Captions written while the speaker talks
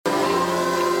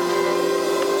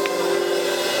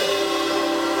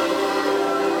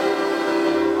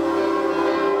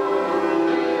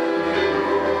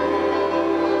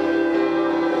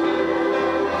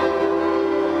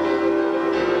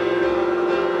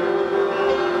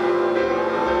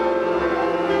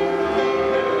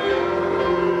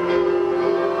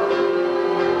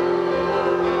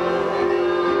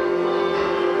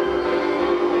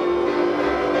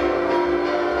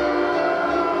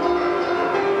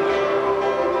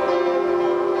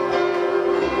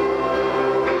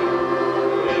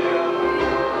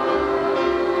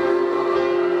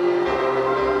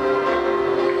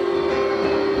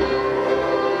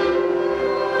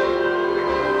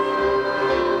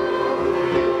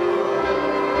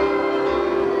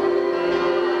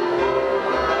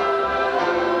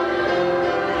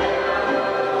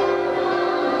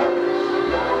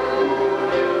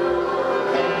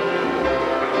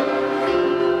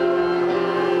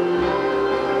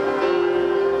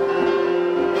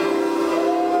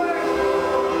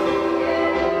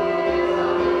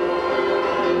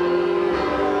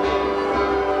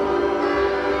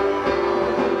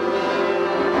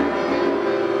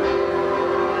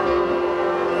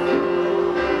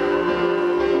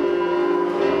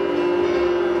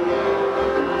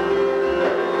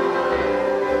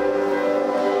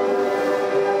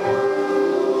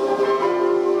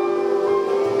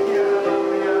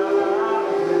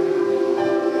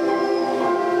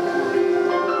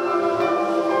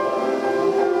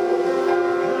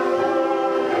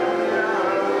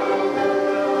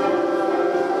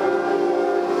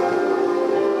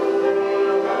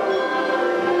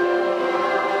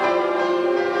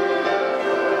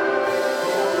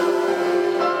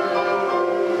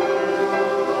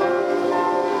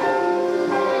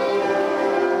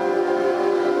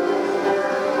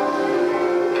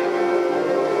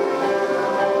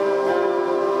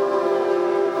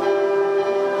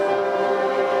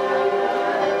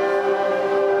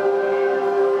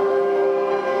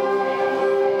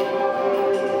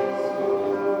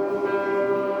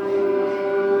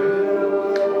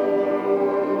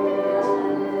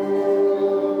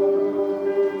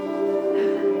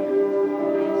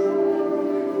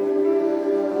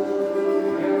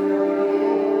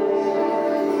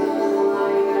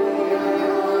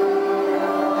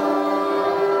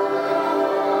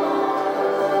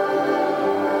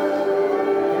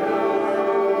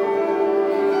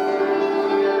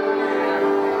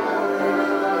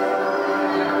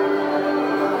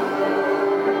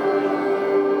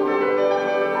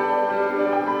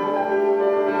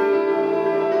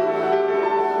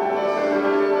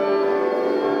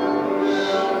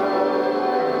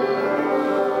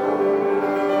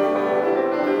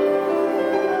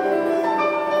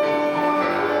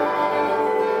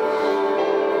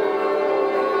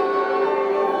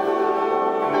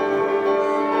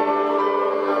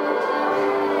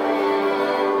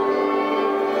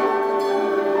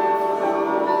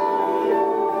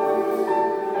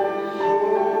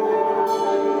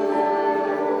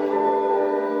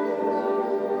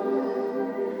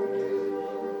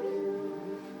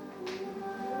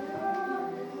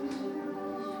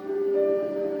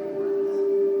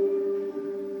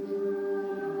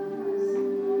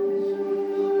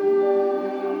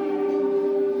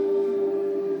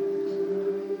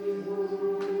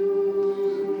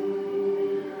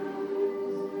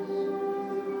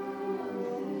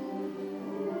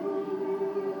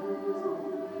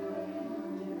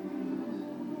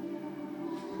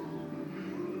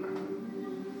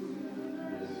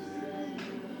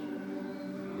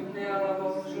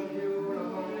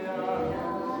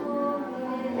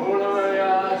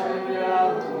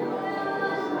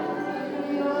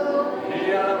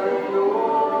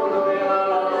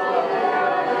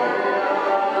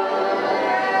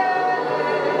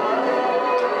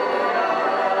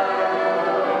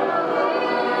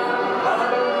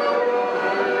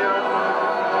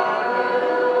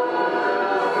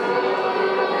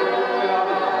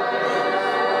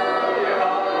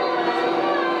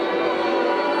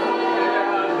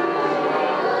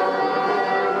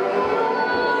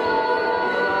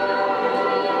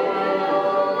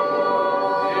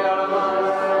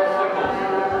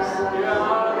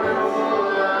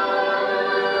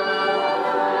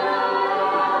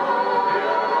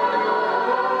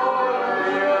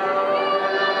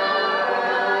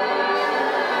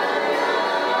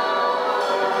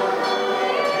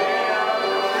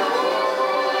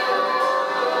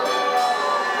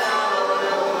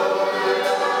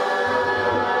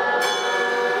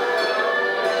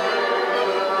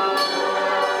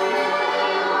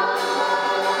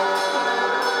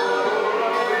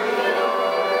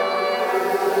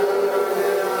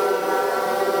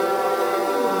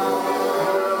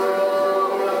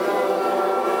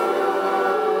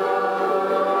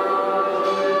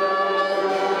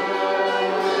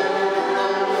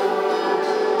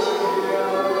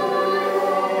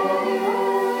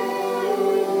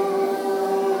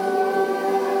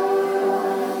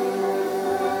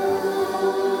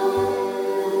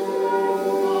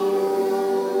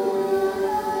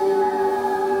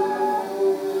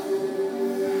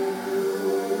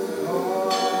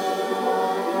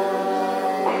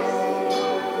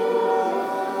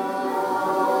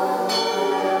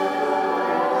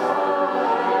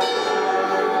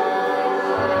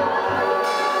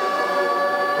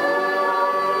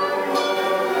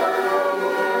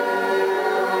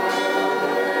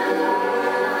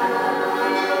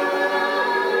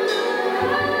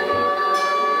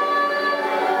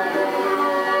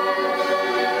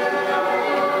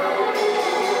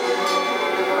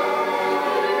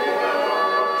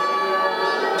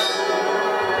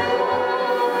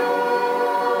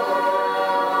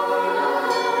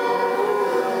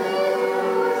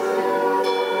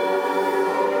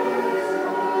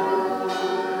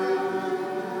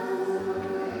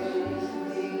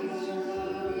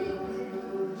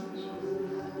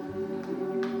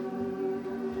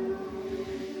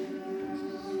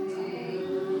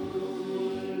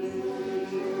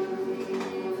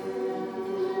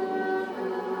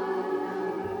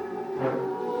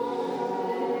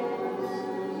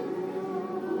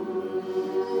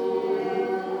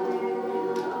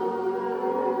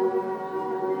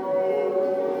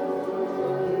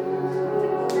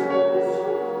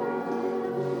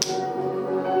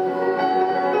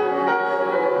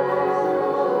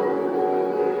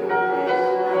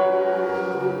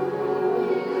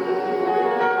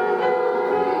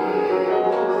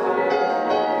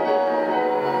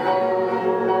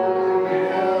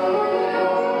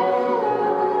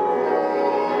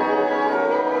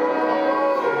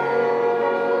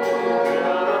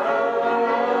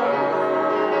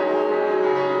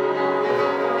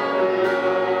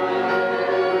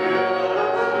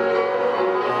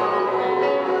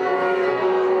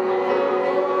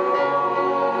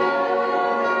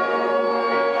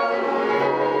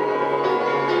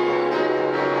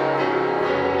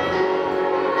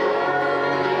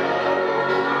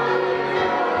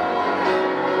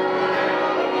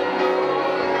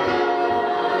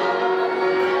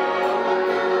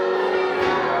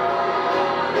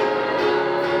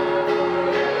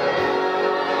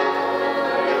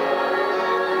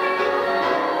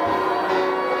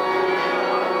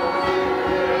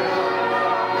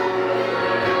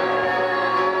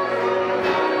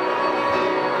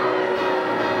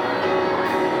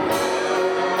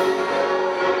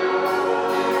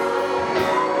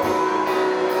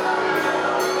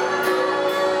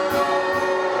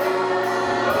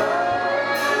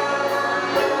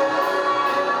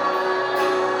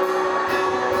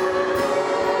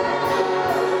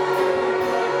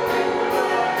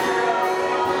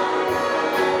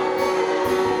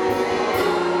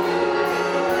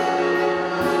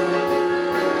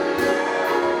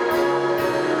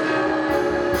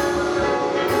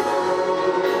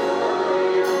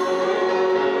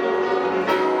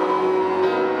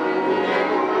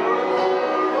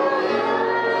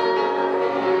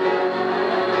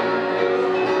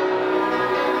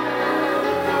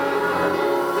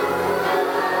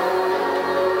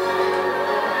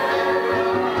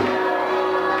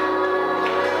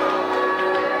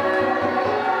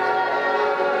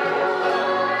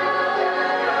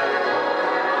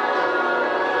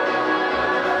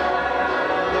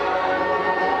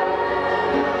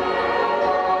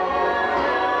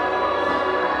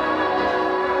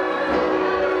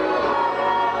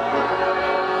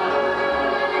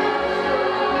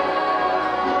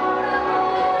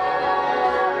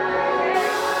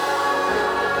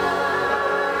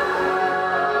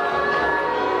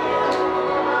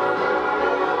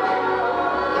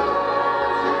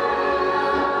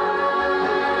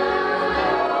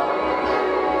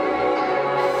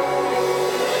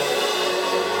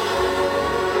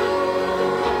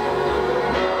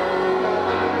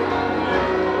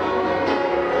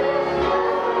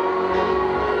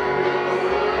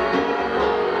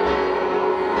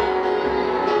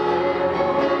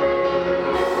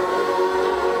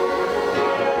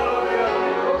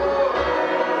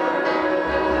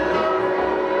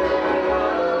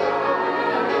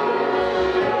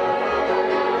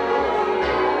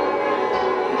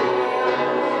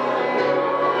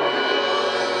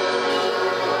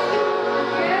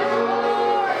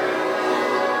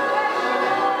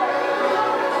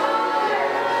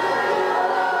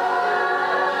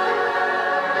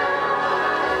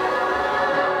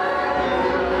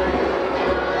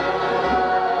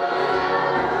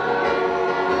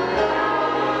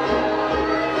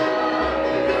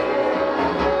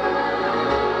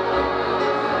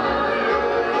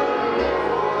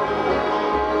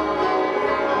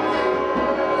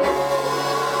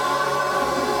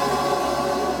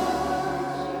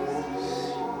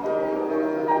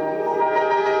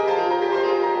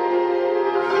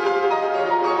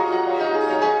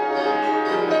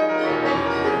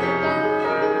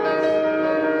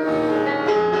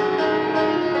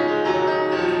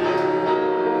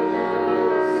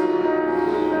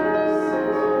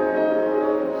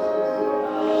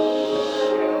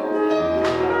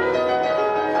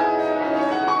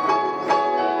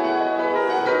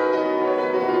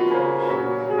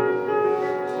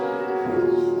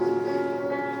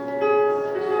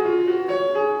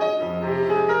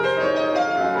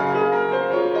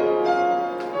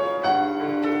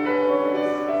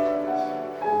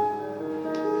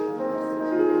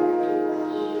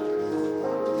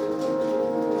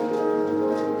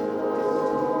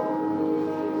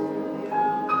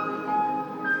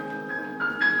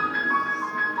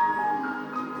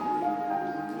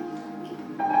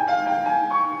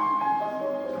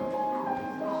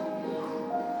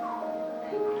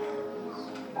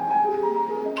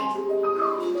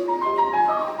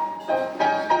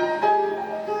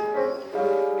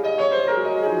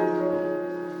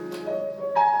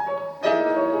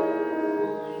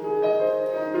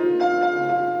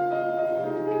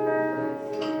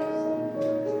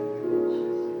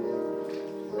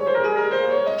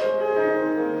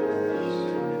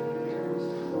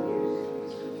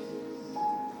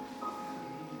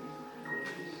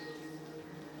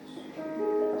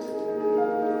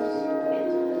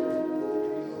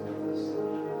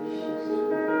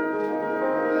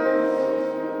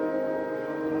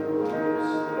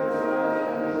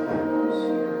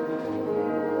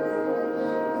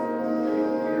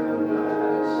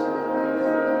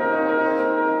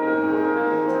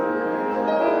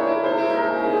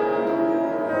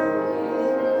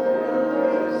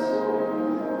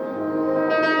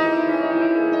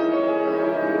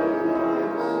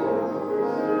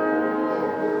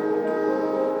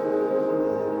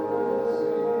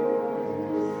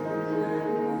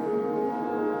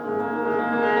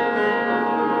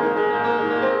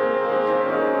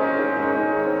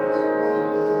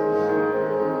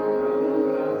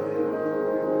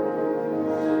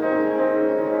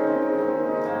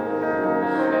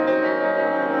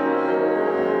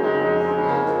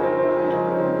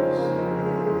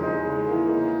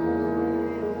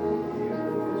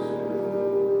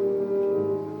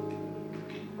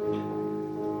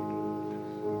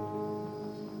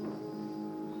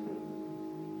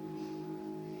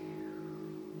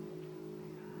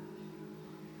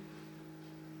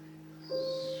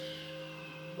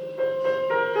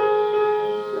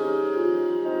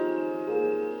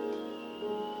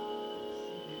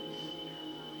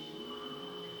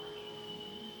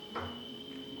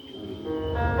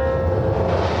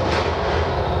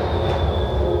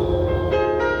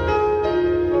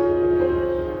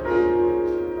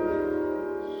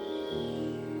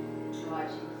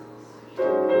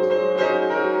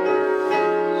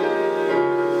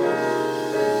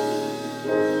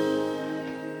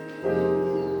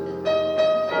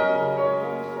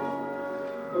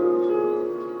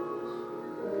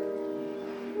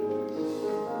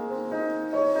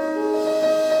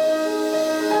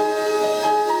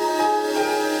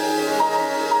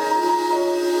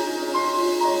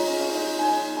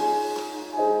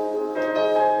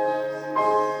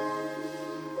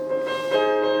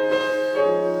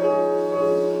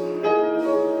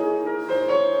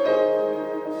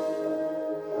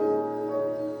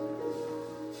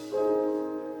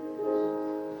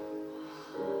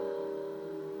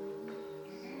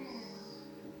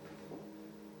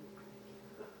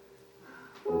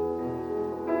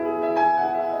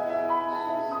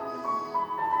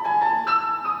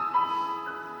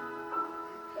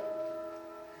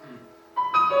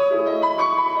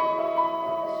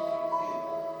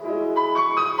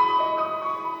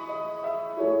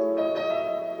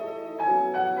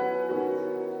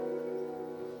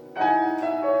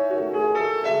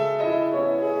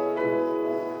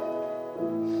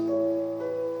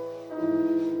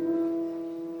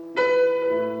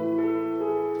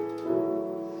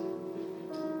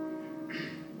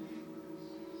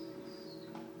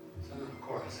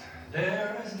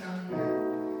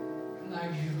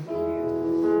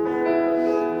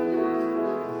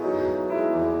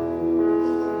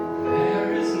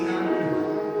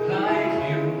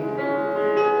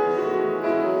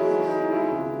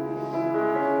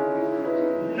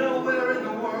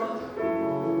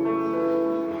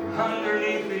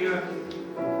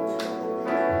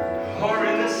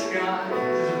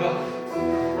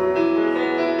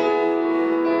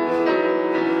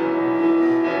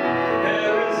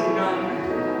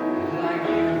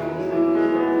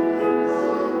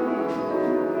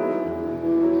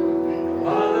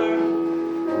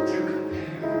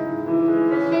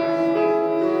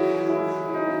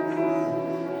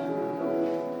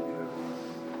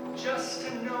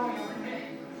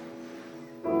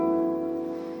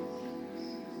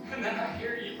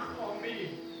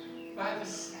by the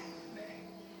same name.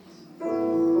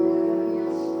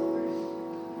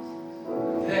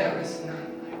 There is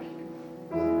none like you.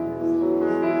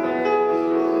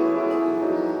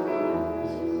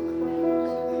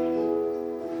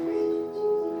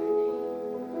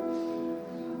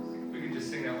 We can just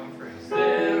sing that one phrase.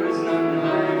 There is none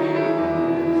like you.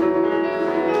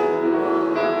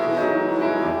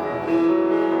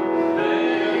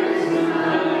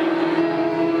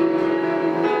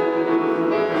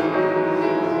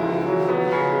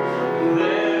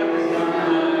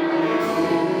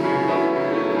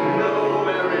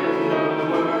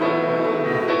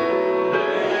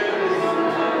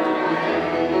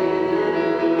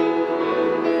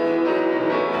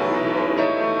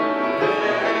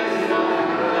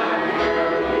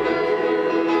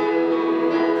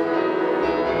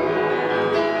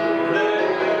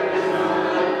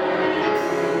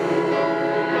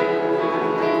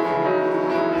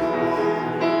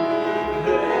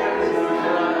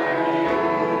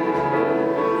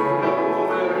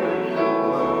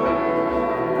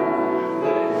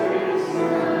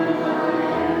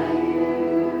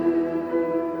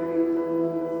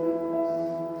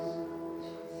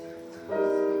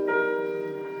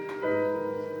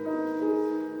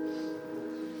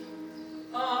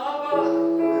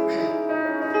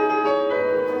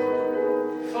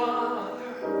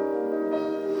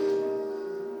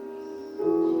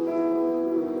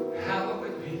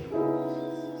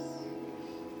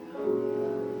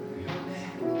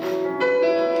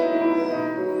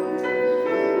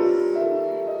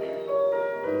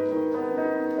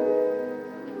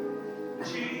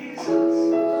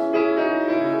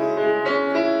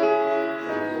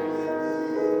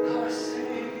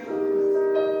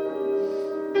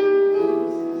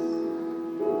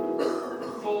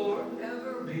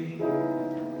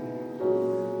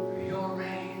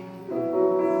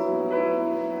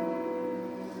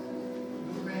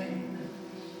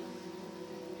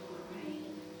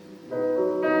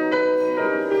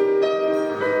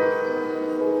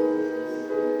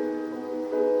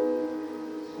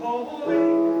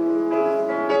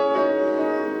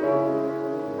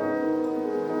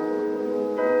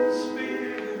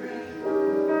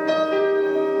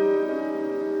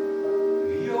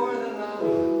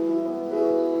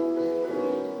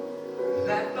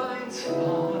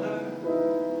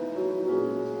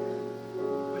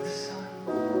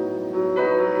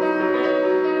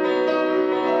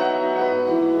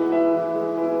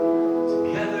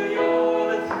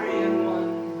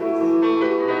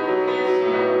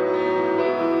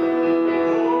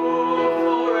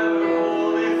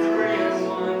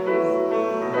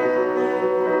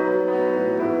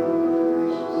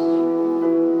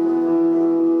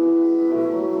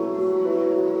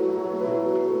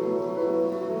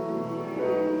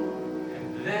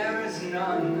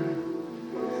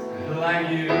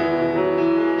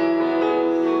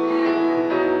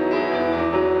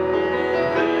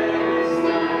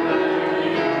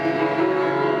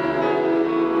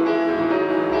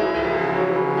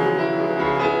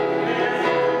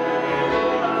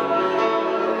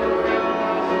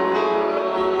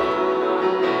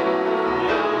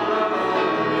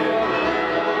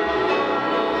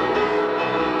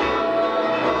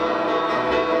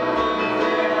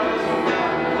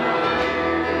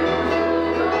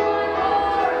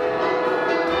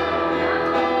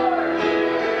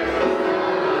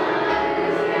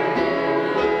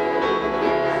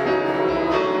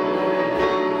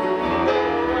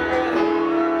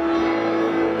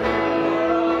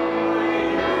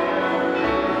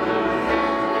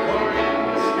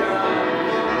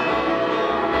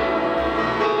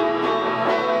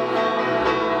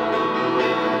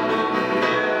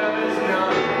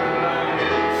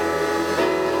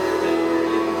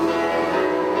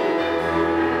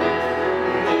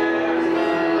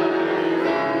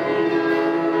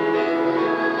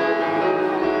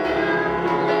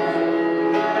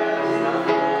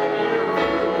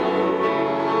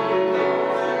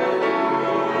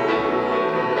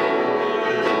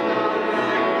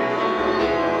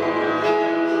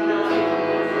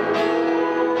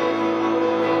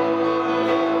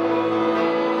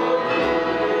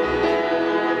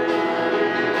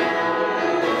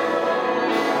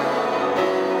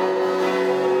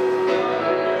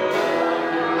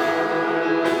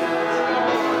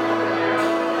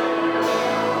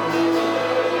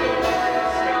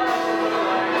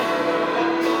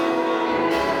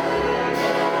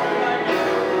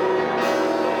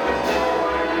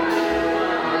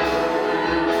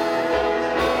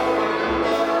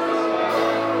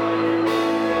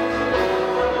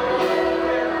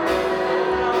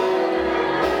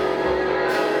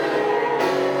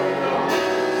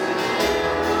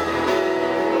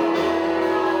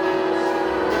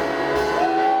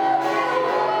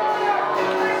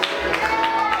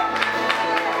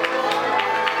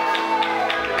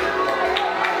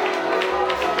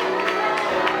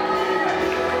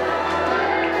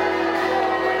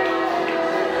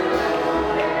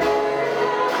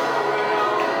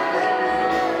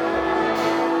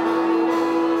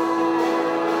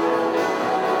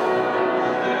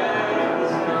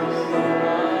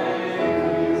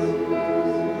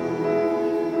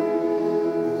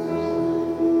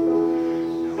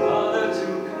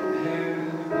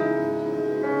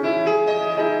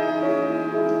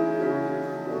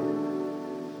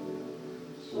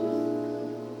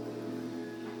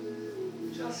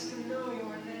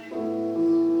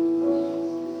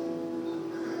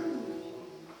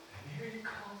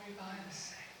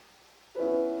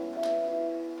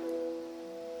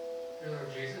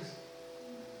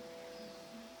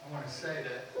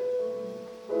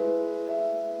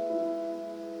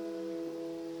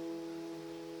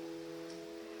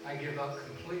 give up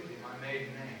completely my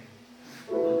maiden name.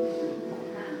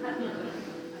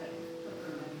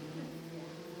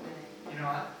 You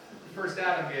know, first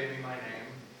Adam gave me my name.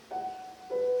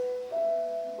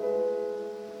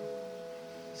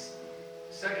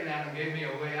 Second Adam gave me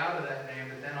a way out of that name,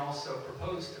 but then also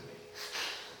proposed to me.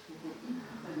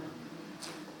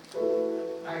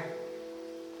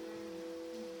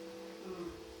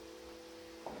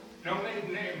 No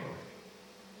maiden name,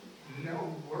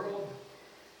 no world,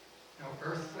 no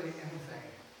earthly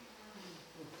anything.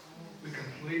 We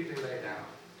completely lay down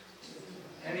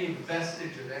any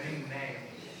vestige of any name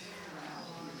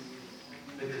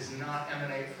that does not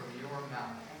emanate from your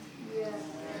mouth. Yes.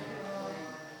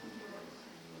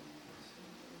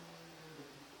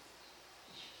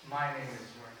 My name is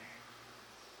your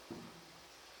name.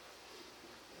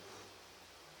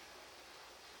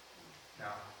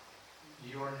 No,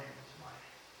 your name is my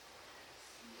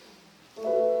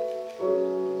name.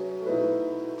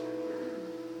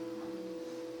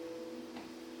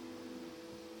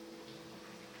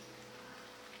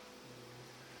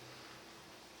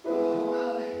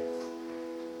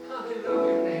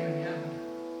 Hallelujah, name in heaven.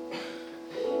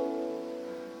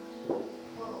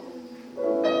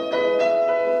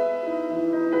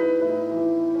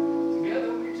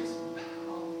 Together we just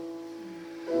bow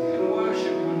and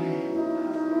worship your name.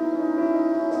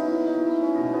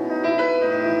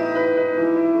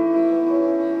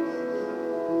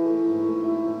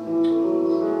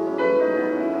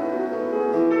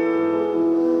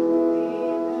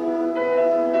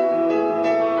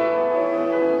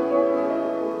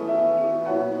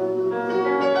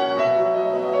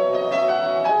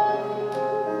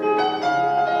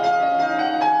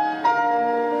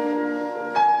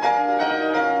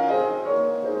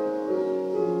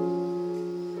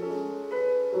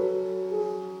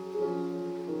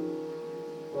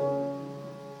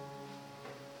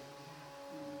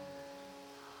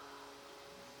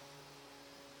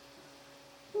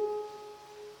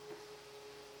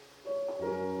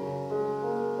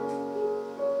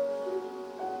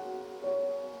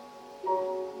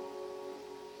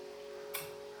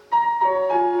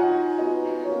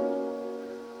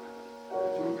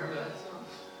 Remember that song?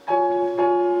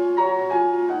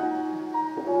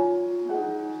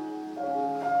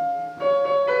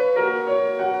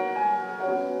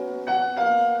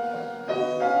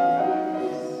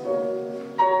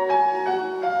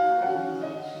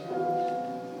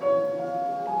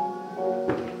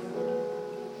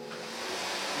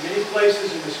 Many places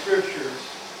in the scriptures,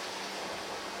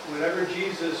 whenever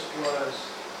Jesus was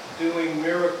doing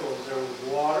miracles, there was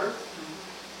water,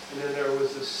 and then there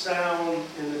was a sound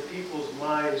in the people's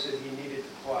minds that he needed to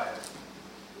quiet.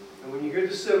 And when you hear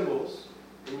the cymbals,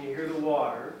 and you hear the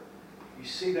water, you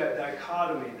see that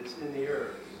dichotomy that's in the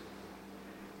earth.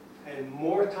 And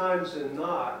more times than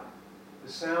not,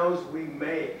 the sounds we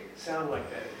make sound like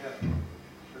that in heaven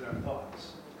with our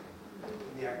thoughts.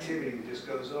 And the activity just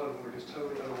goes on, and we're just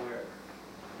totally unaware.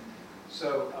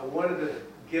 So I wanted to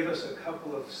give us a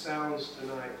couple of sounds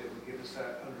tonight that would give us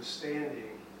that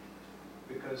understanding,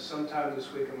 because sometime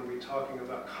this week I'm going to be talking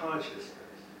about consciousness.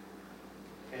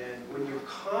 And when you're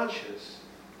conscious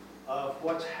of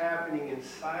what's happening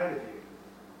inside of you,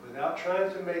 without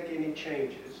trying to make any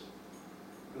changes,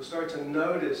 you'll start to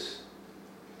notice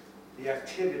the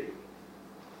activity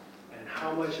and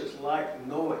how much it's like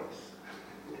noise.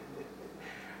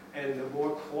 And the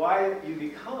more quiet you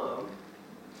become,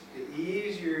 the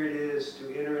easier it is to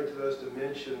enter into those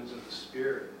dimensions of the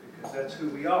Spirit, because that's who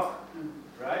we are,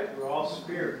 right? We're all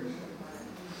spirits.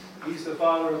 He's the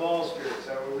Father of all spirits.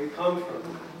 That's where we come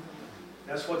from.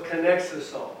 That's what connects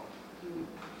us all.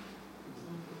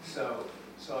 So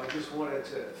I just wanted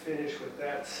to finish with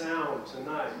that sound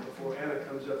tonight before Anna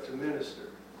comes up to minister.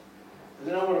 And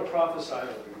then I want to prophesy over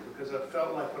you, because I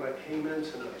felt like when I came in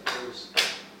tonight, there was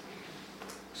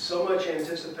so much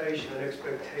anticipation and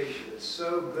expectation. It's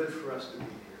so good for us to be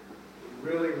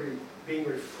here. Really being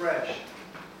refreshed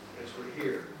as we're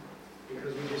here.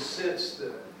 Because we just sense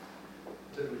the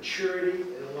maturity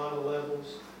at a lot of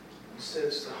levels. We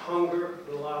sense the hunger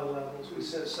at a lot of levels. We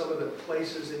sense some of the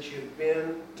places that you've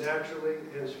been naturally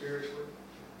and spiritually.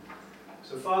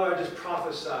 So Father, I just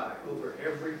prophesy over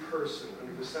every person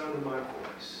under the sound of my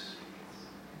voice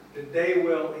that they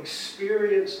will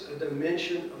experience a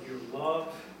dimension of your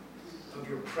love, of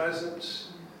your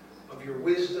presence, of your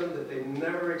wisdom that they've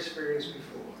never experienced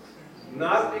before.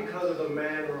 Not because of a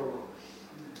man or a woman,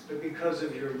 but because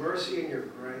of your mercy and your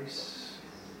grace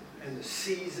and the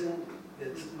season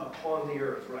that's upon the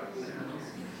earth right now.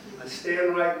 I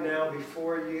stand right now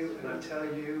before you and I tell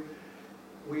you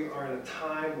we are in a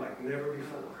time like never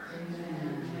before.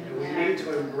 And we need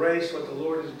to embrace what the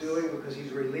Lord is doing because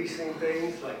He's releasing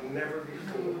things like never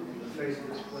before on the face of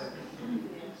this planet.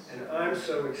 And I'm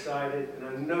so excited, and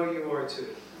I know you are too.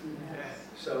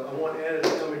 So I want Anna to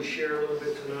come and share a little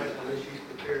bit tonight. I know she's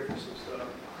prepared for some stuff.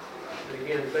 And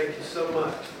again, thank you so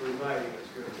much for inviting us.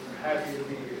 We're happy to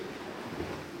be here.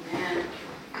 Amen.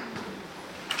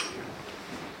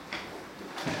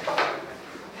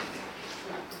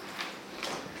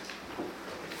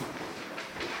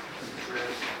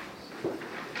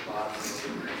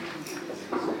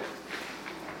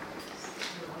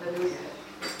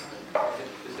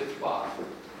 Is it Bob?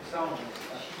 Someone.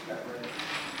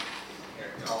 Here,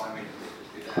 all I mean is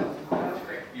just do that. That's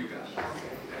great. You got it.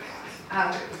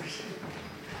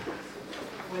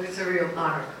 Well, it's a real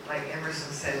honor, like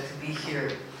Emerson said, to be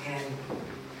here. And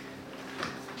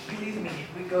believe me,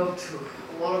 we go to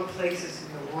a lot of places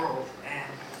in the world,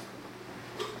 and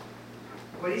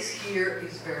what is here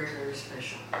is very, very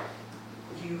special.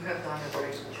 You have done a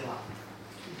very good job.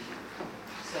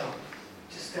 So,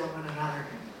 just tell one another,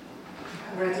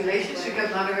 congratulations, you have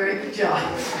done a very good job.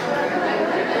 We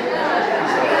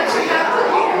have to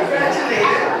be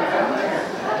congratulated.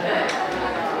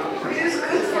 It is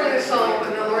good for the soul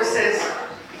when the Lord says,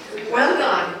 well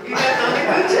done, you have done a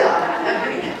good job.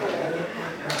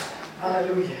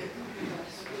 Hallelujah.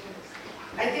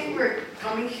 I think we're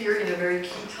coming here in a very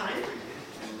key time,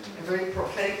 a very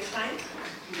prophetic time.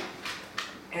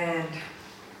 And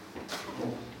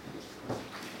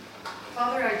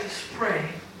Father, I just pray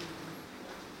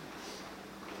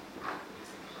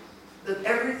that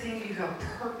everything you have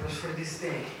purposed for this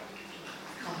day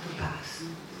come to pass.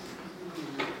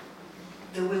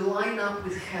 That we line up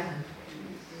with heaven.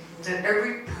 That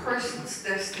every person's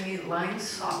destiny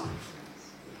lines up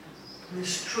in a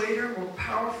straighter, more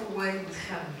powerful way with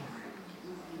heaven,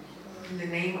 Lord. In the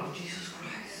name of Jesus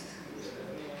Christ.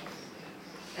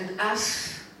 And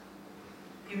as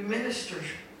you minister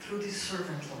through this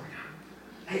servant, Lord,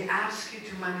 I ask you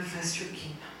to manifest your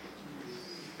kingdom.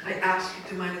 I ask you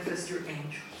to manifest your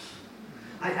angels.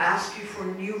 I ask you for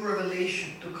new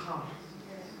revelation to come,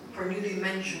 for new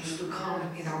dimensions to come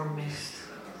in our midst.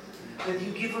 That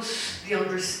you give us the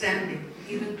understanding,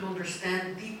 even to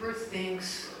understand deeper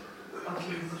things of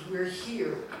you, because we're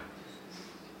here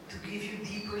to give you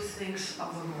deeper things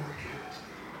of the Lord.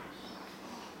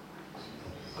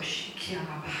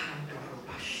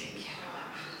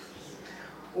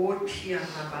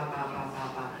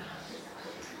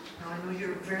 Now I know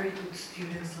you're very good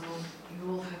students, so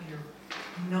you all have your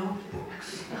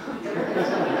notebooks.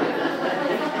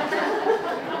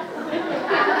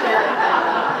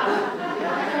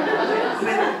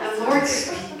 When the Lord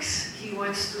speaks, He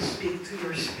wants to speak to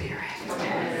your spirit.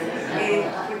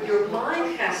 And when your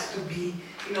mind has to be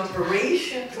in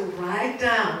operation to write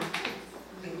down,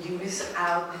 then you miss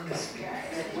out in the spirit.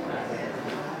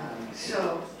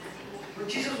 So, when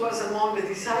Jesus was among the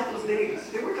disciples, they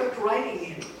were not writing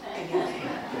anything.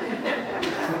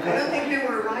 I don't think they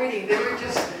were writing. They were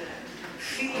just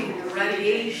feeling the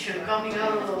radiation coming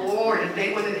out of the Lord, and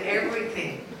they wanted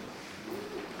everything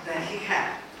that He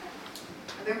had.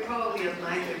 And then probably at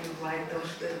night they would write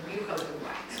those that knew how to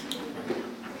write.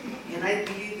 And I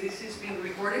believe this is being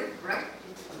recorded, right?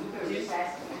 This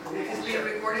is being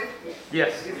recorded?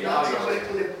 Yes. If not, somebody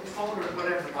put a phone or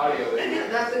whatever. Audio. And yeah,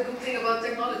 that's the good thing about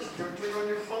technology. Don't put it on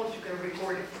your phones, you can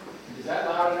record it. Is that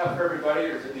loud enough for everybody,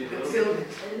 or does it need a You can little film bit?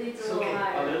 it. It needs It's a little okay. A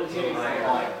higher. little teeny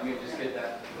line, we can just get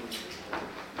that.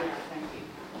 Yeah, thank you.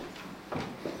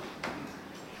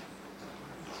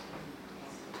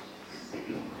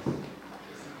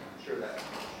 Sure that.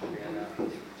 So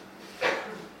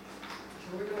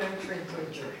we're going to enter into a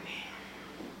journey.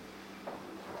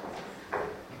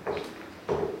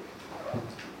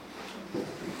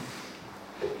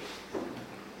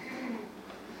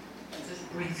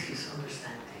 Just breathe His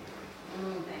understanding.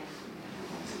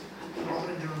 Thank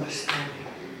Open their understanding.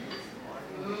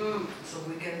 So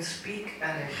we can speak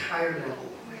at a higher level.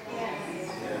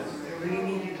 I really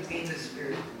need you to be in the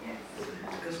Spirit.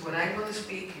 Because when I'm going to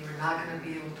speak, you're not going to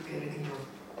be able to get it in your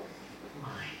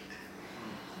mind.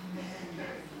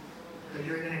 But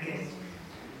you're going to get it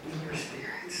in your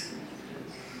spirits.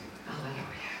 Hallelujah.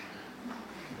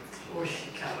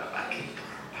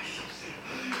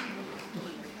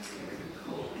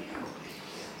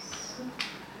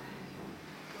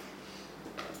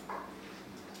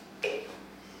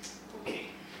 Okay.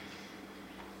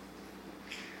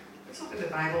 Let's open the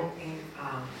Bible in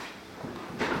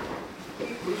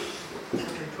Hebrews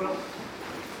chapter 12.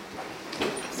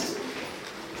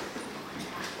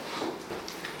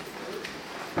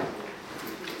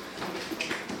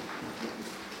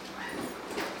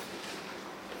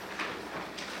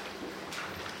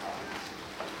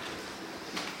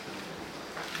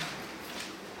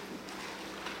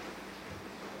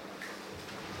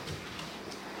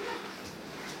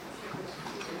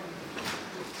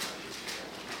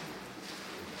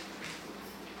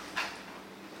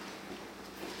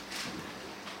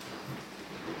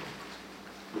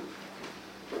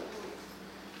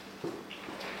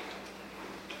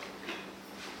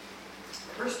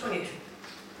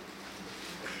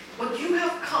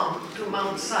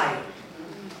 Mount Zion,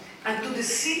 and to the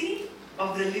city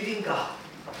of the living God,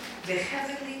 the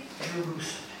heavenly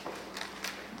Jerusalem.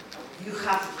 You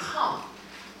have come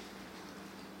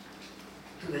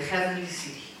to the heavenly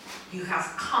city. You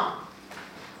have come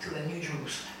to the New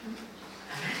Jerusalem.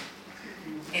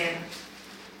 Amen. And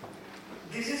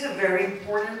this is a very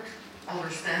important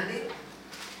understanding,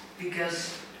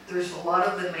 because there's a lot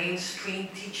of the mainstream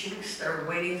teachings that are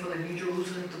waiting for the New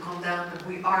Jerusalem to come down, but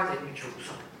we are the New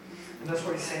Jerusalem. And that's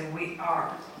what he's saying, we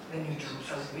are the New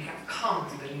Jerusalem. We have come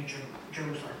to the New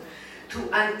Jerusalem,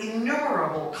 to an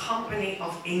innumerable company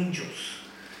of angels,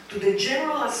 to the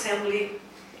general assembly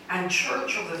and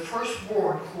church of the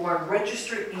firstborn who are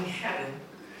registered in heaven,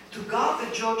 to God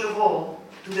the judge of all,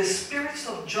 to the spirits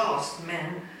of just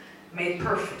men made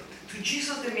perfect, to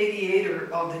Jesus the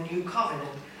mediator of the new covenant,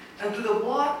 and to the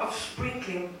blood of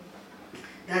sprinkling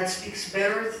that speaks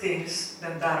better things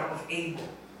than that of Abel.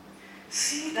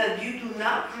 See that you do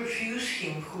not refuse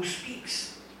him who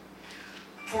speaks.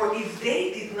 For if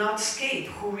they did not escape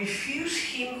who refuse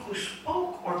him who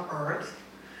spoke on earth,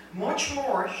 much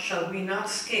more shall we not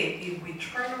escape if we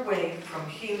turn away from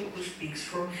him who speaks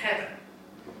from heaven,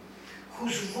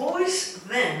 whose voice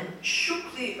then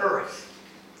shook the earth.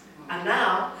 And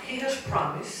now he has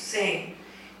promised, saying,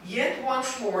 yet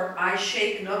once more I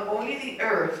shake not only the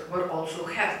earth, but also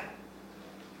heaven.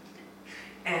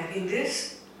 And in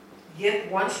this,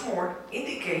 yet once more,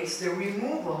 indicates the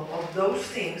removal of those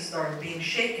things that are being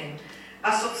shaken,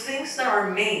 as of things that are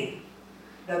made,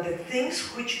 that the things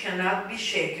which cannot be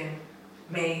shaken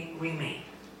may remain.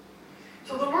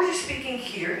 So the Lord is speaking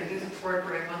here, and this is where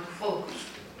I want to focus.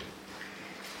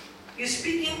 He's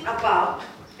speaking about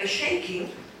a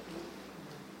shaking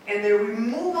and the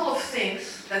removal of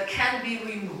things that can be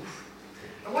removed.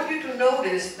 I want you to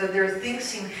notice that there are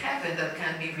things in heaven that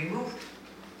can be removed.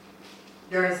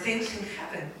 There are things in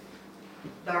heaven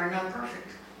that are not perfect.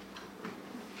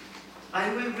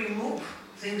 I will remove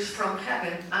things from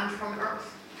heaven and from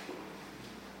earth.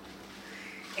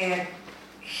 And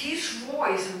his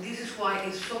voice, and this is why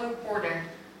it's so important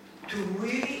to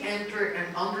really enter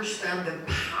and understand the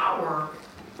power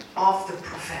of the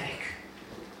prophetic.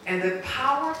 And the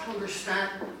power to understand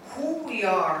who we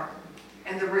are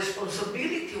and the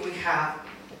responsibility we have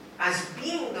as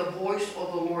being the voice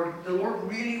of the Lord. The Lord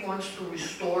really wants to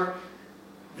restore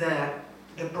the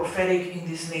prophetic in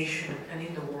this nation and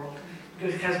in the world,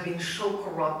 because it has been so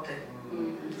corrupted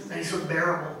and it's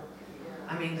unbearable.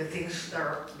 I mean, the things that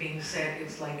are being said,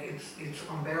 it's like it's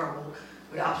unbearable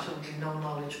with absolutely no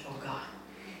knowledge of God.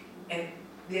 And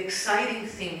the exciting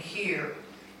thing here,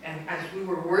 and as we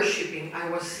were worshiping, I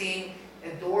was seeing a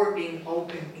door being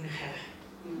opened in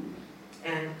heaven.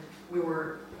 And we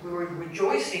were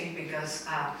rejoicing because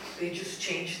they just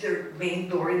changed their main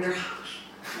door in their house.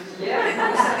 Yeah.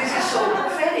 And we said, this is so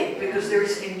prophetic, because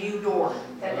there's a new door.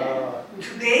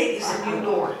 Today is a new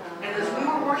door. And as we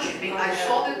were worshiping, I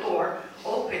saw the door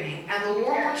opening, and the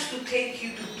Lord wants to take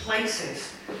you to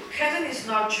places. Heaven is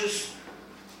not just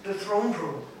the throne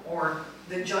room or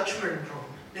the judgment room.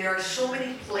 There are so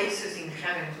many places in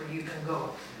heaven where you can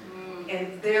go.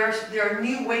 And there are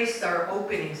new ways that are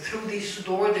opening through this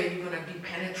door that you're going to be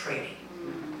penetrating.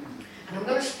 And I'm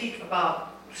going to speak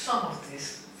about some of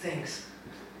these things,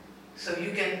 so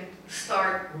you can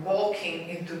start walking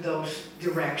into those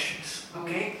directions,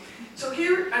 okay? So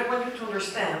here I want you to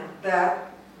understand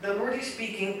that the Lord is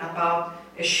speaking about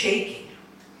a shaking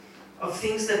of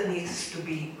things that needs to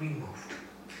be removed.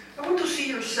 I want to see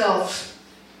yourselves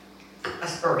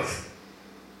as earth.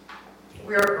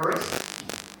 We are earth.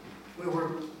 We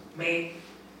were made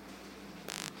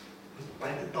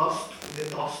by the dust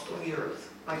of the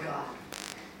earth, by God.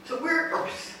 So we're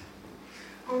earth.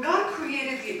 When God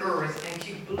created the earth and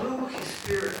he blew his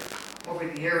spirit over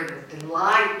the earth, the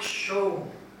light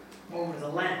shone over the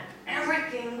land.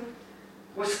 Everything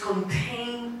was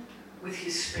contained with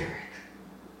his spirit.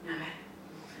 Amen.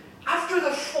 After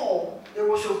the fall, there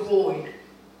was a void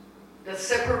that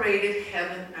separated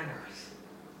heaven and earth.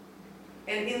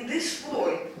 And in this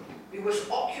void, it was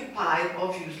occupied,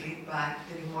 obviously, by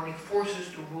the demonic forces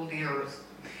to rule the earth.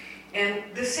 And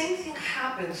the same thing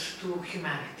happens to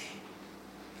humanity.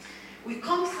 We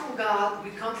come from God, we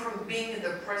come from being in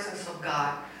the presence of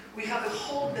God. We have a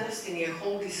whole destiny, a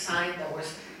whole design that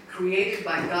was created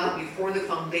by God before the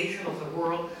foundation of the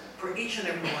world for each and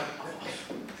every one of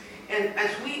us. And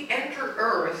as we enter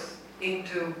earth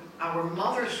into our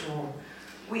mother's womb,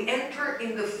 we enter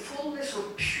in the fullness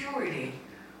of purity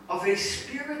of a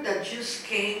spirit that just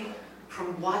came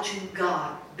from watching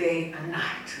God day and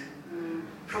night.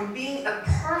 From being a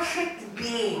perfect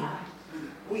being,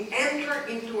 we enter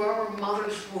into our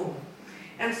mother's womb.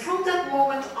 And from that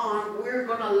moment on, we're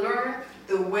going to learn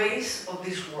the ways of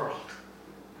this world.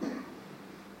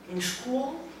 In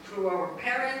school, through our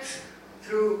parents,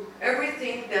 through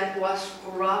everything that was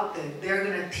corrupted, they're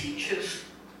going to teach us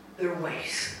their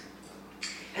ways.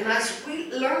 And as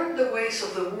we learn the ways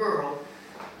of the world,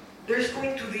 there's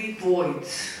going to be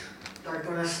voids that are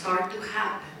going to start to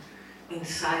happen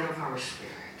inside of our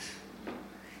spirits.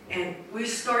 And we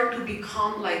start to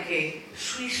become like a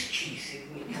Swiss cheese, if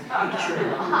we can picture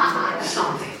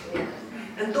something.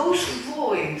 And those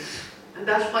voids, and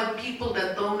that's why people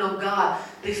that don't know God,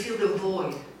 they feel the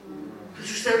void.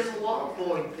 Because there's a lot of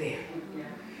void there.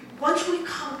 Once we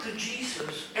come to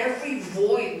Jesus, every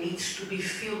void needs to be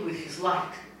filled with His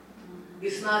light.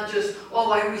 It's not just,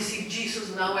 oh, I received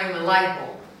Jesus, now I'm a light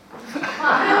bulb.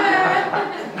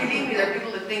 Believe me, there are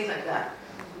people that think like that.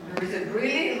 And we said,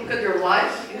 really? Look at your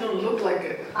life? You don't look like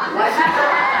a light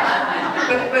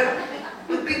bulb.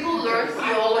 But people learn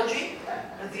theology,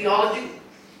 and theology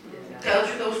tells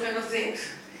you those kind of things.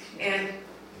 And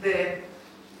the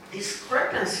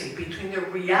discrepancy between the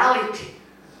reality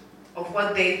of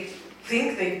what they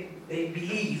think they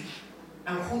believe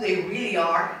and who they really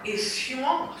are is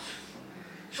humongous.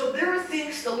 So there are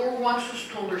things the Lord wants us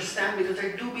to understand, because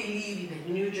I do believe in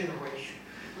a new generation.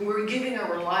 And we're giving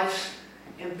our lives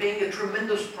and paying a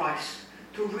tremendous price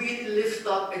to really lift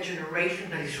up a generation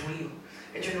that is real.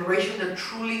 A generation that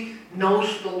truly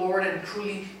knows the Lord and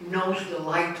truly knows the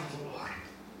light of the Lord.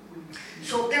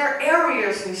 So there are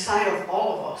areas inside of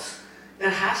all of us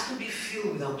that has to be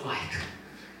filled with that light.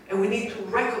 And we need to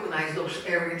recognize those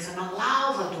areas and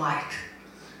allow that light.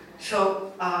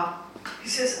 So He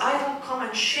says, I will come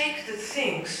and shake the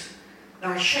things that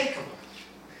are shakeable.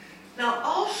 Now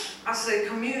us as a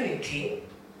community,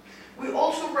 we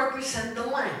also represent the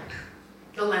land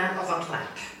of Atlanta,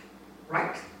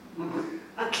 right?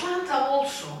 Atlanta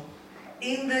also,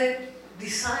 in the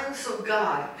designs of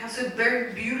God, has a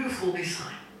very beautiful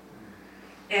design.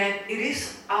 And it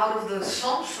is out of the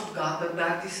sons of God that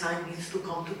that design needs to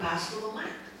come to pass to the land.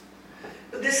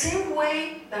 But the same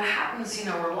way that happens in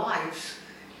our lives,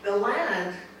 the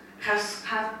land has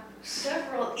had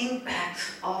several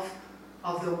impacts of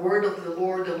the word of the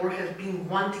Lord. The Lord has been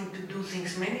wanting to do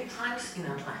things many times in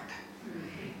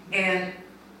Atlanta.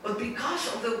 But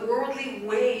because of the worldly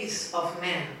ways of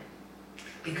man,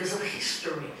 because of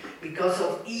history, because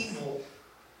of evil,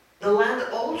 the land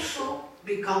also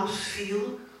becomes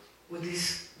filled with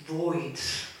these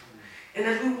voids. And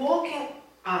as we walk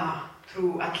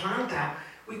through Atlanta,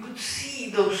 we could see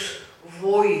those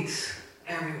voids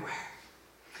everywhere.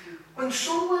 When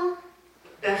someone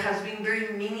that has been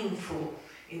very meaningful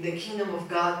in the kingdom of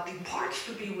God departs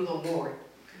to be with the Lord,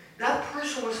 that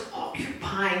person was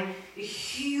occupying a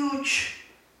huge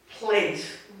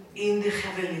place in the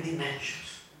heavenly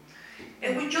dimensions.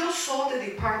 And we just saw the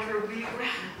departure of Billy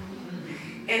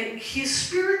Graham. And his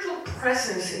spiritual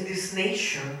presence in this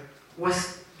nation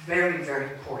was very,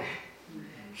 very important.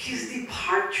 His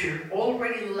departure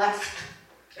already left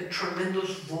a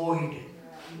tremendous void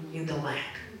in the land.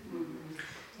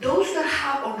 Those that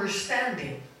have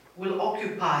understanding will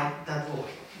occupy that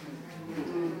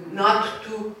void. Not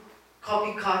to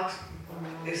copycat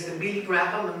is the Billy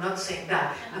Graham, I'm not saying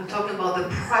that. I'm talking about the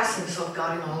presence of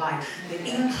God in our life, the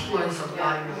influence of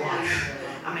God in our life.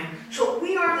 Amen. So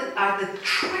we are at the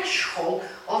threshold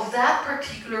of that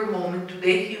particular moment.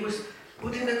 Today he was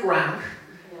put in the ground.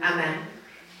 Amen.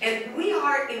 And we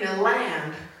are in a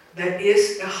land that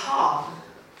is a hub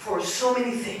for so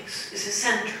many things. It's a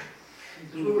center.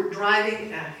 We were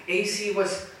driving, AC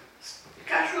was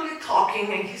casually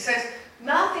talking, and he says,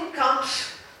 nothing comes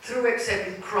through except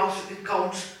it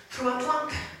comes through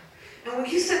Atlanta. And when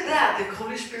he said that, the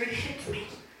Holy Spirit hit me.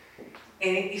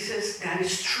 And he says, that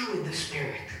is true in the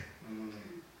Spirit.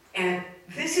 And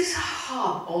this is a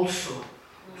hub also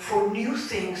for new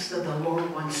things that the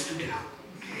Lord wants to do.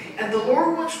 And the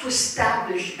Lord wants to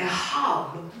establish a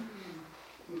hub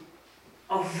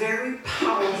of very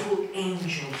powerful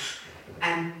angels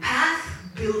and path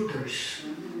builders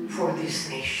for this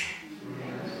nation.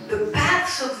 The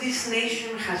paths of this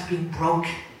nation has been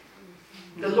broken.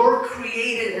 The Lord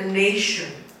created a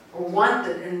nation, or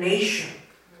wanted a nation,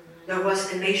 that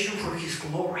was a nation for His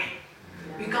glory.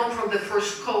 We come from the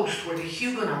first coast where the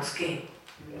Huguenots came.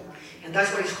 And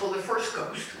that's why it's called the first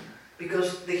coast.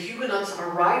 Because the Huguenots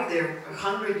arrived there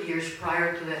 100 years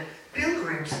prior to the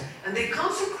Pilgrims. And they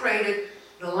consecrated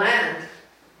the land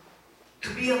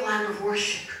to be a land of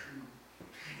worship.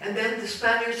 And then the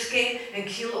Spaniards came and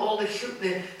killed all the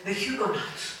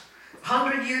Huguenots.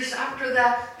 100 years after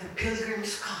that, the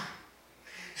Pilgrims come.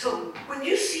 So when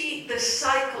you see the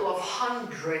cycle of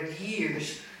 100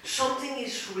 years, something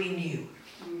is renewed.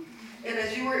 And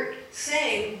as you were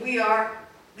saying, we are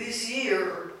this year,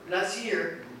 or last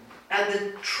year, at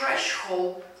the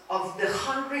threshold of the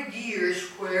 100 years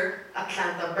where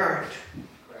Atlanta burned.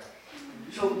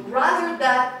 So rather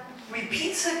that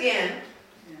repeats again,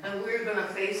 and we're going to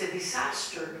face a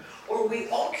disaster, or we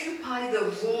occupy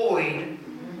the void.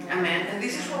 Amen. And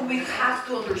this is what we have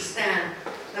to understand,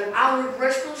 that our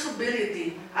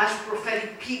responsibility as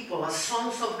prophetic people, as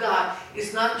sons of God,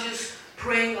 is not just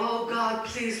praying, oh God,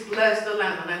 please bless the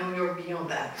land. And I know you're beyond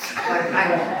that.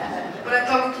 But I'm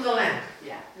talking to the land.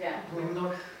 Yeah. You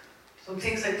know, some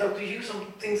things I talk to you, some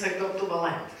things I talk to the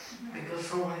land, because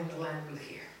someone in the land will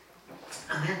hear.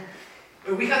 Amen.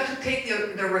 But we have to take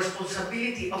the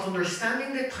responsibility of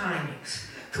understanding the timings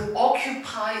to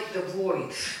occupy the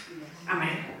voids.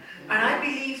 Amen. And I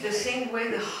believe the same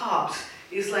way the hubs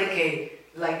is like a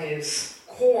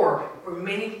core where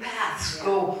many paths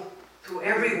go to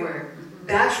everywhere.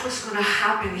 That's what's going to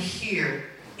happen here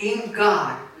in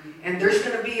God. And there's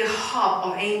going to be a hub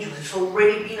of angels. It's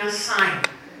already been assigned.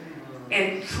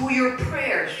 And through your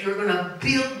prayers, you're going to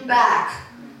build back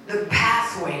the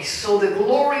pathways so the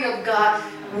glory of God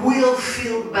will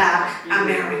fill back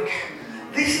America.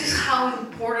 This is how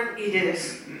important it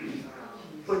is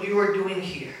what you are doing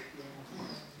here.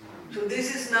 So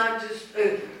this is not just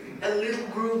a little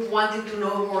group wanting to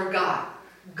know more God.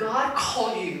 God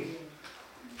called you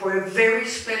for a very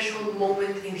special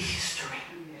moment in history.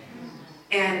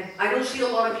 And I don't see a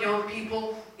lot of young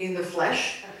people in the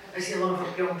flesh. I see a lot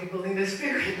of young people in the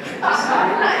spirit. It's very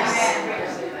nice.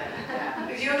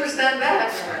 If you understand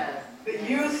that, the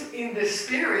youth in the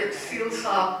spirit fills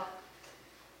up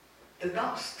the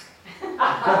dust.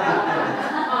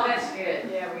 Oh, that's good.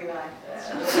 Yeah, we like that.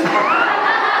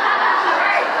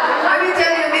 Let me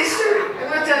tell you a mystery. I'm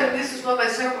going to tell you, this is not my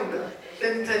sermon, but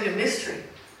let me tell you a mystery.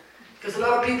 Because a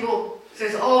lot of people say,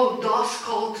 oh, dust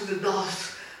called to the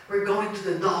dust. We're going to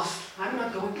the dust. I'm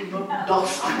not going to the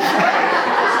dust. Because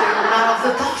they're not of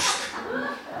the dust.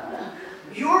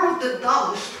 You're of the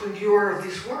dust when you are of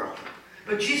this world.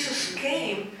 But Jesus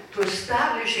came to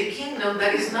establish a kingdom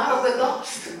that is not of the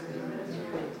dust.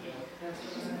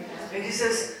 And he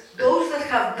says, those that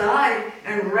have died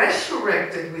and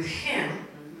resurrected with him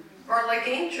are like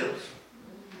angels.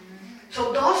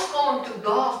 So dust calls unto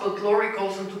dust, but glory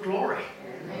calls unto glory.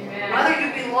 Amen. Whether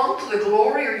you belong to the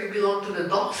glory or you belong to the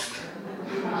dust.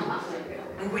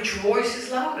 And which voice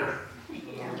is louder?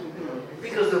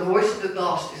 Because the voice of the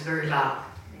dust is very loud.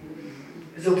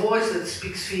 It's the voice that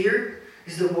speaks fear.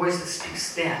 It's the voice that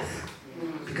speaks death.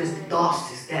 Because the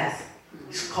dust is death.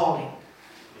 It's calling.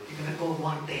 You're going to go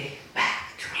one day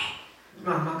back to me.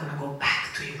 No, I'm not going to go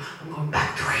back to you. I'm going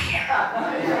back to here.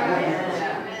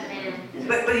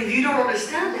 But if you don't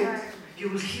understand it, you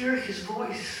will hear his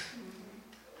voice.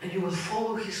 And you will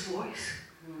follow his voice.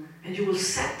 And you will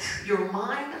set your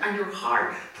mind and your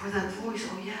heart for that voice.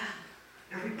 Oh yeah,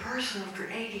 every person after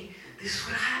 80, this is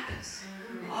what happens.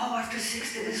 Oh, after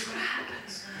 60, this is what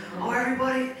happens. Oh,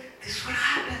 everybody, this is what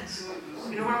happens.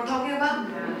 You know what I'm talking about?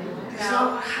 This is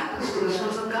not what happens to the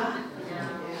sons of God.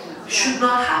 It should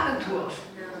not happen to us.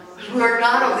 Because we are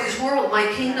not of this world. My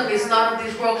kingdom is not of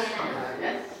this world.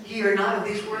 Ye are not of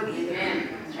this world either.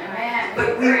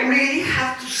 But we really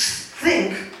have to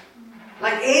think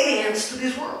like aliens to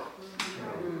this world.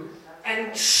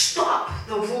 And stop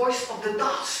the voice of the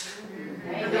dust.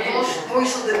 And the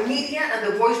voice of the media and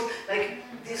the voice, like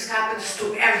this happens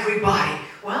to everybody.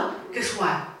 Well, guess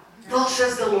what? Thus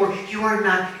says the Lord, you are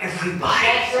not everybody.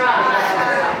 That's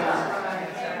right.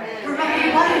 You're not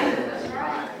everybody.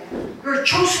 You're a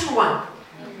chosen one.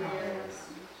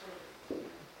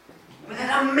 With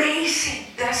an amazing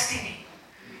destiny.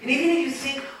 And even if you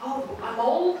think, oh, I'm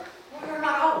old, well, you're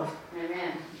not old.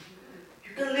 Amen.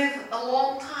 You can live a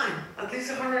long time, at least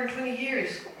 120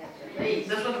 years.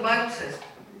 That's what the Bible says.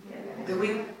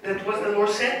 That what the Lord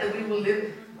said, that we will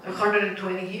live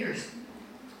 120 years.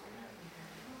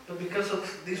 But because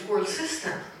of this world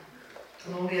system,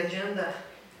 and all the agenda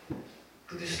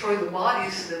to destroy the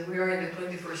bodies that we are in the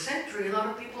 21st century, a lot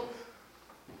of people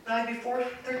die before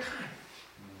their time.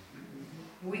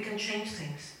 We can change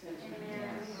things.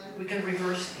 We can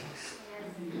reverse things.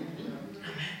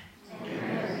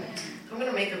 Amen. So I'm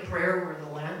going to make a prayer over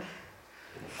the land.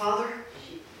 Father,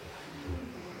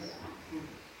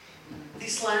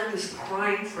 this land is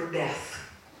crying for death.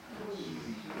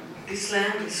 This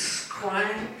land is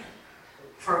crying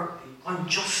for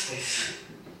injustice.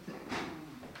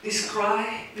 This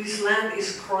land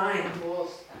is crying for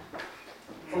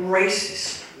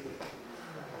racism.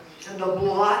 And the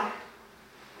blood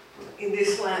in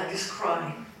this land is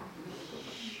crying.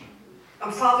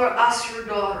 And Father, as your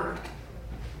daughter,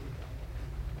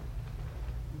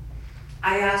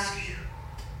 I ask you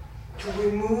to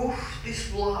remove this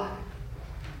blood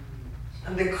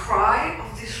and the cry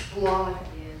of this blood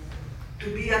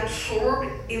to be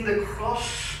absorbed in the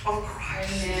cross of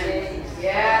Christ. Amen.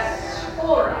 Yes.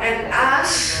 And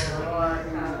as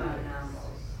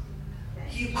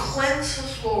you cleanse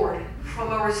us, Lord, from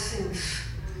our sins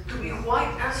to be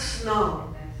white as snow,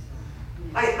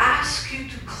 I ask you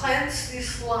to cleanse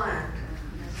this land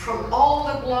from all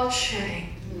the bloodshedding,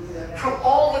 from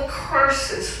all the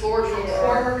curses, Lord, from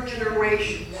former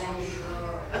generations.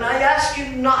 And I ask you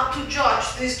not to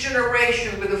judge this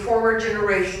generation with the former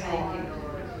generation, Lord.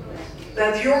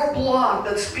 That your blood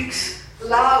that speaks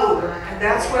louder, and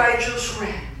that's what I just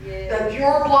read, that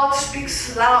your blood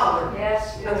speaks louder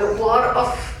than the blood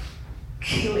of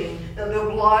killing, than the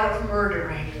blood of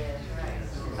murdering.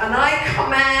 And I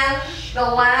command the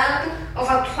land of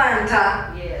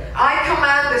Atlanta, I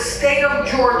command the state of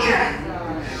Georgia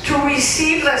to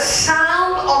receive the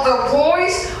sound of the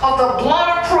voice of the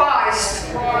blood of Christ,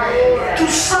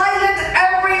 to silence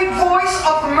every voice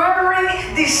of murdering,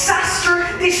 disaster,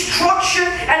 destruction,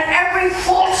 and every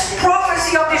false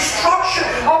prophecy of destruction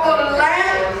of the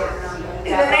land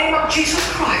in the name of Jesus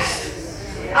Christ.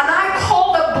 And I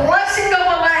call the blessing of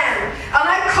the land, and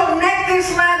I connect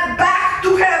this land back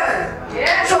to heaven.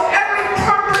 So every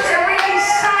purpose, every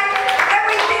design,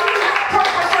 everything you have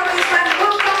purpose for this land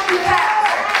will come to pass.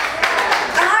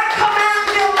 And I command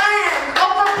the land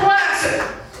of the blessed,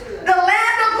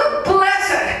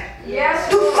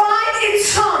 to find its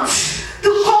sons,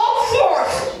 to call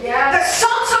forth the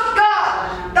sons of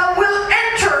God that will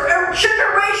enter a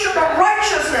generation of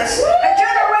righteousness, a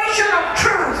generation of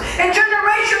truth, a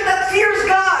generation that fears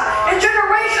God, a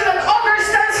generation that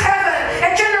understands heaven,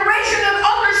 a generation that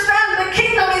understands the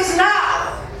kingdom is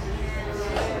now.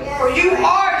 For you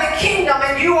are the kingdom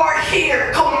and you are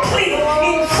here, complete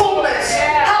in fullness.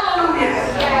 Hallelujah.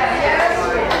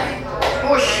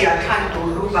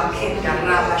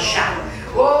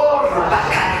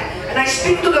 And I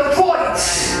speak to the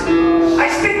voids. I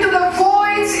speak to the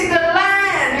voids in the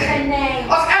land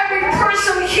of every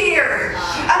person here.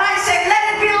 And I say, let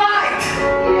it be light.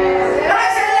 And I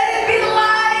say, let it be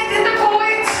light in the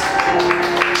voids.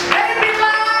 Let it be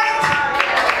light.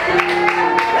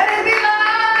 Let it be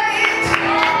light.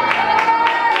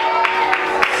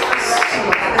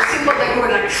 The symbol that you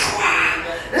were like,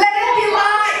 let it be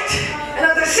light. And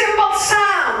as the symbol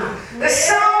sound, the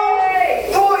sound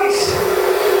voice.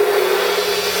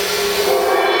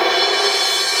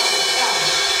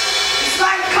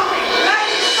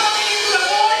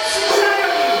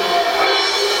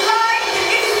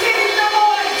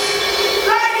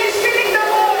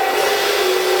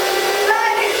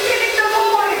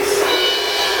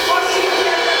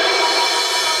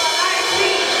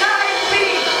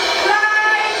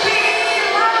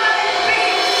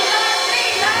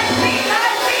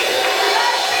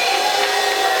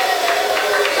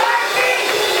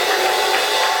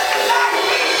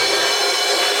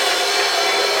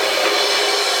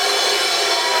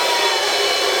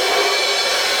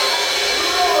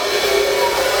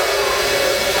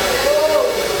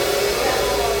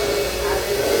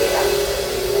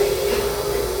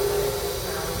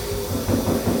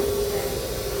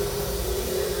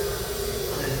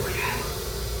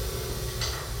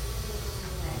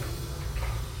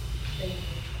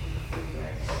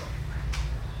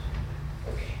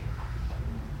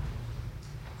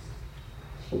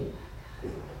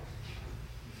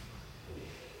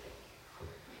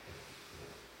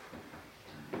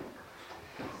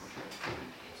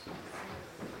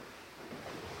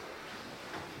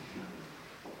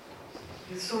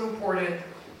 It's so important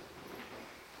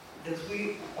that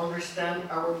we understand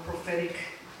our prophetic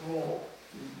role.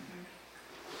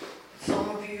 Some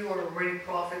of you are already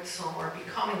prophets, some are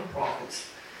becoming prophets.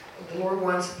 But the Lord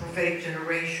wants a prophetic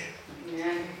generation.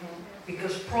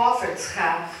 Because prophets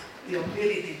have the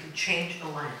ability to change the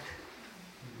land.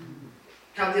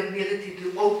 Have the ability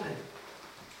to open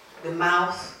the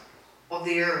mouth of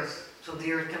the earth so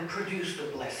the earth can produce the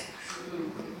blessings.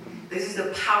 This is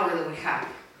the power that we have.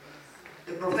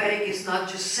 The prophetic is not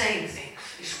just saying things,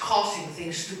 it's causing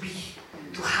things to be,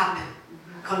 to happen,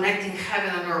 connecting heaven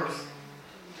and earth.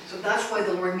 So that's why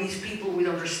the Lord needs people with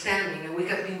understanding, and we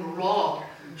have been robbed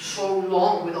so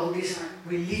long with all this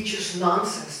religious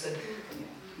nonsense that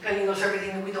telling us everything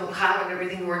that we don't have and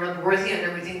everything we're not worthy and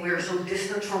everything we are so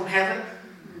distant from heaven.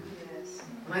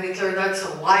 And I declare that's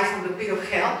a lie from the pit of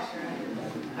hell.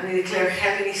 And I declare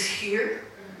heaven is here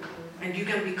and you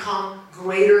can become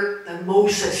greater than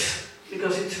Moses,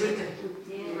 because it's written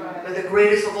that the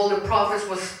greatest of all the prophets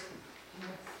was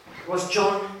was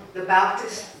John the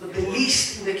Baptist, but the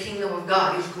least in the kingdom of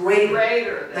God is greater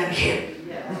Greater than him.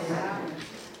 Yes.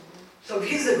 So if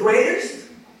he's the greatest,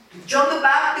 John the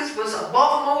Baptist was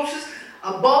above Moses,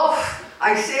 above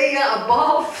Isaiah,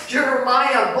 above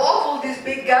Jeremiah, above all these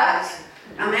big guys.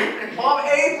 Amen. Above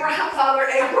Abraham, Father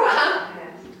Abraham.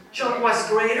 John was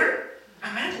greater.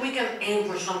 Amen. We can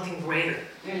aim for something greater.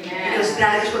 Because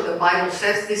that is what the Bible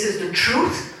says. This is the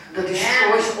truth that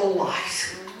destroys all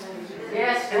lies.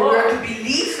 Yes, And we are Lord. to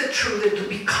believe the truth and to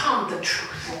become the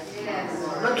truth. Yes.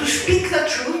 Not to speak the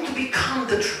truth, to become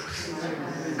the truth.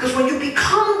 Because when you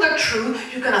become the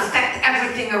truth, you can affect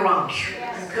everything around you.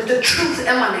 Because the truth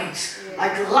emanates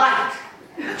like light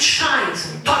that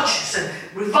shines and touches and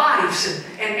revives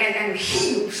and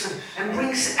heals and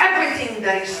brings everything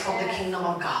that is from the kingdom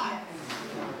of God.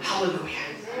 Hallelujah.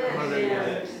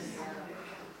 Hallelujah.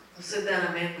 Sit down,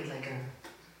 amen, with like an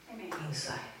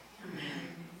inside. Amen.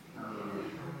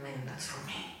 Amen, that's for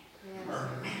me.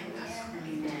 Amen, that's for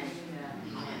me.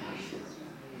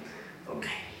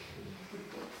 Okay.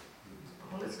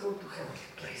 Well, let's go to heavenly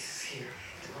places here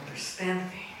to understand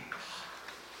things.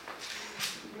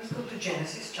 Let's go to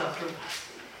Genesis chapter 1.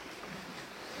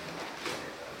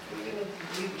 We're going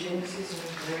to read Genesis in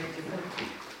a very different way.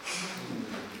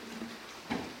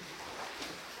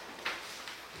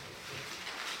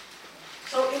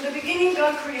 So in the beginning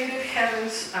God created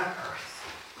heavens and earth.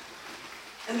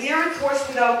 And the earth was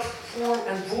without form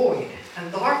and void,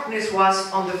 and darkness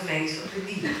was on the face of the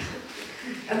deep.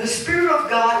 And the Spirit of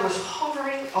God was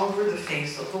hovering over the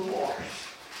face of the waters.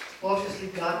 Obviously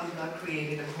God did not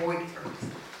create a void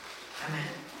earth. Amen.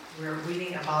 We're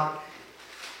reading about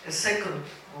a second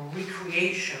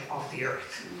recreation of the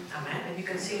earth. Amen. And you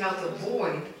can see how the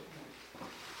void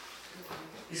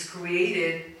is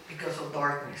created because of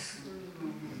darkness.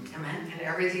 Amen. And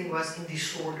everything was in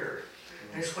disorder.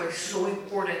 That's why it's so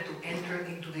important to enter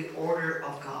into the order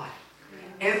of God.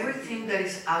 Everything that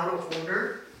is out of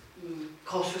order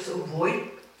causes a void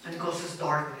and causes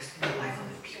darkness in the life of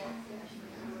the people.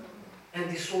 And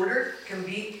disorder can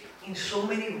be in so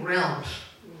many realms.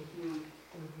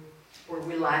 Where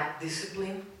we lack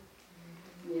discipline.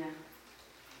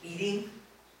 Eating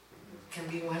can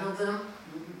be one of them.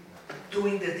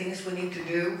 Doing the things we need to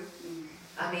do.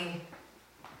 I mean,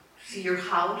 see your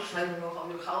house. I don't know how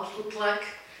your house looks like.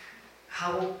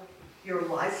 How your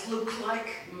life looks like.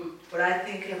 But I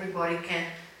think everybody can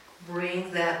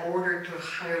bring that order to a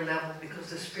higher level because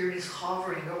the Spirit is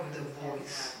hovering over the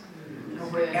voice.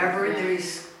 And wherever there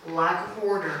is lack of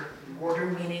order, order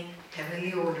meaning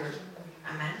heavenly order,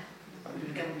 amen.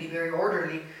 You can be very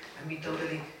orderly and be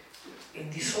totally in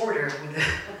disorder with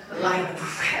the line of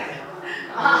heaven.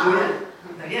 Hallelujah.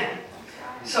 Yeah.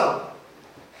 So,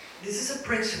 this is a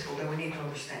principle that we need to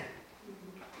understand.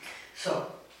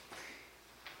 So,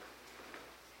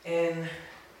 and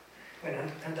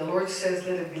the Lord says,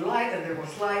 let it be light, and there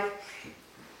was light.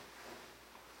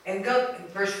 And God,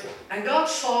 verse 4, and God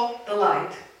saw the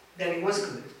light, that it was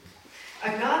good.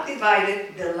 And God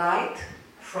divided the light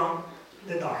from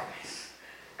the darkness,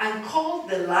 and called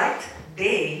the light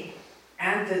day,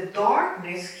 and the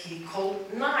darkness he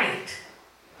called night.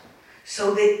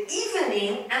 So the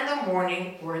evening and the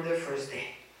morning were the first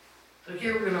day. So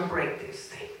here we're going to break this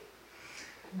thing.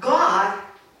 God,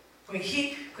 when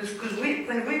we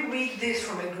read this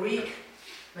from a Greek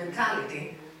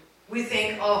mentality, we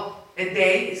think, oh, a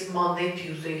day is Monday,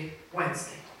 Tuesday,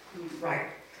 Wednesday, right?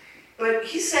 But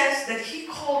he says that he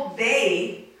called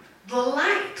day the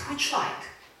light. Which light?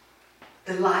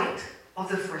 The light of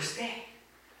the first day.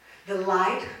 The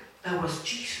light that was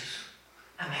Jesus.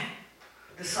 Amen.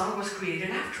 The sun was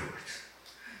created afterwards.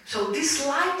 So this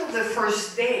light of the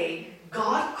first day,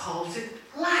 God calls it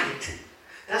light.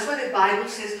 That's why the Bible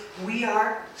says we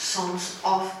are sons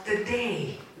of the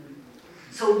day.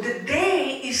 So the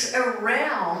day is a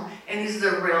realm and is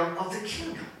the realm of the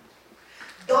kingdom.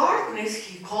 Darkness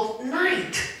he called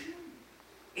night.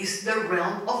 Is the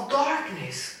realm of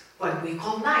darkness, what we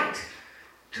call night.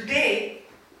 Today,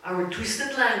 our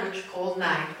twisted language called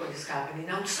night what is happening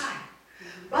outside.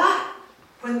 But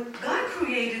when God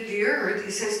created the earth,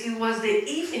 he says it was the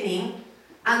evening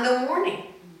and the morning.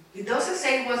 It doesn't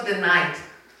say it was the night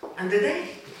and the day.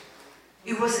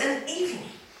 It was an evening.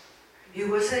 It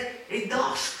was a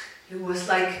dusk. It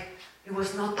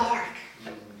was not dark.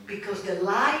 Because the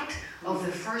light of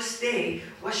the first day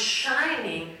was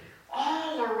shining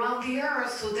all around the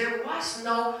earth, so there was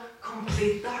no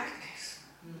complete darkness.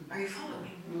 Are you following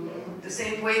me? The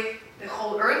same way the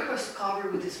whole earth was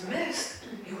covered with this mist,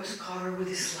 it was covered with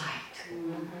this light.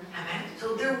 Amen?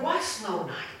 So there was no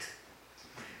night.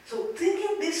 So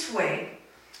thinking this way,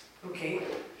 okay,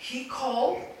 he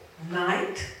called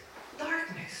night,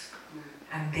 darkness,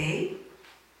 and day,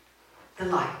 the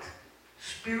light.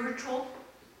 Spiritual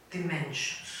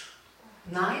dimensions.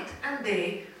 Night and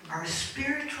day are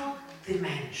spiritual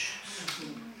dimensions.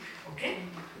 Okay?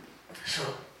 So,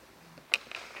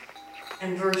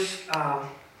 and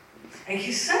and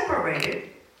he separated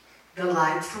the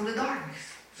light from the darkness.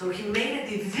 So he made a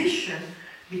division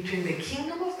between the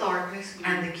kingdom of darkness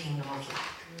and the kingdom of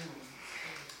light.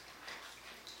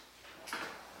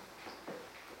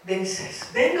 Then he says,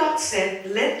 then God said,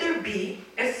 let there be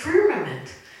a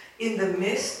firmament in the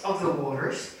midst of the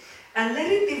waters, and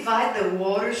let it divide the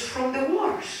waters from the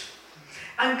waters.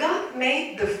 And God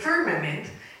made the firmament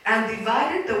and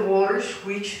divided the waters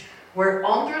which were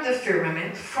under the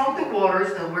firmament from the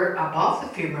waters that were above the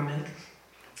firmament,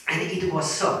 and it was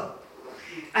so.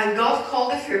 And God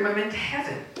called the firmament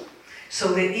heaven.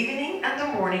 So the evening and the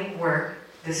morning were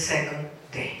the second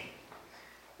day.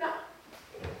 Now,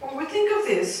 when we think of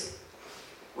this,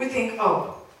 we think,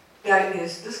 oh, that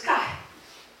is the sky.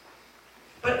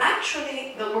 But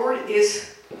actually, the Lord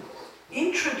is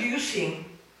introducing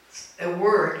a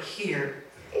word here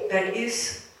that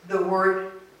is the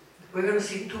word, we're going to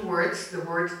see two words, the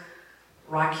word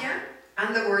rakia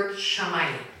and the word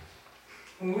shamayim.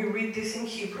 When we read this in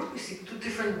Hebrew, we see two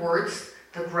different words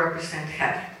that represent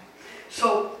heaven.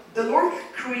 So, the Lord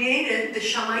created the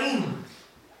shamayim.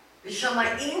 The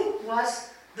shamayim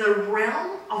was the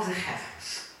realm of the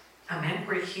heavens. Amen,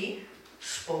 where He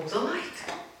spoke the light.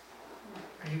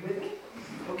 Are you with me?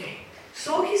 Okay.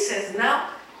 So He says, now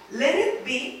let it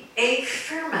be a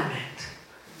firmament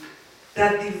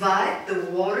that divide the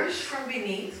waters from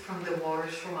beneath from the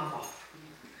waters from above.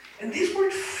 And this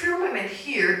word firmament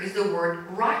here is the word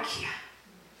rakia.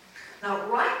 Now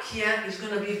rakia is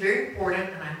going to be very important,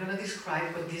 and I'm going to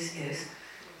describe what this is.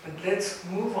 But let's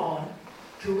move on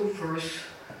to verse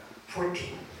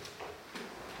 14.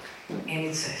 And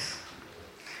it says,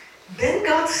 then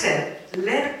God said,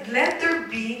 let there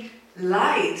be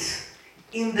lights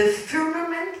in the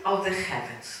firmament of the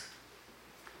heavens.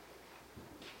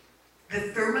 The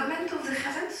firmament of the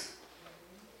heavens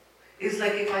is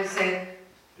like if I said,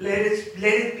 let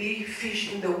it be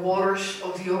fish in the waters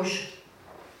of the ocean.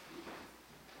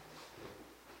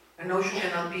 An ocean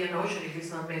cannot be an ocean if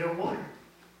it's not made of water.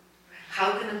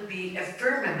 How can it be a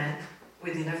firmament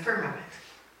within a firmament?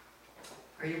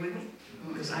 Are you with me?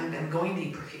 Because I'm going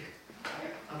deeper here.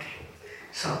 Okay.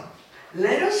 So,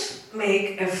 let us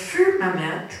make a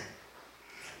firmament.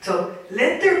 So,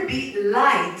 let there be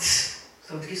lights.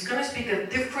 So, he's going to speak a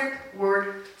different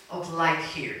word of light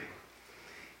here.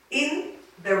 In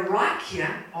the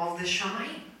rakia of the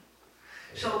shamayim.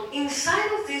 So,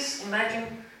 inside of this,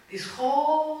 imagine this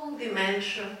whole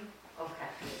dimension of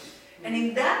heaven. And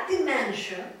in that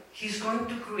dimension, he's going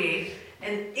to create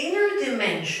an inner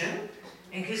dimension,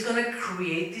 and he's going to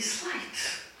create this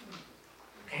light.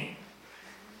 Okay?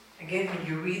 Again, when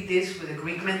you read this with a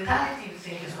Greek mentality, you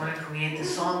think he's going to create the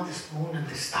sun, the moon, and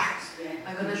the stars.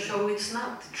 I'm going to show it's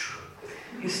not true.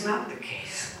 It's not the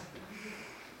case.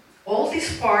 All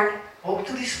this part, up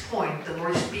to this point, the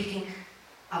Lord is speaking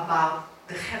about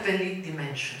the heavenly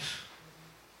dimensions.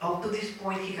 Up to this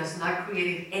point, He has not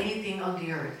created anything on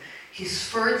the earth. He's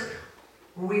first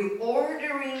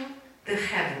reordering the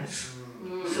heavens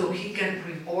so He can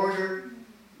reorder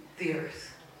the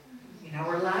earth. In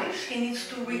our lives, He needs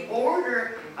to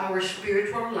reorder our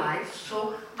spiritual life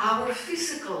so our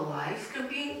physical life can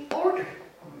be in order.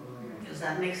 Does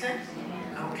that make sense?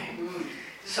 Okay.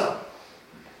 So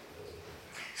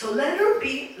let there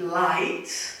be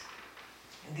lights,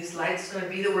 and this light is going to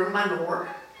be the word manor, or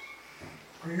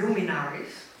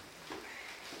luminaries.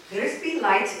 Let us be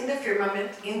lights in the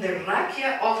firmament, in the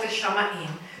rakia of the shamayim,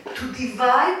 to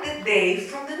divide the day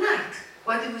from the night.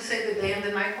 What did we say the day and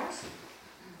the night was?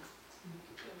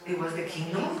 It was the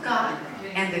kingdom of God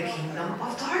and the kingdom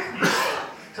of darkness.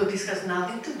 So this has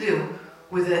nothing to do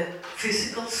with the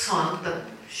physical sun that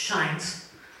shines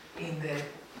in the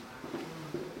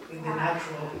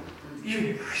natural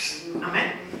universe.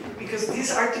 Amen? Because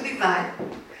these are to divide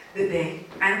the day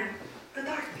and the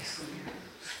darkness.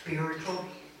 Spiritual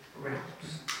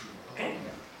realms. Okay?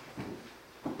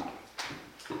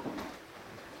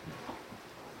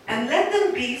 And let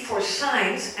them be for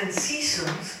signs and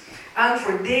seasons, and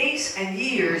for days and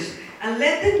years, and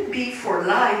let them be for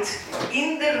light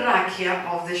in the rakia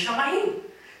of the shamayim,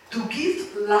 to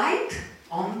give light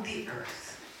on the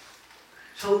earth.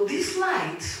 So these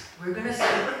lights, we're going to see,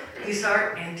 these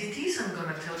are entities. I'm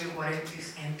going to tell you what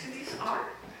these entities are.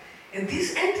 And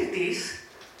these entities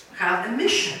have a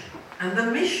mission. And the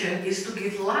mission is to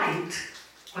give light.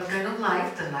 What kind of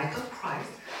light? The light of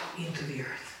Christ into the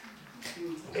earth.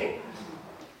 Okay?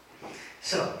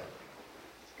 So,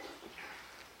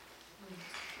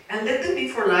 and let them be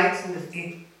for lights in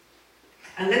the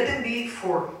and let them be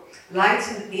for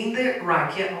lights in the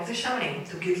rakia of the Shaman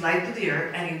to give light to the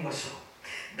earth, and it was so.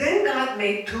 Then God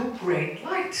made two great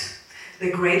lights,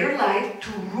 the greater light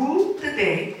to rule the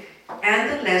day, and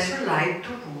the lesser light to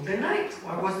rule the night.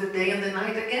 What was the day and the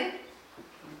night again?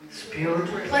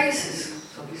 Spiritual places.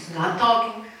 So he's not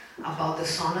talking about the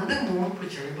sun and the moon,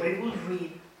 which everybody will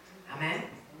read. Amen?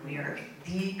 We are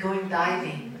going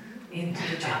diving into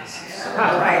the Genesis.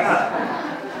 All right.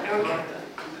 Okay.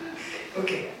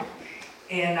 Okay.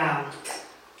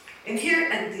 And here,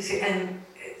 and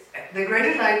the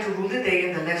greater light to rule the day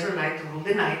and the lesser light to rule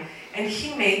the night, and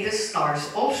he made the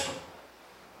stars also.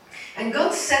 And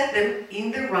God set them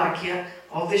in the rakia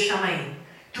of the Shamayim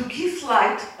to give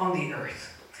light on the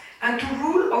earth, and to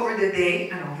rule over the day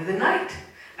and over the night,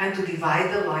 and to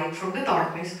divide the light from the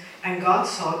darkness, and God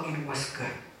saw it was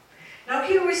good. Now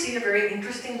here we see a very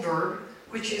interesting verb,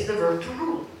 which is the verb to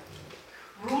rule.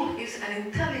 Rule is an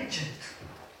intelligent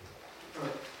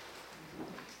verb.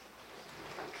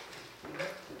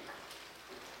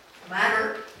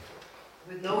 Matter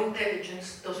with no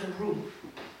intelligence doesn't rule.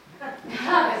 That's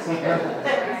good.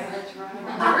 That's right.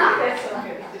 That's so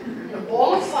good. A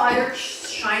ball of fire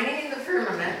shining in the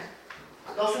firmament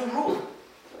doesn't rule.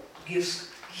 Gives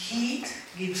heat,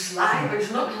 gives light, but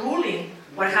it's not ruling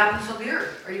what happens on the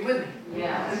earth. Are you with me?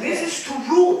 Yeah. And this is to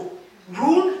rule.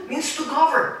 Rule means to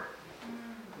govern.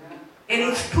 And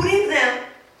it's putting them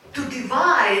to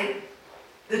divide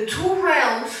the two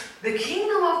realms, the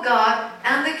kingdom of God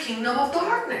and the kingdom of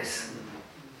darkness.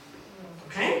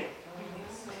 Okay?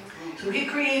 So he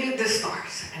created the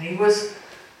stars, and it was,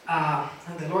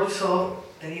 and the Lord saw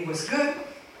that it was good,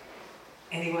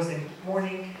 and it was the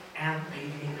morning and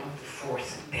evening of the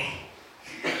fourth day.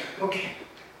 Okay.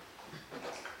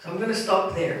 So I'm going to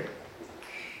stop there.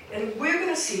 And we're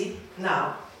going to see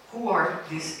now who are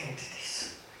these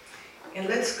entities. And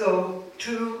let's go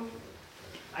to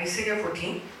Isaiah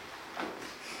 14.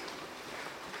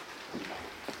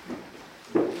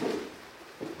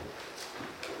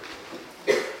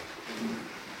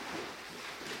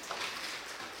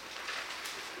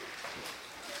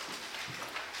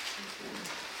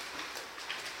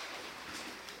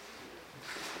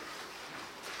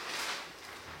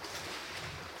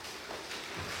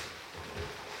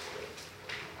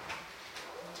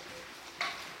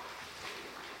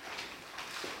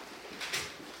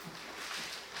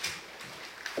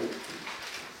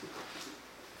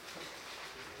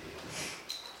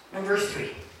 And verse 3.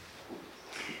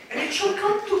 And it shall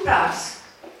come to pass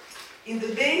in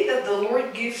the day that the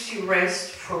Lord gives you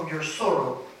rest from your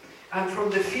sorrow and from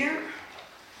the fear.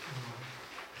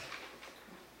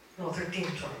 No, 13,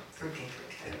 sorry. 13.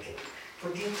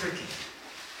 13.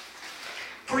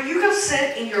 For you have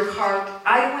said in your heart,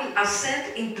 I will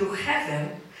ascend into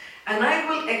heaven, and I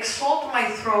will exalt my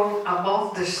throne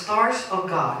above the stars of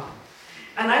God,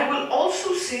 and I will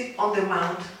also sit on the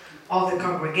mount of the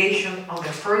congregation on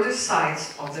the furthest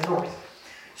sides of the north.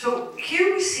 So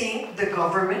here we see the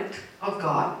government of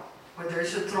God. Where there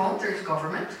is a throne, there is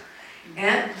government.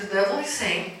 And the devil is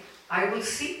saying, I will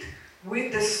sit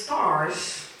with the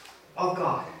stars of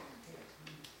God.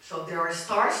 So there are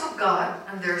stars of God,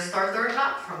 and there are stars that are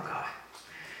not from God.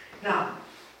 Now,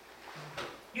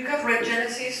 you have read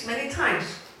Genesis many times,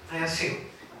 I assume.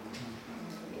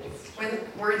 When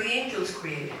were the angels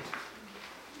created?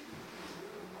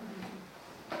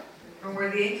 From where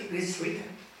the angels is written.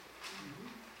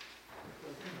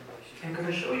 I'm going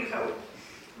to show you how.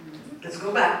 Let's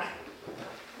go back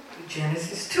to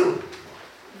Genesis 2. You're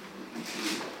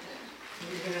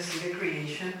going to see the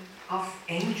creation of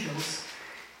angels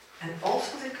and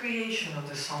also the creation of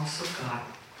the sons of God,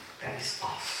 that is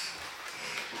us.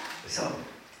 So,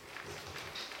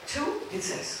 2, it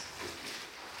says,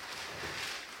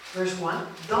 verse 1,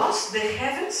 thus the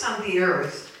heavens and the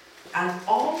earth and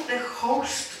all the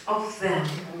host of them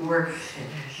were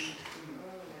finished.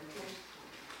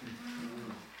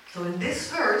 So in this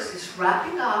verse is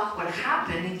wrapping up what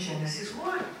happened in Genesis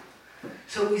 1.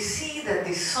 So we see that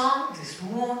the sun, this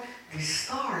moon, these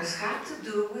stars have to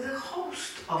do with the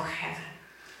host of heaven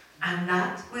and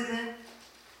not with the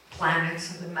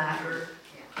planets and the matter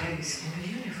that is in the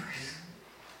universe.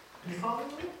 You follow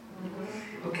me?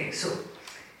 Okay, so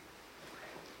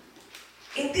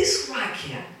in this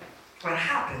rakia, what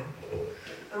happened?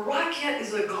 The rakia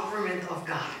is the government of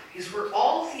God. It's where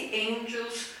all the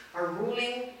angels are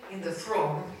ruling in the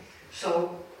throne.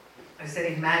 So, I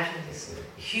said, imagine this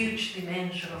huge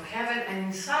dimension of heaven, and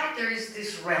inside there is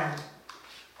this realm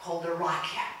called the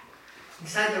rakia.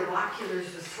 Inside the rakia,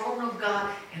 there's the throne of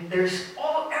God, and there's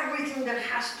everything that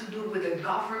has to do with the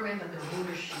government and the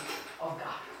rulership of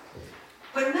God.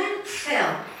 When man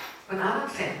fell, when Adam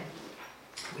fell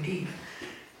with Eve,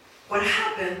 what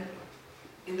happened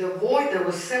in the void that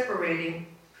was separating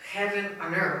heaven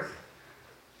and earth,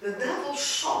 the devil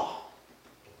saw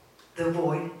the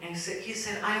void and he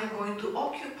said, I am going to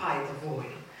occupy the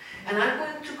void, and I'm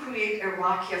going to create a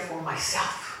rakia for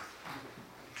myself.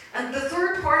 And the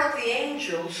third part of the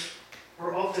angels,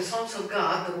 or of the sons of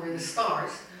God, that were the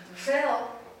stars,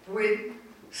 fell with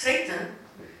Satan,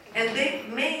 and they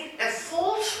made a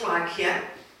false rakia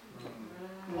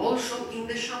also in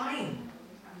the Shamayim.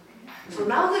 So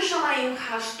now the Shamayim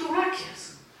has two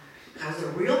rakias. Has the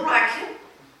real rakia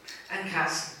and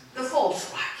has the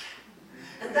false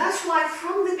rakia. And that's why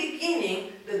from the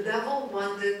beginning the devil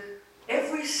wanted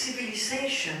every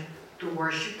civilization to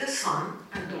worship the sun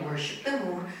and to worship the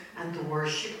moon and to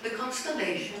worship the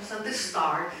constellations and the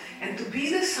stars and to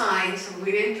be the signs, and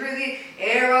we enter the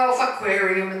era of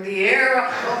aquarium and the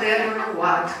era of the I don't know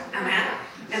what. Amen.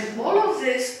 And all of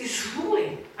this is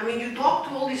ruling. I mean, you talk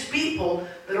to all these people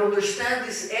that understand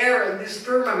this era and this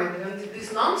firmament and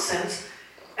this nonsense,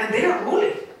 and they are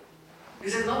ruling. He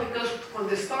said, no, because when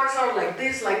the stars are like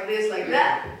this, like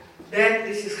that, then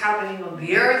this is happening on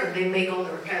the earth, and they make all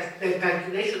their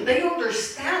calculations. They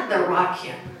understand the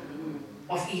rakia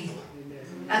of evil.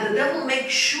 And the devil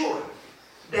makes sure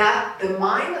that the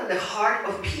mind and the heart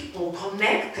of people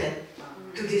connected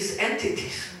to these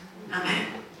entities. Amen.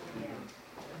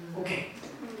 Okay.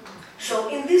 So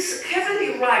in this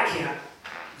heavenly rakia,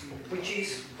 which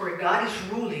is where God is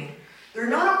ruling, they're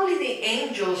not only the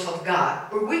angels of God,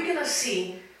 but we're going to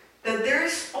see that there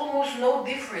is almost no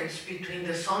difference between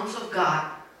the sons of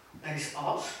God, that is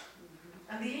us,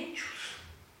 and the angels.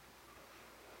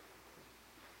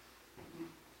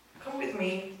 Come with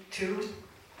me to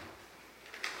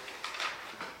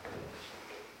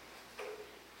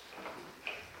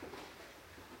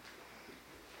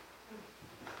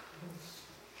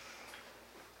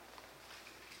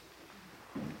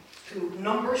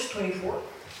Numbers 24.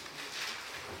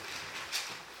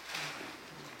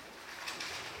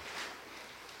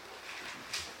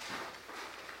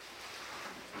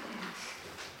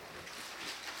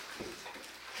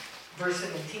 Verse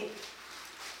 17.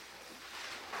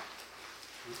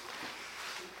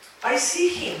 I see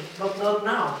him, but not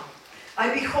now.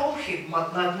 I behold him,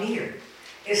 but not near.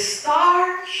 A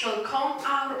star shall come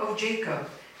out of Jacob.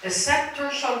 A scepter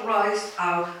shall rise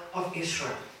out of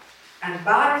Israel, and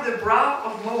batter the brow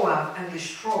of Moab, and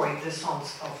destroy the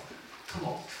sons of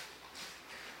tumult.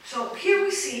 So here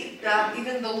we see that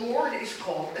even the Lord is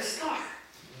called a star.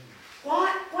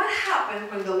 What happened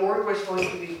when the Lord was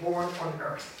going to be born on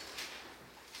earth?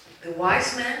 The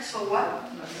wise men saw what?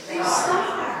 A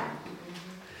star.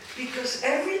 Because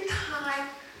every time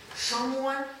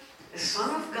someone, a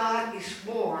son of God, is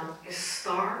born, a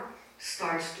star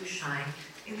starts to shine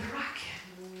in the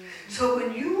rakia. So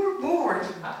when you were born,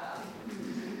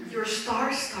 your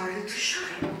star started to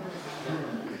shine.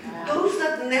 Those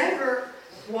that never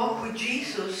walk with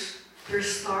Jesus, their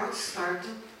stars start to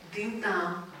dim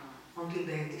down until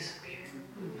they disappear.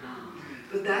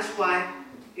 But that's why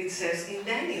it says in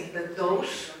Daniel that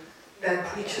those that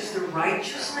preaches the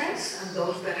righteousness and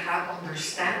those that have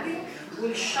understanding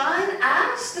will shine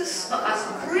as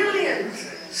brilliant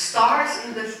stars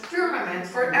in the firmament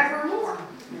forevermore.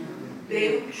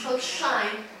 They shall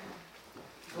shine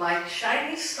like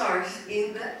shining stars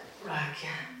in the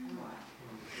rakia.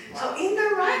 So in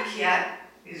the rakia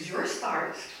is your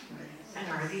stars and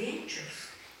are the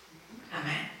angels.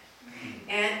 Amen.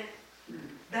 And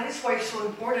that is why it's so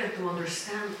important to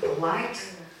understand the light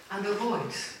and the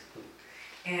voids.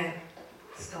 And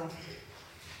so,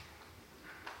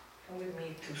 come with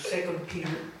me to 2 Peter.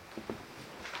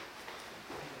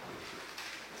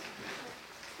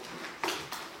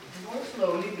 More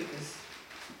slowly because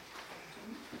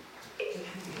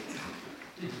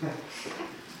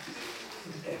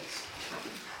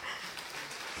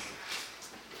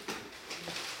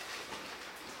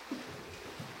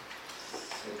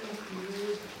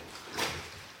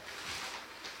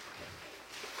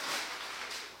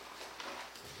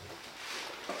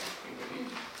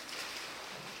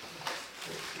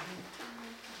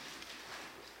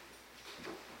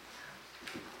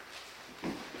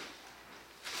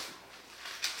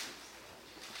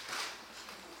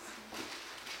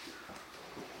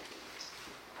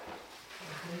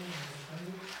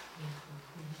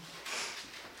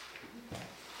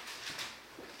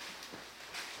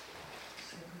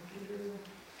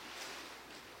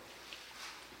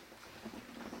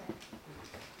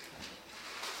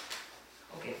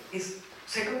is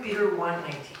 2 Peter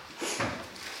 1:19.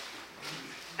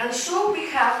 And so we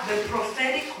have the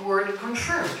prophetic word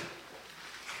confirmed,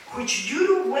 which you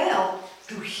do well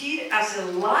to heed as a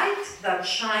light that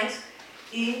shines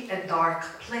in a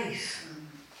dark place,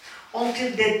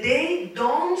 until the day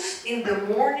dawns in the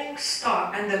morning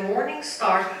star, and the morning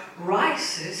star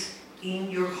rises in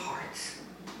your hearts.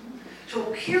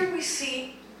 So here we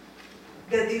see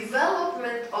the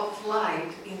development of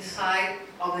light inside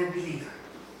of the believer.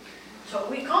 So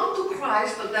we come to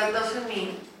Christ, but that doesn't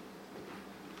mean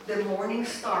the morning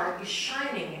star is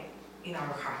shining in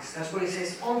our hearts. That's what it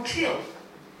says, until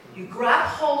you grab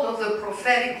hold of the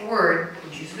prophetic word,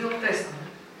 which is the Old Testament,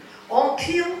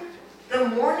 until the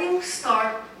morning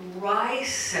star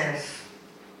rises.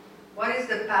 What is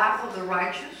the path of the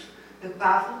righteous? The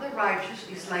path of the righteous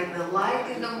is like the light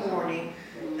in the morning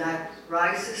that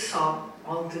rises up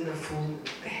until the full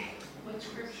day. What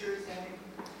scripture is that?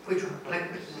 Which one? Like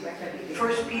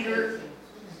 1 Peter,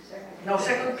 no,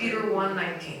 2 Peter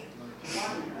 1:19.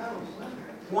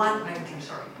 1:19,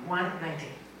 sorry,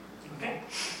 1:19. Okay?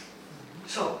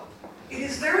 So, it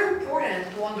is very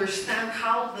important to understand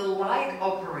how the light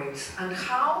operates and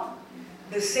how,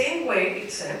 the same way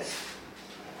it says,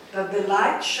 that the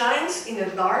light shines in a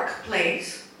dark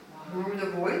place. Remember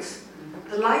the voids?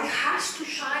 The light has to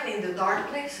shine in the dark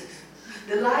places.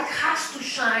 The light has to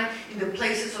shine in the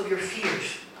places of your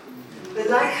fears. The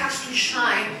light has to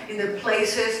shine in the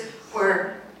places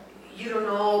where you don't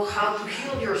know how to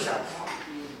heal yourself.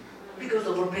 Because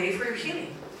the Lord paid for your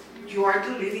healing. You are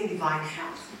to live in divine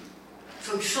health.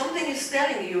 So if something is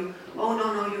telling you, oh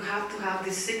no, you have to have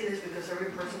this sickness because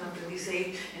every person after this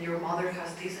age, and your mother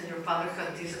has this, and your father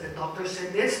has this, and the doctor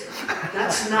said this,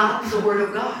 that's not the word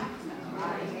of God.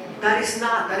 That is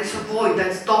a void,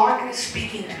 that's darkness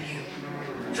speaking to you.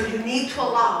 So you need to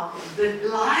allow the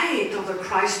light of the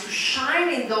Christ to shine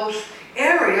in those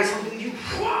areas until you,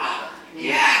 wow,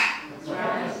 yeah,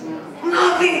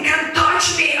 nothing can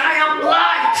touch me, I am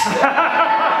light.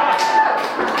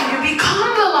 And you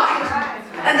become the light.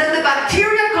 And then the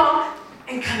bacteria come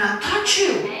and cannot touch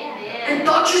you. And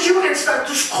touches you and start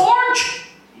to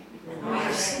scorch. We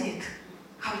have seen it,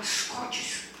 how it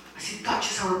scorches as it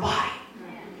touches our body.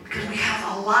 Because we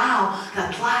have allowed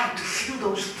that light to fill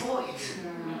those voids.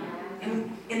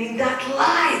 And in that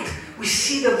light, we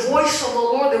see the voice of the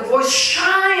Lord. The voice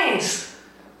shines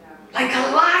like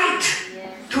a light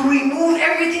to remove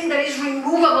everything that is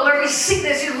removable. Every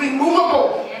sickness is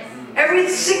removable. Every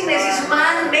sickness is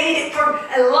man-made from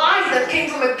a light that came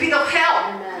from a pit of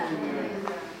hell.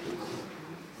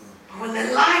 But when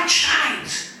the light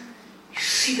shines, you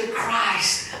see the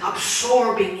Christ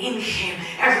absorbing in Him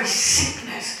every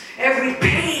sickness, every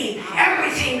pain,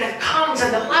 everything that comes,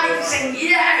 and the light is saying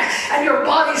yes, and your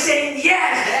body is saying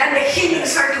yes, and the healing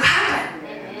starts to happen.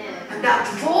 And that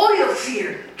void of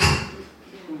fear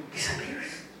disappears.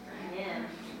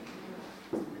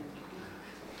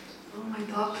 My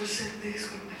doctor said this,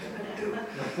 what am I going to do?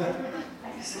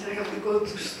 He said I have to go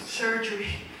to surgery.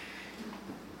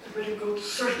 I better go to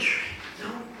surgery. No,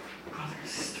 brother and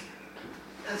sister,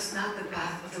 that's not the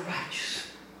path of the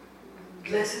righteous.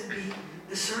 Blessed be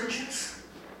the surgeons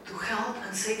to help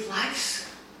and save lives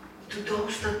to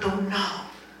those that don't know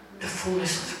the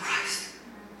fullness of the Christ.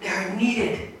 They are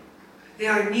needed. They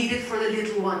are needed for the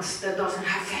little ones that doesn't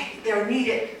have faith. They are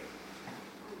needed.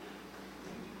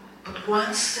 But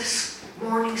once this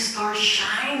morning star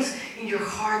shines in your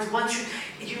heart, once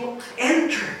you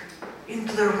enter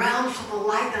into the realms of the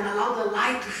light and allow the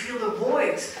light to fill the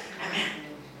voids, amen,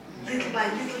 little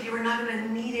by little you're not going to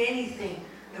need anything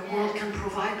the world can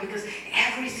provide, because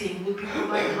everything will be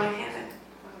provided by heaven.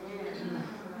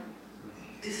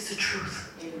 This is the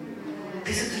truth.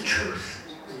 This is the truth.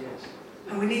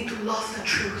 And we need to love the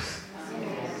truth.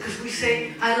 Because we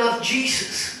say, I love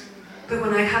Jesus. But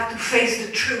when I have to face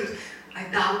the truth, I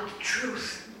doubt the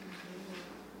truth.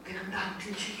 Then I'm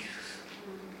doubting Jesus.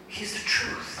 He's the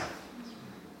truth.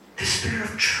 The Spirit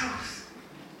of truth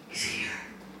is here.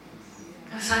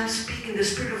 As I'm speaking, the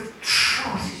Spirit of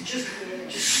truth is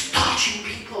just touching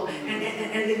people and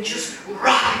then just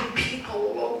rubbing people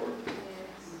all over.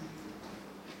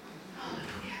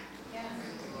 Hallelujah.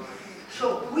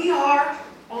 So we are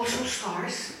also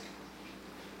stars.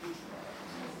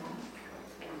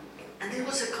 And there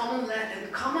was a common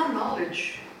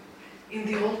knowledge in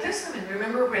the Old Testament.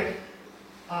 Remember when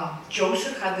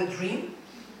Joseph had the dream?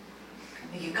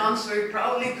 And he comes very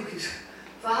proudly to his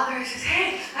father and says,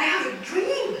 hey, I have a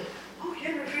dream. Oh,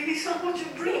 yeah, really so much a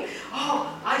dream.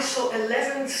 Oh, I saw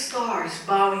 11 stars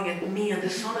bowing at me and the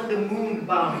sun and the moon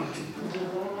bowing to me.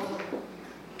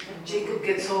 And Jacob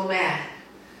gets so mad.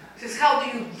 He says, how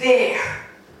do you dare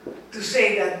to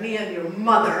say that me and your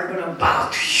mother are going to bow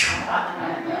to you.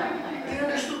 They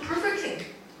understood perfectly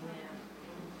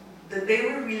that they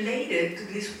were related to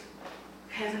these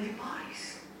heavenly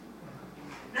bodies.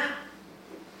 Now,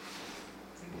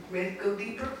 ready to go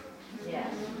deeper?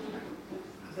 Yes.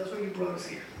 Because that's what you brought us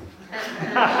here.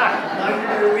 Now you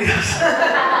better read us.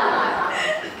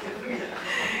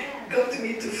 Go to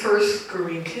me to 1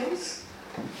 Corinthians.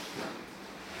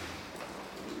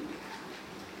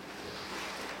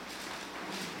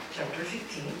 Chapter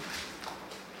 15. You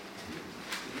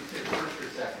said first or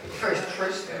second?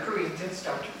 First Corinthians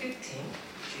chapter 15,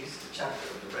 which is the chapter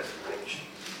of the resurrection.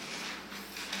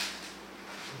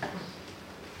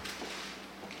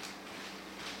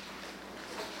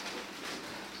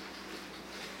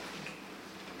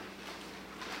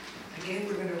 Again,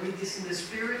 we're going to read this in the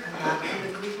spirit and not in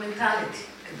the Greek mentality.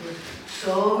 Because we're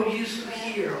so used to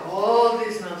hear all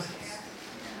this nonsense.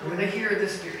 We're going to hear the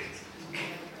spirit.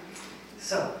 Okay.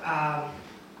 So,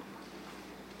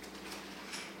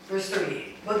 verse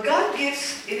 38. But God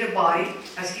gives it a body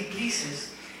as He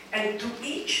pleases, and to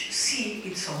each seed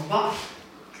its own body.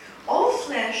 All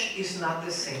flesh is not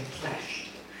the same flesh,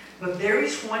 but there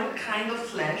is one kind of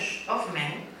flesh of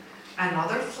men,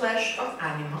 another flesh of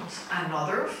animals,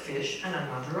 another of fish, and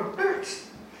another of birds.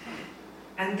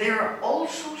 And there are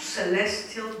also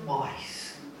celestial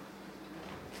bodies.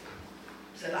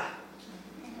 Selah.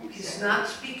 He's not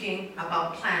speaking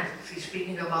about planets, he's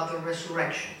speaking about the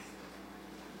resurrection.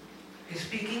 He's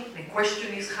speaking, the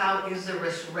question is, how is the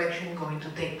resurrection going to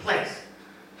take place?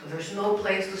 So there's no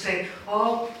place to say,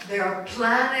 oh, there are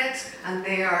planets and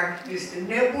there are these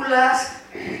nebulas.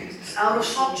 It's out of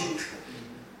subject.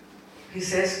 He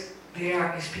says,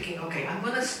 he's speaking, okay, I'm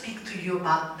going to speak to you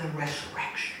about the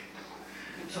resurrection.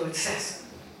 So it says,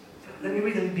 let me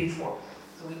read a little bit more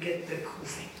so we get the cool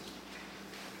thing.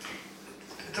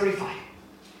 35.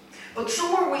 But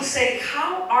someone will say,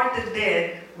 how are the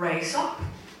dead raised up?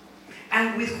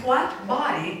 And with what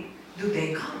body do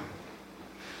they come?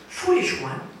 Foolish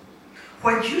one,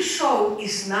 what you sow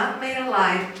is not made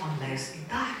alive unless it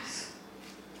dies.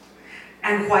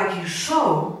 And what you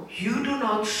sow, you do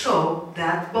not sow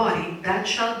that body that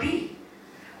shall be,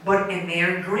 but a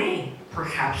mere grain,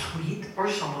 perhaps wheat or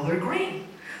some other grain.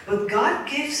 But God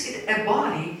gives it a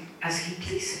body as He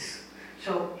pleases.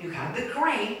 So you have the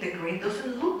grain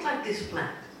doesn't look like this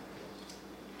plant.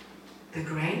 The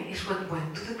grain is what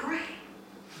went to the grave.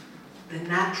 The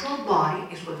natural body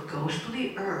is what goes to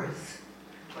the earth.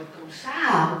 What comes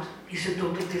out is a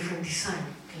totally different design.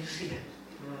 Can you see that?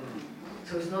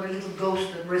 So it's not a little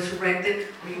ghost that resurrected,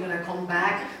 where you're going to come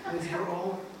back with your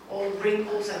all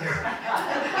wrinkles and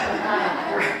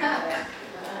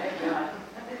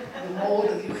the mold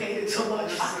that you hated so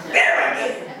much. There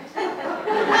again!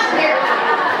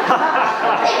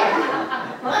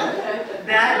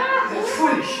 That is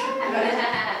foolish.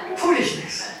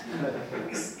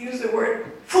 Foolishness. Use the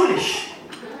word foolish.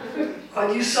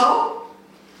 What you sow,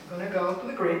 I'm going to go to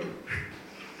the grave.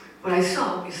 What I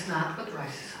sow is not what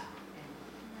rises up.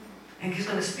 And he's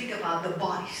going to speak about the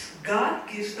bodies. God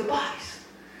gives the bodies.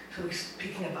 So he's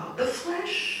speaking about the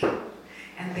flesh.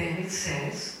 And then it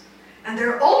says, and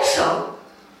there are also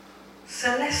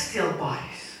celestial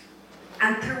bodies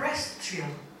and terrestrial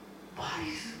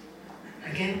bodies.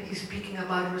 Again, he's speaking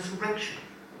about resurrection.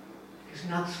 He's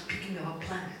not speaking about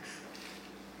planets.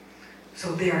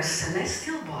 So there are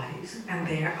celestial bodies and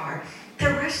there are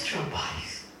terrestrial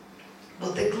bodies.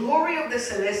 But the glory of the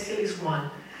celestial is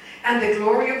one, and the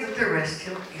glory of the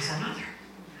terrestrial is another.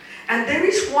 And there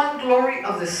is one glory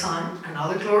of the sun,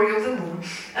 another glory of the moon,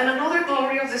 and another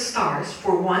glory of the stars,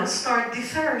 for one star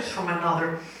differs from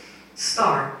another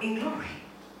star in glory.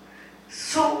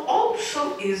 So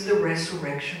also is the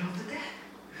resurrection of the dead.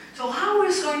 So how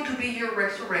is going to be your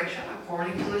resurrection?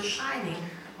 According to the shining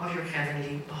of your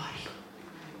heavenly body.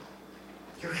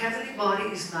 Your heavenly body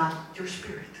is not your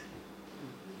spirit.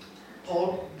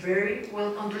 Paul very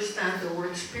well understands the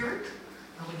word spirit.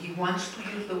 And when he wants to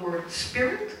use the word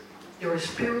spirit, your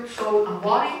spirit, soul, and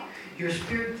body, your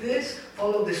spirit this,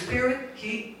 follow the spirit,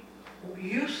 he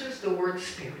uses the word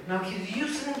spirit. Now he's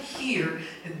using here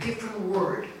a different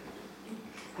word,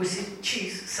 which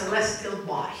is celestial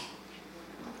body.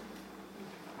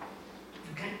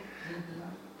 Okay?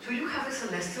 So you have a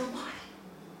celestial body.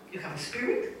 You have a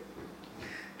spirit,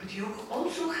 but you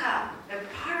also have a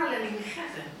parallel in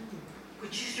heaven,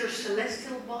 which is your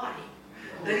celestial body,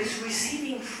 that is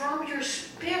receiving from your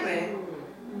spirit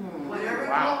whatever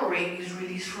glory is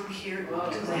released from here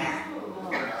to there.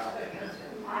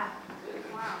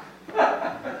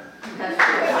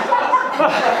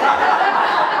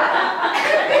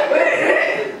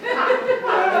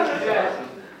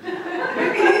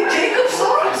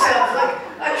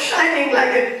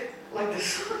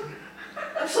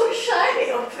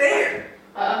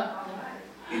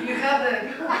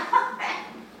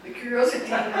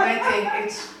 curiosity, and I think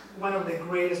it's one of the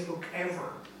greatest book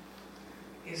ever,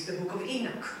 is the book of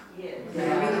Enoch. Yes. Have you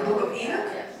read the book of Enoch?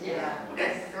 Yeah.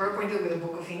 Okay, you're acquainted with the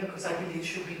book of Enoch because I believe it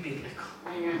should be biblical.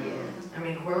 I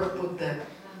mean, whoever put the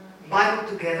Bible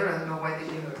together, I don't know why they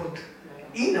didn't put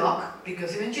Enoch,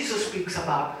 because even Jesus speaks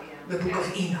about the book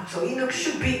of Enoch. So Enoch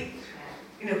should be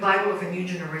in a Bible of a new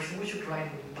generation. We should write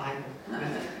in the Bible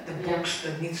with the books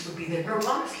that needs to be there. No,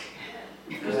 honestly,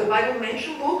 because the Bible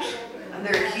mentions books and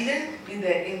they're hidden in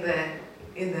the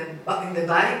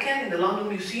Vatican, in the London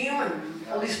Museum, and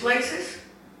all these places,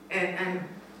 and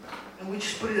we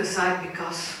just put it aside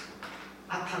because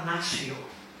Athanasio.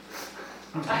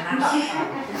 But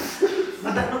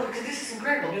no, because this is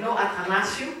incredible. You know,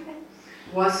 Athanasio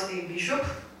was a bishop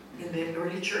in the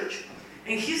early church,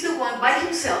 and he's the one by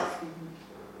himself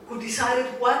who decided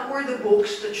what were the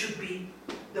books that should be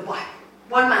the Bible.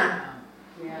 One man.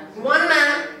 One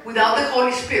man without the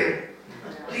Holy Spirit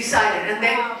decided, and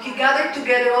then he gathered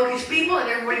together all his people, and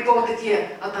everybody voted, yeah,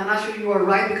 Athanasio, you are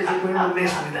right, because you're going to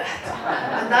mess with that.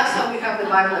 And that's how we have the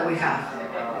Bible that we have.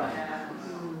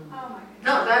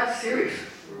 No, that's serious.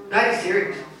 That is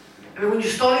serious. I mean, when you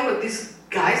study what these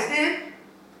guys did,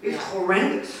 it's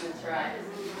horrendous. That's right.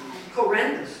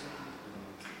 Horrendous.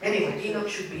 Anyway, Enoch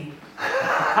should be in the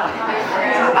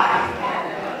Yeah.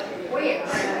 Bible. We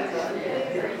agree.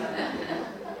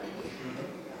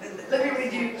 Let me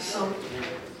read you some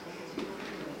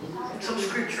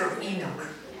scripture of Enoch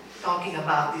talking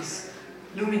about these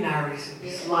luminaries and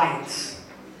these lights.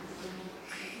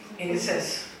 And it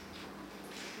says,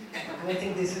 and I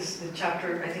think this is the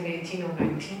chapter, I think 18 or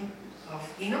 19 of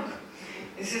Enoch.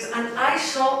 It says, and I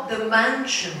saw the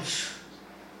mansions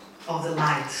of the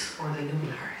lights or the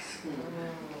luminaries.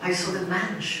 I saw the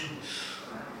mansions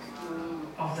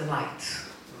of the lights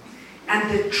and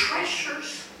the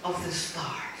treasures of the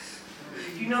stars.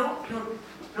 You know,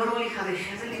 not only have a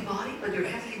heavenly body, but your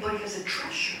heavenly body has a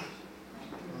treasure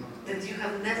that you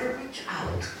have never reached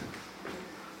out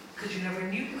because you never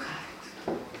knew you had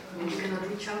it. And you cannot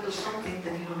reach out to something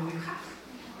that you don't know you have.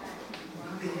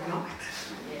 Did you know it?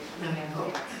 Now you know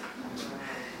it.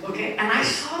 Okay, and I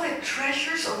saw the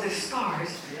treasures of the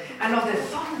stars and of the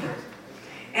thunder,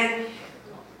 and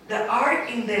that are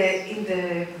in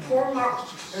the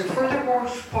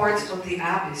furthermost parts of the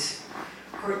abyss.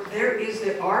 For there is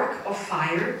the ark of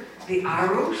fire, the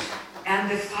arrows, and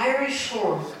the fiery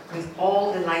sword with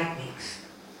all the lightnings.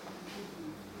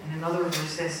 And another verse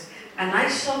says, and I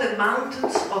saw the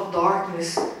mountains of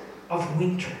darkness of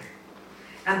winter,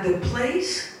 and the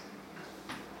place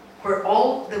where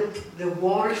all the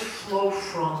waters flow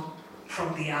from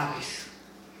the abyss.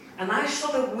 And I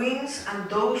saw the winds and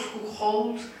those who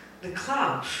hold the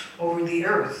clouds over the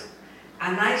earth.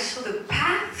 And I saw the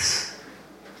paths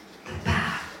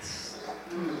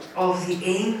of the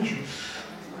angels.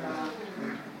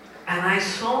 And I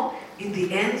saw in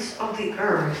the ends of the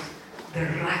earth the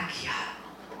rakia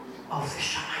of the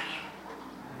Shamayim.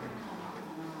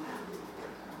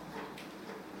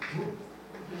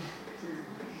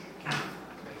 Now,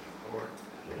 we're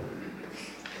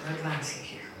advancing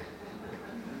here.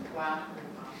 Wow.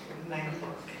 9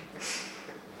 o'clock.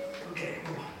 Okay,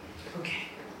 okay.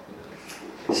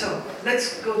 So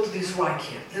let's go to this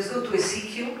rakia. Let's go to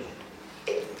Ezekiel.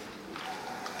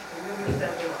 Remember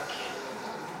that rakia.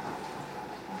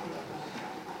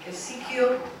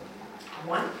 Ezekiel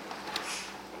 1.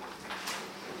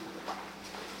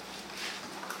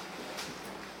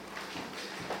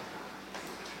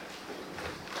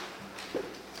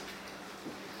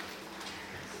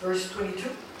 Verse 22.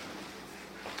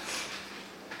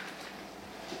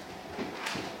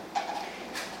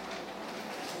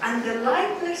 And the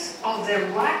likeness of the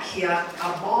rakia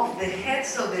above the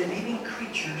heads of the living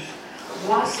creatures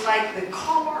was like the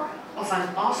color of an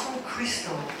awesome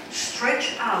crystal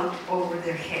stretched out over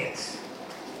their heads.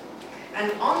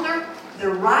 And under the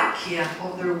rakia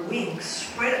of their wings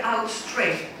spread out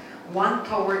straight, one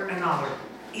toward another.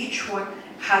 Each one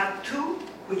had two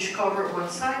which covered one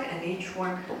side, and each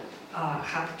one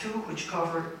had two which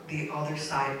covered the other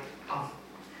side of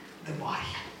the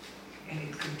body. And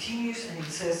it continues, and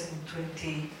it says in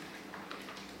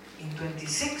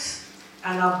 26,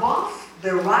 and above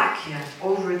the rakia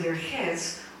over their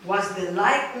heads was the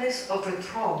likeness of a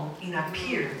throne in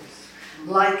appearance,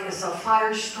 like a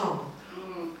sapphire stone.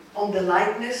 On the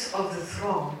likeness of the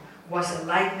throne was a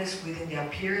likeness within the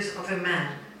appearance of a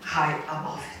man high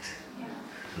above it.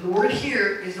 The word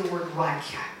here is the word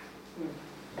rakia.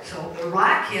 So the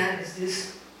rakia is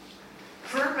this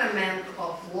firmament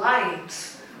of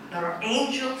lights that are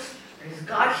angels, that is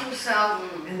God Himself,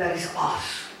 and that is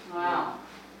us. Wow.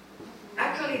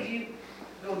 Actually, if you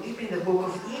go deep in the book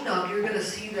of Enoch, you're going to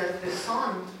see that the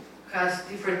sun has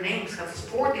different names, has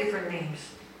 4 different names.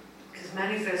 It's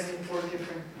manifest in 4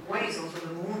 different ways, also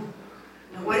the moon.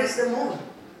 And what is the moon?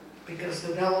 Because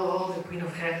the devil, all the queen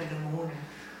of heaven, the moon, and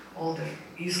all the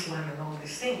Islam and all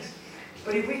these things.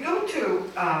 But if we go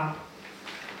to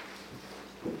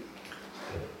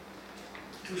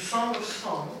Song of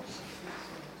Songs,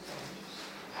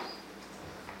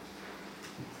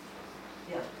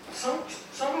 yeah, Song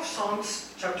of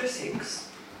Songs, chapter 6.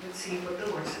 Let's see what the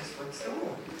Lord says. What's the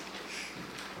moon?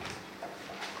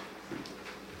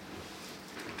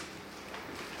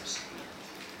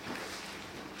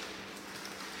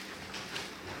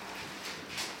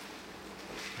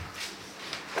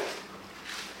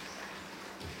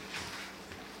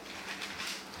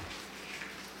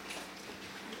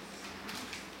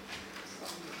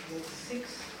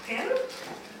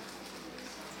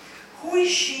 Who is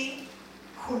she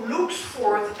who looks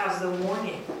forth as the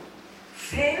morning,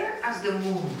 fair as the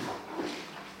moon,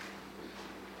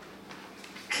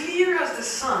 clear as the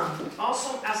sun,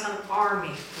 also as an army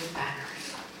with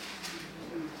banners?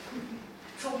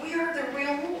 So we are the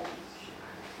real moon.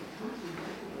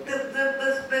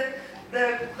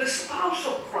 The spouse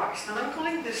of Christ, and I'm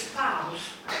calling the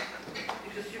spouse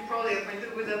because you're probably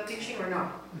acquainted with that teaching or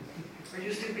not. Or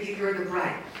you still believe you're the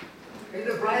bride? Are you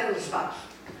the bride or the spouse?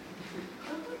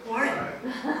 Who are you?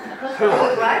 You're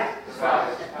the bride?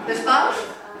 The spouse?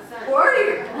 Who are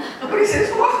you? Nobody says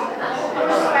who? I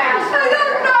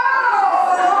don't know!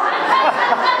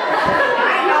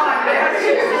 I know I'm married.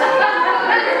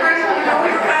 You know when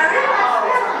you're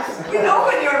married? You know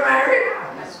when you're married?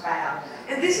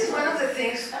 And this is one of the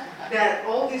things that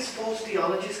all these false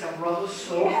theologies have brought us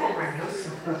so horrendous.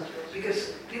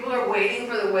 Because people are waiting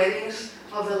for the weddings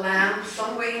of the Lamb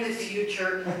some way in the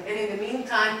future, and in the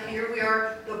meantime, here we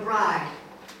are, the bride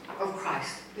of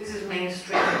Christ. This is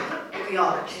mainstream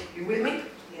theology. You with me?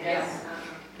 Yes.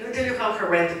 Let me tell you how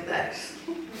heretic that is.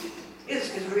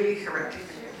 It's really heretic,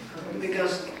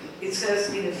 because it says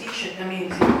in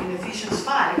Ephesians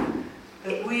 5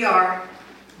 that we are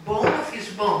bone of his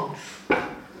bones,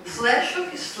 flesh of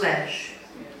his flesh,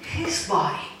 his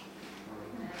body.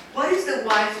 What is the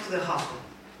wife to the husband?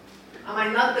 Am I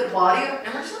not the body of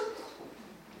Emerson?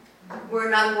 We're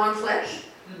not one flesh?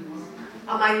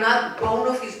 Am I not bone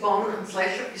of his bone and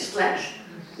flesh of his flesh?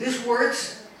 These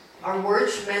words are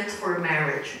words meant for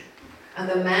marriage. And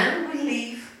the man will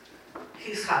leave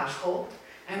his household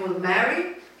and will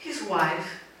marry his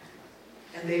wife,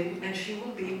 and she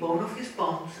will be bone of his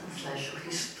bones and flesh of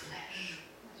his flesh.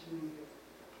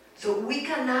 So we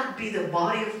cannot be the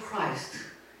body of Christ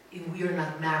if we are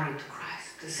not married to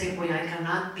Christ. The same way I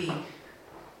cannot be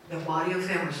the body of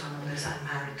Emerson unless I'm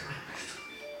married to Emerson.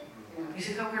 You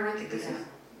see how heretic this is?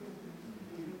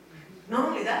 Not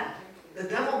only that, the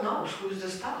devil knows who is the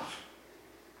spouse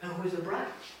and who is the bride.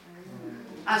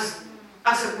 As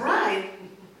a bride,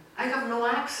 I have no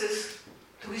access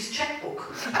to his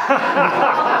checkbook. I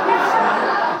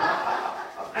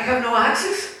have no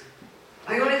access.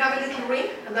 I only have a little ring,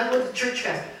 and that's what the church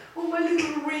has. Oh, my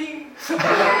little ring. Oh,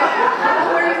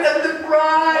 I'm the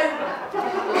bride.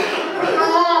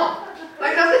 No, I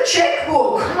have the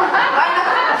checkbook. I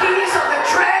have the keys of the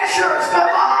treasures. Come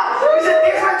on, it's a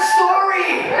different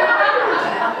story.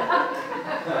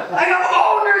 I have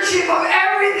ownership of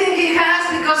everything he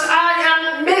has because I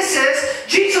am Mrs.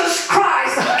 Jesus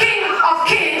Christ, King of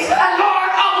Kings and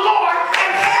Lord of Lords,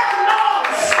 and heaven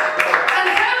knows. And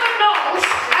heaven knows.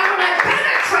 And when I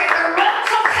penetrate the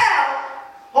realms of hell,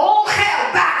 all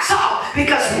hell backs up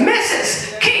because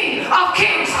Mrs. King of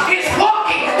Kings is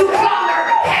walking to plunder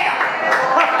hell.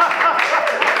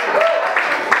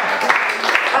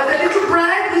 As the little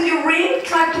bride with your ring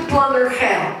tried to plunder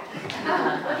hell.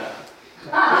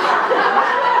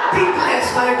 Be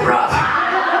blessed, my brother.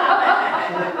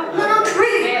 No, not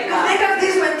really. They have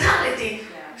this mentality.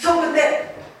 So when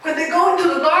they go into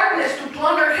the darkness to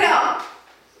plunder hell,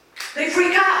 they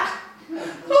freak out.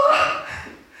 Oh,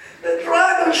 the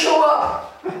dragon show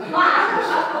up.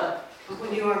 But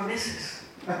when you are Mrs.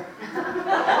 King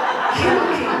of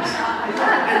Kings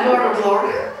and Lord of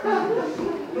Lords,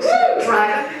 you see the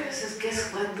dragon says,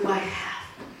 guess what do I have?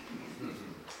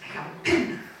 I have a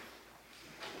pin.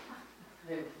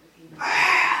 A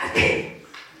pin.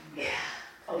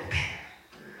 Yeah, a pin.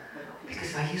 Because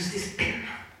if I use this pin,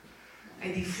 I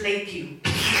deflate you.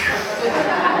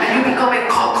 And you become a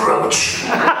cockroach.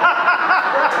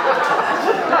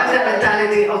 That's the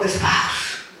mentality of the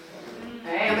spouse. The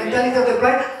mentality of the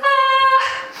bride.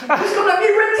 There's going to be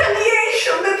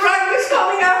retaliation. The bride is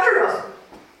coming after us.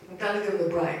 Mentality of the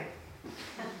bride.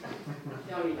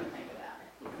 Don't even think about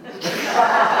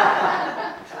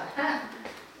it.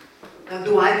 Now,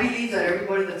 do I believe that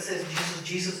everybody that says Jesus,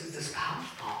 Jesus is the spouse?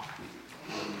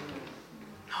 No.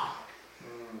 No.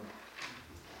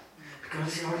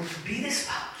 Because in order to be the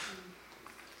spouse,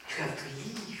 you have to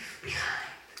leave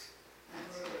behind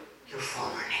your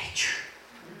former nature.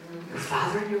 Your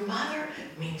father and your mother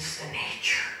means the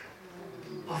nature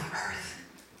of earth.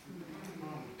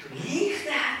 To leave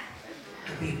that,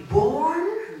 to be born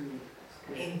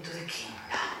into the kingdom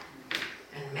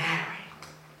and marry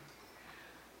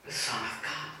the Son of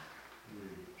God.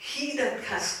 He that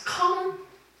has come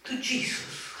to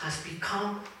Jesus has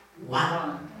become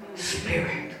one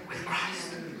spirit with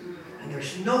Christ. And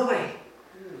there's no way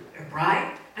a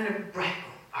bride and a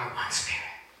bridegroom are one spirit.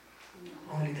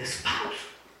 Only the spouse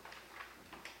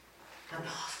and the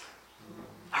husband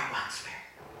are one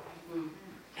spirit.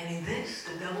 And in this,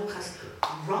 the devil has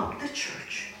robbed the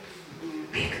church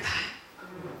big time.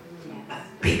 But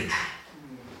big time.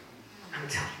 I'm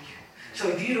telling you. So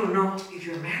if you don't know if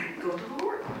you're married, go to the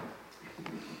Lord.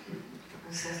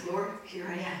 And says, Lord, here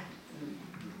I am.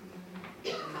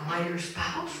 Am I your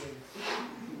spouse?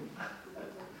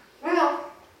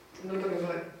 Well, I'm not talking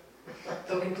about it. I'm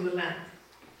talking to the Lamb.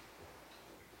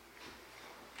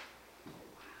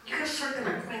 You have certain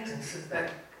acquaintances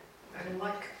that I don't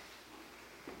like.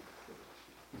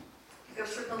 You have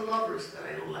certain lovers that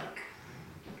I don't like.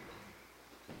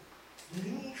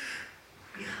 Leave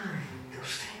behind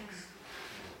those things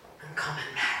and come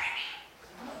and marry me.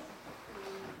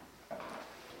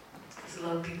 There's a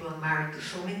lot of people are married to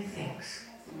so many things.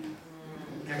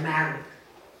 They're married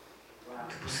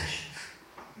to possessions.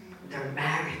 They're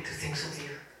married to things of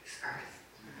this earth.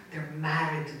 They're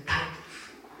married to titles.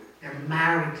 They're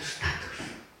married to status.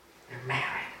 They're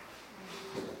married.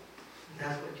 And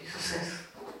that's what Jesus says.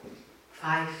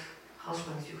 5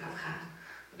 husbands you have had.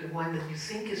 The one that you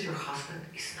think is your husband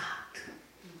is not.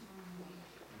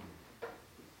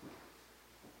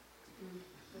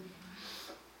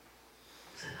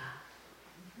 So,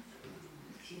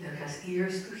 he that has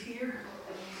ears to hear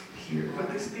what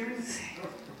the Spirit is saying.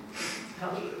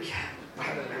 Hallelujah.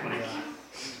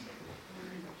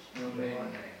 No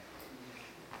maiden name.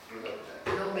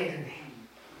 No maiden name.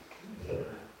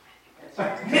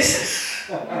 Mrs.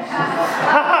 King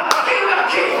of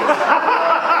Kings.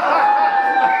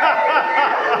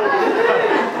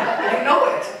 I know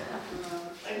it.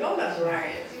 I know that's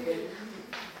right.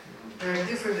 They're a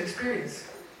different experience.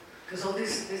 Because all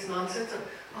this nonsense of,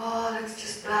 let's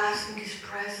just bask in His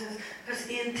presence. There's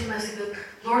intimacy. The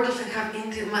Lord doesn't have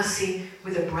intimacy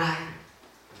with the bride.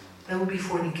 That would be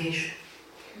fornication.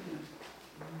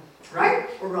 Right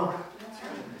or wrong?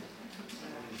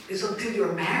 It's until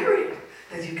you're married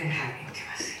that you can have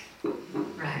intimacy.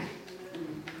 Right?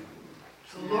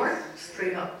 So Lord,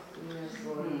 straight up.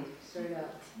 Straight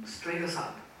up. Straight us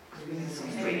up. We need some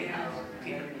straightening out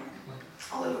here.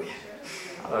 Hallelujah.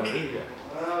 Hallelujah.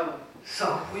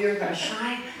 So we are going to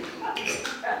shine.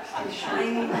 Stay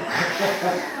shining.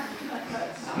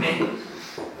 Amen.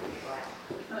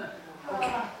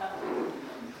 Okay.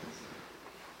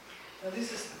 Now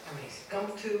this is amazing. Come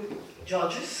to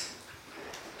Judges,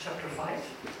 chapter 5.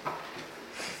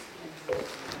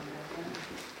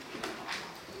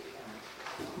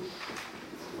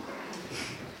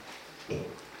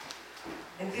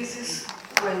 And this is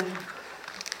when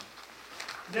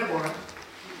Deborah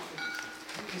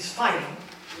is fighting.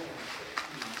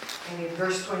 And in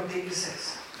verse 20 it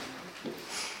says,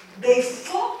 they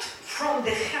fought from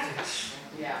the heavens.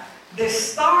 Yeah. The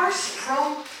stars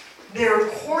from their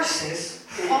courses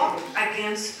fought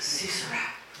against Sisera.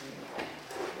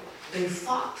 They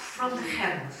fought from the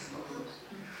heavens,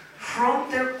 from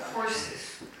their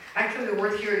courses. Actually, the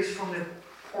word here is from the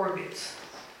orbits,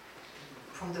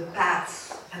 from the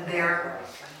paths, and their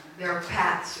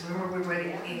paths. Remember we read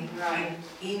it in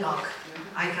Enoch.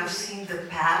 I have seen the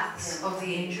paths of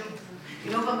the angel.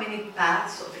 You know how many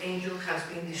paths of angel has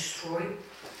been destroyed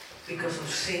because of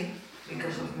sin,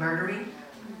 because of murdering?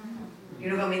 You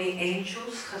know how many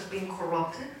angels has been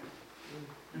corrupted?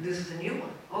 And this is a new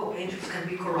one. Oh, angels can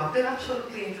be corrupted?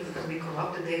 Absolutely, angels can be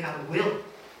corrupted. They have a will.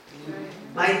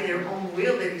 By their own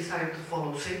will, they decided to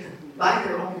follow Satan. By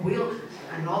their own will,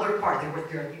 another part. They were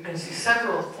there. You can see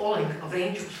several falling of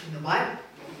angels in the Bible.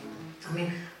 I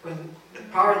mean, when the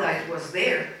paradise was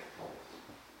there,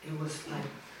 it was like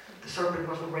the serpent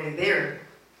was already there.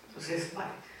 It says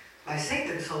by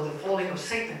Satan. So the falling of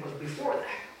Satan was before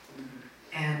that.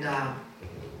 And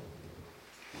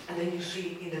then you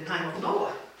see in the time of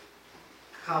Noah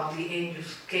how the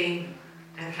angels came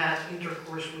and had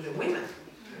intercourse with the women.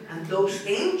 And those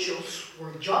angels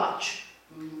were judged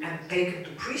and taken to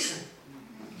prison.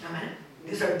 Amen.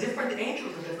 These are different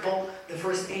angels that fall. The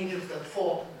first angels that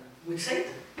fall with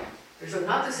Satan. There's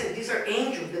not to say these are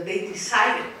angels that they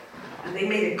decided and they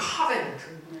made a covenant.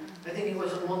 I think it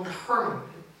was on Mount Hermon.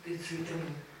 It's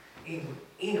written in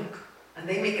Enoch. And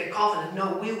they make a covenant.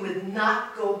 No, we will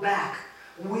not go back.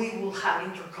 We will have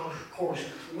intercourse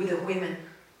with the women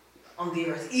on the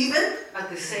earth. Even at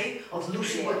the say of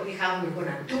losing what we have, we're going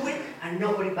to do it, and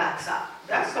nobody backs up.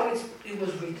 That's how it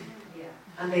was written. Yeah.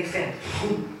 And they fell.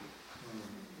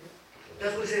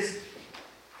 That's what it says.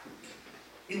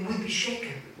 It will be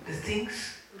shaken. The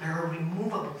things that are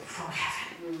removable from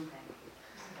heaven.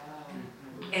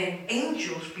 And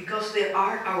angels, because they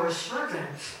are our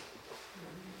servants,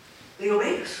 they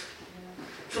obey us.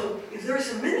 So if there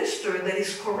is a minister that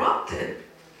is corrupted,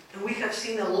 and we have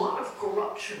seen a lot of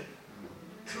corruption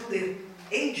through the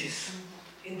ages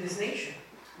in this nation,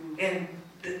 and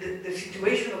the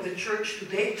situation of the church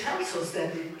today tells us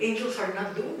that the angels are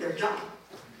not doing their job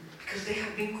because they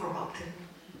have been corrupted.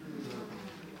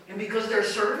 And because they're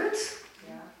servants,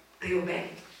 they obey.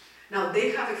 Now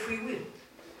they have a free will.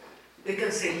 They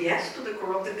can say yes to the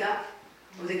corrupted God,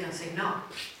 or they can say no.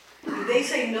 If they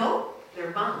say no,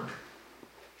 they're bound.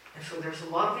 And so there's a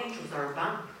lot of angels that are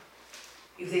bound.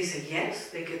 If they say yes,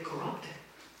 they get corrupted.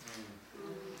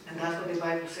 And that's what the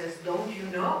Bible says. Don't you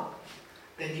know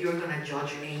that you're going to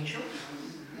judge angels?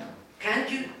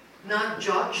 Can't you not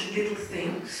judge little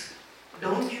things?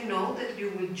 Don't you know that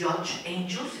you will judge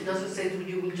angels? It doesn't say that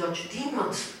you will judge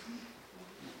demons.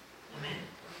 Amen.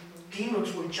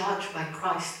 Demons were judged by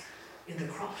Christ in the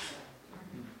cross.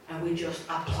 And we just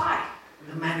apply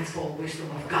the manifold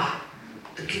wisdom of God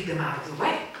to keep them out of the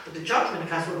way. But the judgment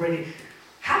has already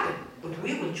happened. But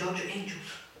we will judge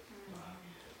angels.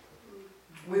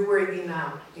 We were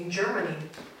in Germany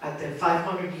at the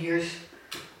 500 years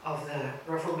of the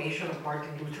Reformation of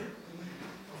Martin Luther.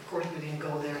 Of course, we didn't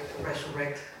go there to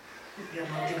resurrect the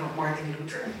anointing of Martin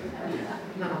Luther.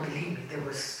 No, believe me, there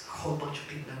was a whole bunch of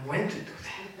people that went to do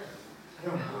that.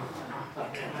 No, I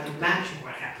cannot imagine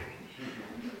what happened.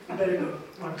 I better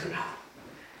want to know.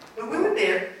 But we were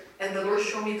there, and the Lord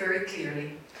showed me very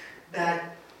clearly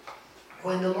that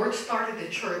when the Lord started the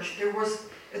church, there was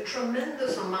a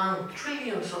tremendous amount,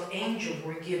 trillions of angels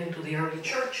were given to the early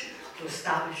church to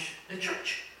establish the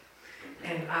church.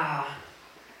 And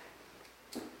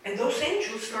those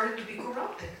angels started to be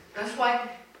corrupted. That's why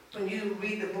when you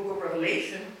read the book of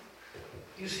Revelation,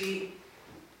 you see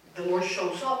the Lord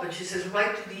shows up and she says,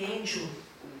 write to the angel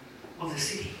of the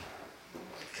city.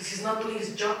 Because he's not doing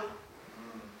his job.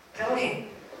 Tell him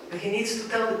that he needs to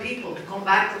tell the people to come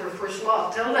back to their first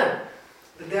love. Tell them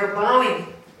that they're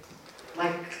bowing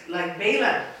like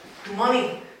Balaam to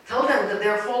money. Tell them that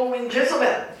they're following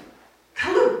Jezebel.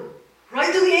 Tell them.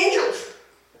 Write to the angels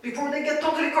before they get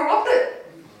totally corrupted.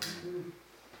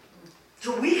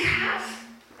 So we have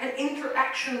an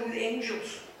interaction with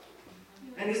angels.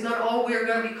 And it's not all we're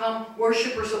going to become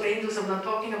worshippers of angels. I'm not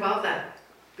talking about that.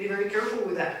 Be very careful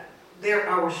with that. They're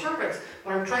our servants.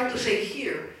 What I'm trying to say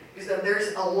here is that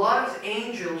there's a lot of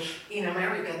angels in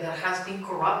America that has been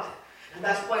corrupted. And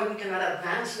that's why we cannot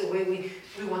advance the way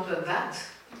we want to advance.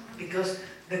 Because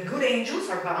the good angels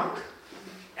are bound,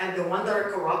 and the ones that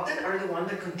are corrupted are the ones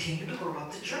that continue to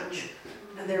corrupt the church.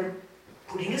 And they're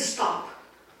putting a stop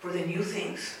for the new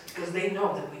things, because they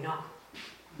know that we know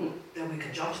that we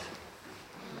can judge them.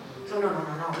 So no,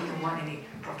 we don't want any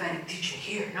prophetic teaching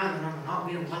here. No,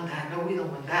 we don't want that. No, we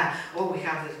don't want that. Oh, we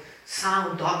have the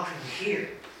sound doctrine here.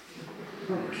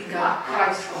 Kick out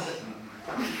Christ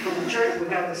from the church. We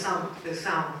have the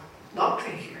sound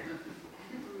doctrine here.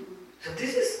 So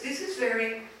this is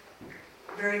very,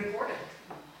 very important.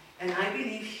 And I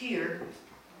believe here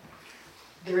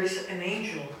there is an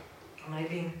angel, and I've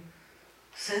been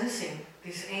sensing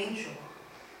this angel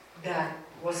that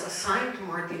was assigned to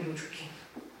Martin Luther King.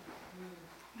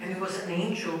 And it was an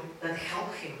angel that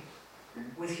helped him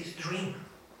with his dream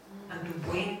and to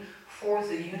bring forth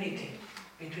the unity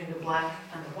between the black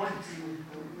and the white.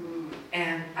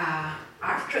 And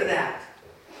after that,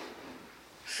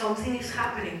 something is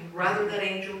happening. Rather, that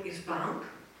angel is bound,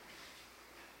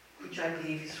 which I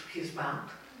believe he's bound,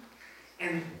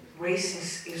 and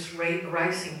race is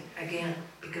rising again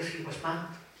because he was bound.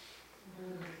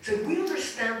 So if we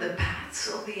understand the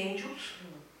paths of the angels,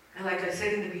 and like I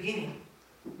said in the beginning,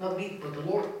 not me, but the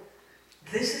Lord,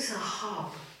 this is a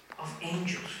hub of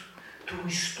angels to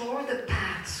restore the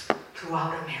paths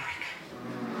throughout America.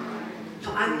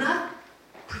 So I'm not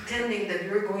pretending that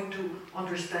you're going to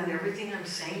understand everything I'm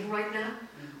saying right now,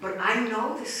 but I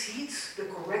know the seeds, the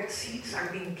correct seeds are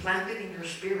being planted in your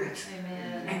spirit.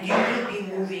 Amen. And you will be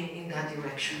moving in that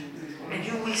direction. And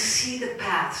you will see the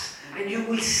paths, and you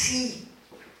will see.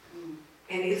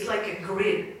 And it's like a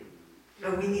grid.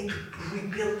 but we need to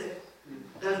rebuild it.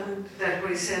 That's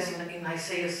what it says in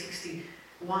Isaiah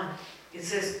 61. It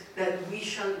says that we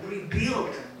shall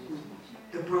rebuild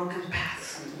the broken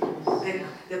paths,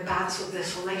 the paths of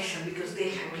desolation, because they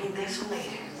have been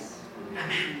desolated.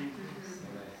 Amen.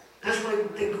 That's why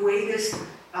the greatest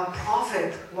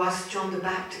prophet was John the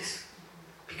Baptist,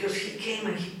 because he came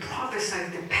and he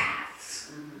prophesied the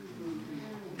paths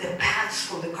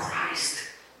for the Christ.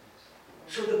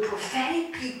 So the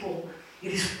prophetic people,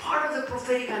 it is part of the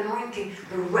prophetic anointing,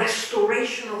 the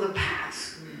restoration of the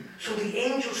paths. So the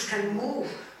angels can move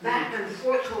back and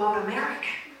forth throughout America.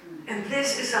 And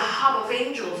this is a hub of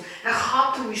angels, a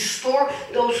hub to restore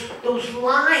those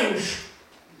lines.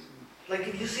 Like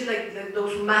if you see like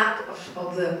those maps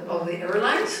of the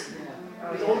airlines,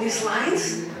 with all these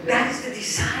lines, that is the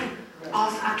design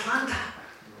of Atlanta.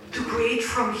 To create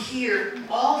from here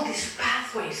all these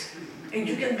pathways. And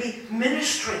you can be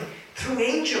ministering through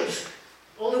angels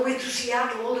all the way to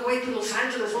Seattle, all the way to Los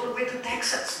Angeles, all the way to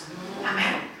Texas.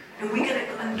 Amen. And we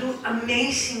can do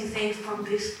amazing things from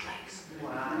this place.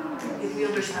 Wow. If we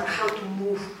understand how to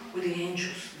move with the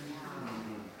angels.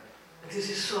 This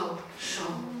is so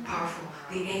powerful.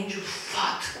 The angels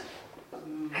fought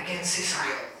against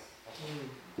Israel.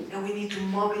 And we need to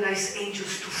mobilize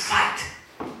angels to fight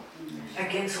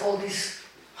against all this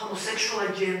homosexual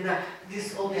agenda,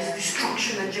 all this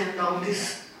destruction agenda, all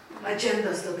these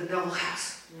agendas that the devil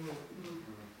has.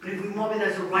 But if we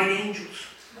mobilize the right angels,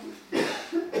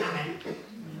 amen.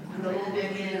 And the Lord will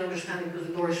give me an understanding because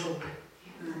the door is open.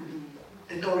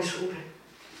 The door is open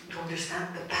to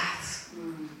understand the paths,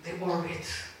 the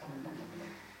orbits.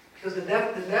 Because the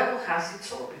devil has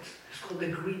its orbits. It's called the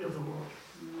greed of the world.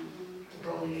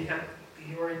 Probably if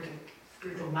you're into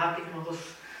spiritual mapping and all those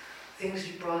things,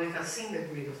 you probably have seen the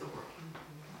greed of the world.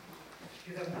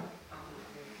 You have not.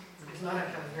 It's not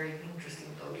a very interesting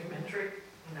documentary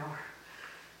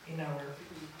in our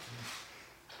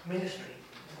ministry,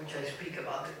 in which I speak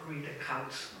about the greed and how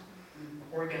it's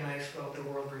organized throughout the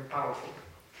world, very powerful.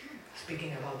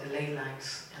 Speaking about the ley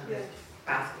lines and the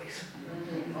pathways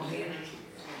of the energy.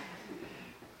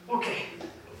 Okay.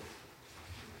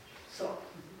 So,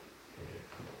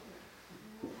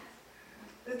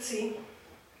 let's see.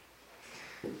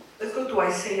 Let's go to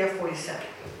Isaiah 47.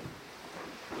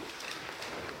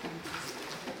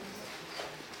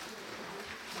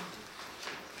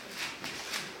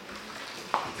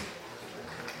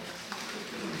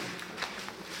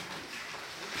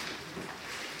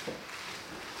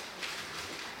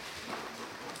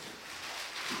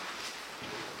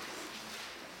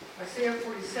 Isaiah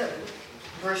 47,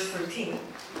 verse 13.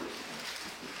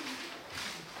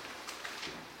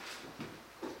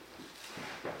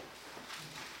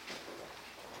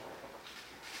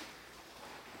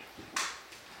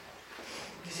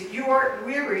 You are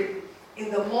wearied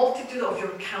in the multitude of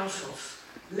your counsels.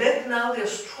 Let now the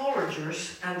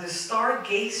astrologers and the star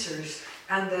gazers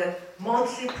and the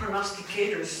monthly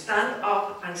prognosticators stand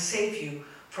up and save you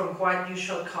from what you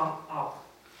shall come up,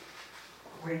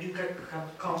 where you can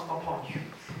come upon you.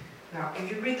 Now,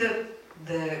 if you read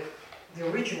the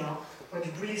original, what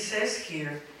it really says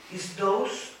here is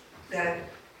those that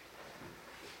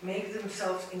make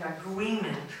themselves in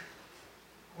agreement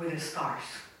with the stars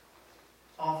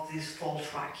of this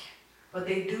false Reich. What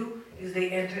they do is they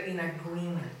enter in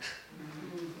agreement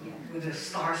with the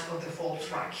stars of the false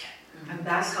Reich. And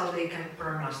that's how they can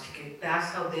prognosticate.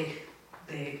 That's how the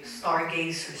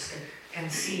stargazers can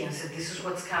see and say, this is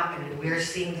what's happening. We are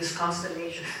seeing this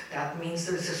constellation. That means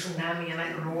there's a tsunami and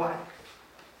I don't know what.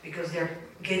 Because they're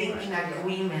getting in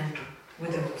agreement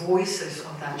with the voices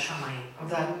of that Shamayim, of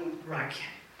that Reich.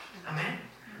 Amen?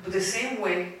 But the same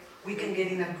way, we can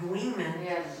get in agreement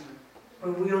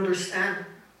when we understand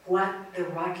what the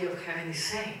Reich of heaven is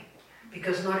saying.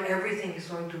 Because not everything is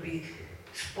going to be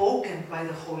spoken by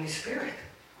the Holy Spirit.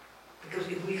 Because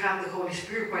if we have the Holy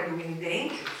Spirit, why do we need the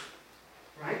angels?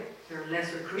 Right? They're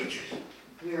lesser creatures.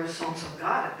 We are sons of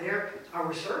God, and they're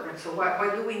our servants. So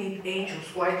why do we need angels?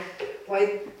 Why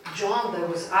John, that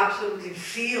was absolutely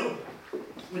filled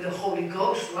with the Holy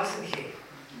Ghost, wasn't he?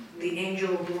 The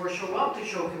angel of the Lord showed up to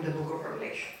show him the book of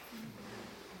Revelation.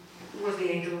 Who was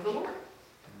the angel of the Lord?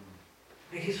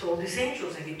 And he saw these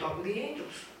angels, and he talked with the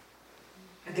angels.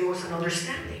 And there was an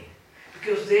understanding.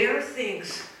 Because there are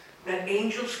things that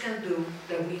angels can do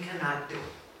that we cannot do.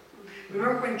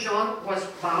 Remember when John was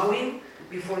bowing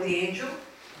before the angel?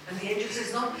 And the angel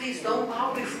says, no, please don't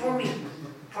bow before me.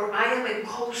 For I am a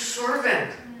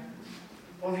co-servant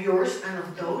of yours and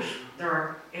of those that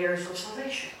are heirs of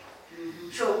salvation.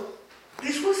 So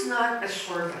this was not a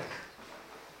servant.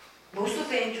 Most of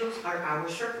the angels are our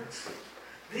servants.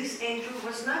 This angel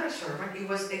was not a servant, he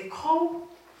was a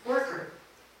co-worker.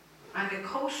 I'm a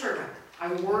co-servant.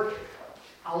 I work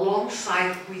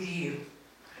alongside with you.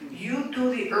 You do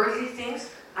the earthly things,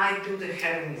 I do the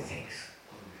heavenly things.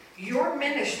 Your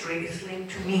ministry is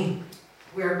linked to me.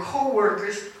 We are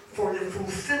co-workers for the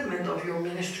fulfillment of your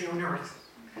ministry on earth.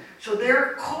 So there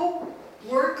are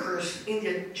co-workers in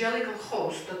the angelical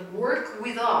host that work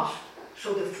with us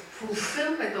so the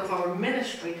fulfillment of our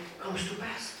ministry comes to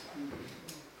pass.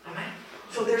 Amen?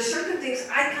 So there are certain things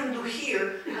I can do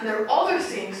here, and there are other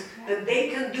things that they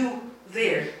can do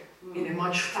there in a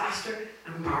much faster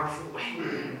and powerful way.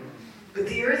 But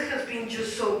the earth has been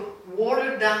just so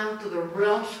watered down to the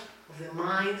realms of the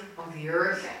mind of the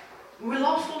earth. We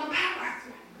lost all the power.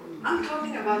 I'm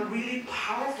talking about really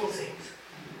powerful things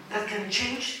that can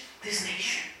change this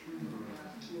nation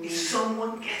if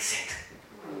someone gets it.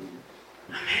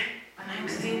 Amen. And I'm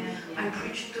thinking, I'm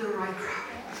preaching to the right crowd.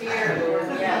 Here,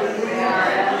 Lord,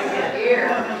 yes, here.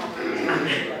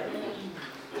 Amen.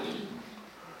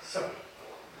 So,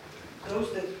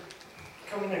 those that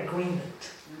come in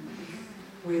agreement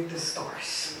with the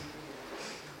stars.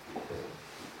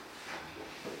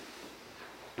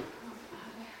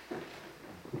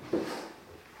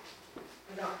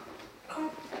 Now,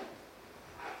 come.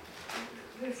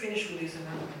 Let me finish with this and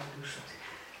then I'm going to do something.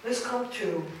 Let's come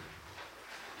to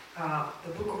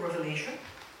the book of Revelation,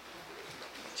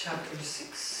 chapter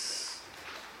 6.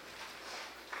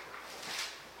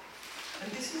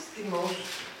 And this is the most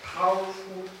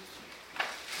powerful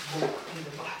book in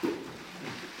the Bible.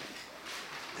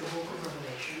 The book of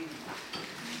Revelation.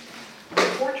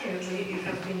 Unfortunately, it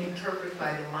has been interpreted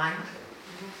by the mind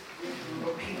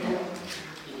of people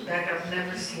that have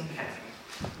never seen heaven.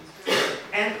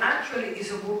 And actually,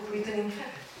 it's a book written in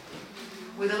heaven,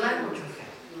 with the language of heaven,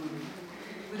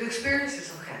 with the experiences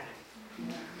of heaven.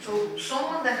 So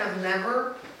someone that has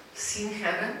never seen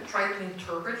heaven, try to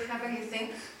interpret heavenly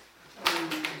things,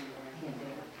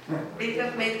 they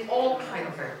have made all kind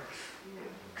of errors,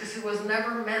 because it was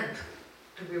never meant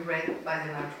to be read by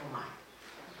the natural mind.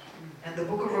 And the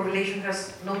book of Revelation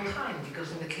has no time,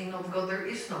 because in the kingdom of God there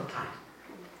is no time.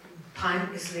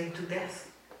 Time is linked to death.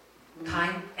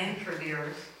 Time entered the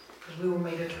earth because we were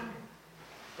made eternal.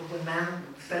 But when man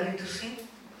fell into sin,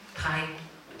 time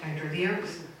entered the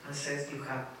earth and says you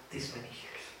have this many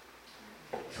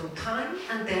years. So time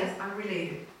and death are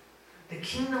related. The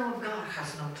kingdom of God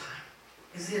has no time.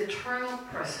 It's the eternal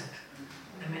present.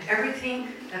 I mean, everything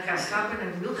that has happened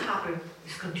and will happen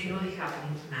is continually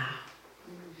happening now.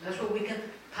 That's what we can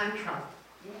time travel.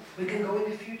 We can go in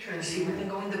the future and see. We can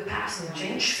go in the past and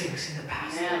change things in the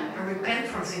past. Yeah. And repent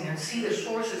from things and see the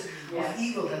sources Yes. of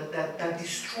evil that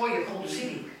destroy a whole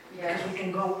city. Yes. Because we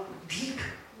can go deep.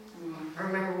 I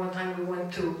remember one time we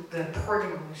went to the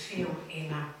Pergamon Museum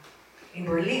in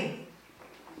Berlin.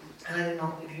 And I don't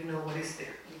know if you know what is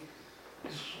there.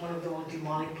 It's one of the most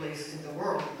demonic places in the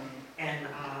world. And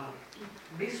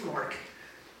Bismarck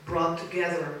brought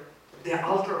together the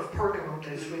altar of Pergamon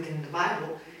that is written in the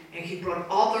Bible, and he brought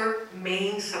other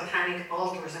main satanic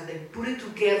altars and they put it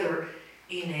together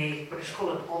in a, what is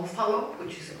called an envelope,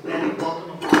 which is a belly button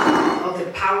of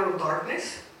the power of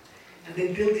darkness. And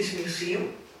they built this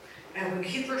museum. And when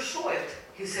Hitler saw it,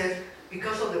 he said,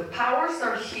 because of the powers that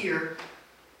are here,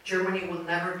 Germany will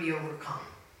never be overcome.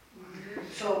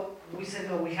 So we said,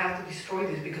 no, we have to destroy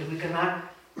this because we cannot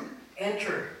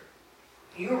enter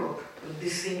Europe, but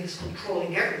this thing is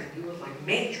controlling everything. It was like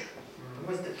major. It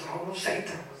was the throne of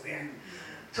Satan was there.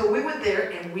 So we went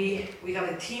there and we have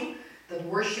a team that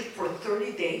worshiped for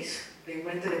 30 days. They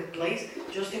rented a place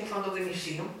just in front of the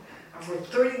museum. And for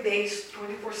 30 days,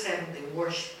 24/7, they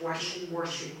worship,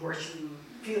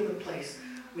 fill the place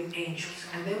with angels.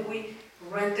 And then we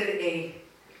rented a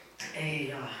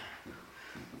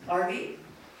RV,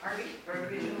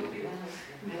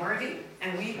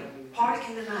 and we parked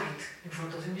in the night in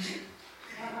front of the museum.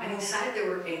 And inside there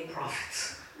were 8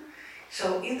 prophets.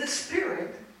 So in the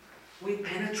spirit, we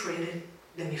penetrated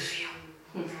the museum.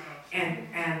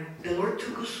 And the Lord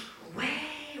took us way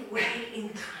in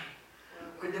time,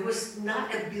 where there was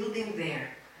not a building there,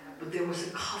 but there was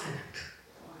a covenant.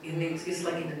 It's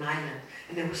like in an island,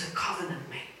 and there was a covenant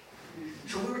made.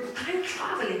 So we were time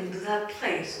traveling into that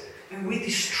place, and we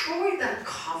destroyed that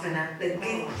covenant that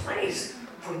gave place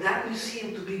for that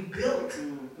museum to be built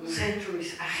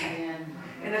centuries ahead.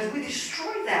 And as we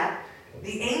destroyed that,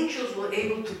 the angels were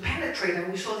able to penetrate,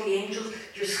 and we saw the angels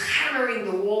just hammering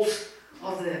the walls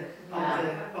of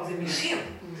the museum.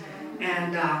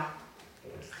 And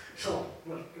so,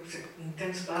 well, it was an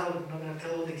intense battle. I'm not going to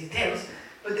tell all the details.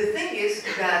 But the thing is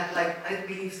that, like, I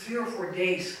believe 3 or 4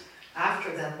 days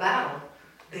after that battle,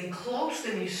 they closed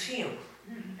the museum,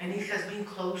 and it has been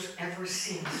closed ever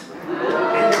since.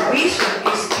 And the reason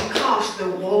is because the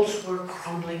walls were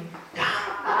crumbling down.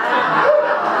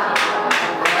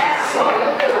 So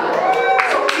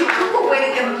it took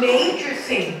away a major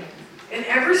thing. And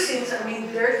ever since, I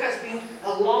mean, there has been a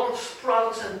lot of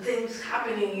sprouts and things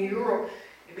happening in Europe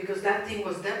because that thing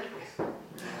was dealt with.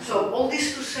 So all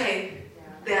this to say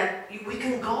that we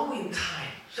can go in time.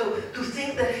 So to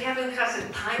think that heaven has a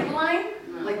timeline,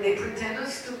 like they pretend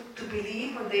us to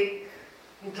believe when they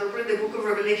interpret the book of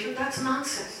Revelation, that's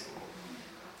nonsense.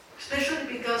 Especially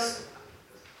because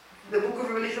the book of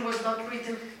Revelation was not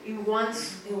written in one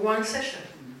session.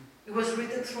 It was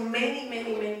written through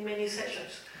many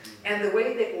sessions. And the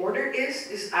way the order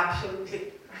is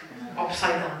absolutely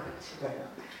upside down.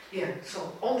 Yeah,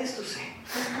 so all this to say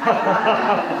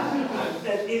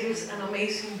that it is an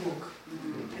amazing book.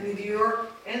 And if you're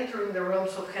entering the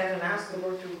realms of heaven, ask the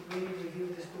Lord to really reveal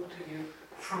this book to you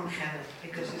from heaven,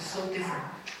 because it's so different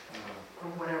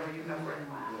from whatever you have read.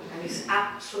 And it's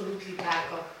absolutely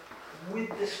backed up with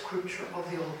the scripture of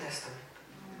the Old Testament.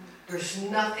 There's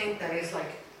nothing that is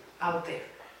like out there.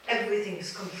 Everything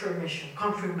is confirmation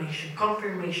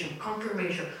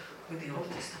with the Old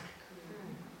Testament,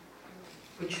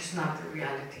 which is not the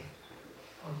reality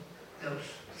of those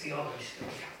theologies that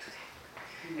we have today.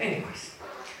 Anyways,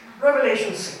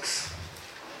 Revelation 6.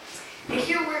 And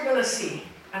here we're going to see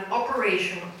an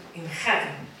operation in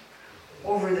heaven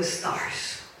over the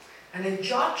stars, and a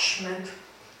judgment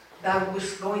that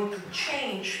was going to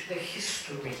change the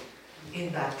history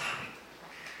in that time.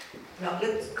 Now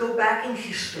let's go back in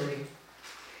history,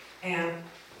 and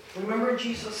remember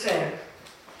Jesus said,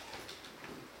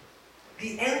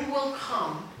 the end will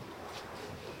come,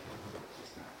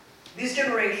 this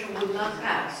generation will not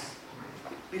pass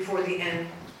before the end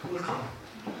will come.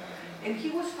 And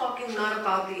he was talking not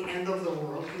about the end of the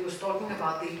world, he was talking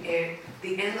about the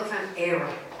end of an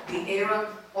era, the era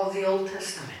of the Old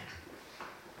Testament.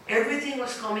 Everything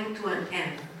was coming to an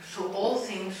end, so all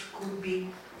things could be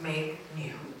made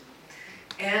new.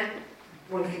 And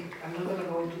I'm not going to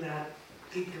go into that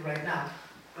deeply right now,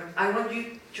 but I want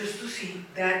you just to see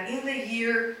that in the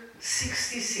year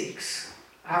 66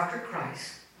 after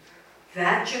Christ,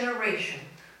 that generation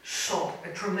saw a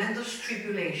tremendous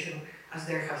tribulation as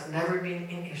there has never been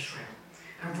in Israel.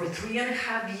 And for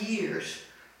 3.5 years,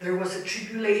 there was a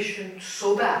tribulation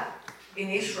so bad in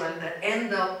Israel that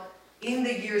ended up in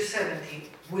the year 70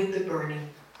 with the burning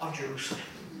of Jerusalem.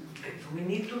 Okay, so we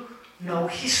need to know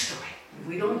history. If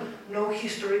we don't know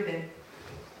history, then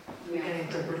we can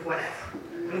interpret whatever.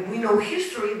 But if we know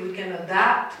history, we can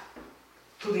adapt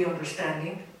to the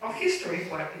understanding of history,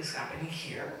 what is happening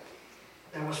here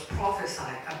that was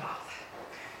prophesied about.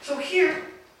 So here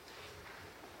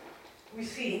we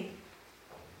see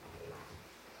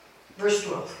verse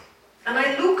 12. And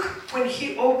I looked when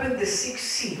he opened the sixth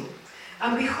seal,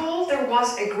 and behold, there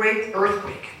was a great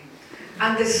earthquake,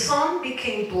 and the sun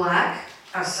became black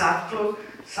as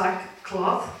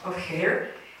sackcloth of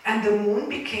hair, and the moon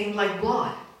became like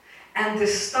blood, and the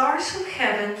stars of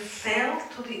heaven fell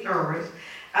to the earth,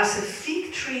 as a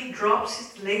fig tree drops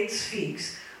its late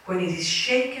figs when it is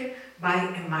shaken by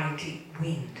a mighty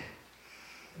wind.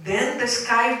 Then the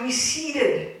sky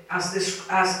receded as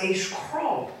a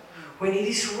scroll when it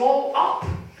is rolled up,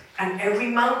 and every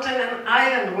mountain and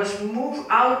island was moved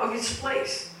out of its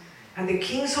place. And the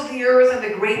kings of the earth, and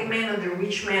the great men, and the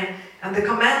rich men, and the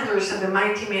commanders, and the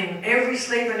mighty men, every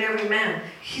slave and every man,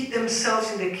 hid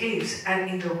themselves in the caves and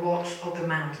in the rocks of the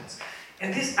mountains.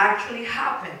 And this actually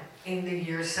happened in the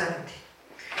year 70.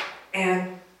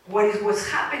 And what was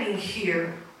happening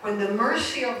here, when the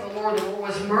mercy of the Lord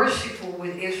was merciful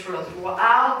with Israel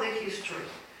throughout the history,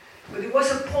 but it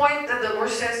was a point that the Lord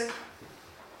says,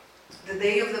 the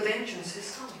day of the vengeance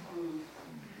is coming.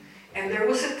 And there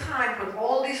was a time when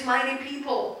all these mighty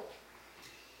people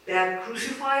that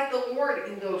crucified the Lord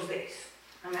in those days,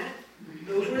 amen?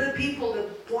 Those were the people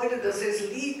that pointed that says,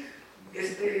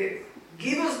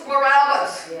 give us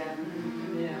Barabbas.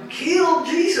 Yeah. Kill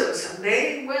Jesus. And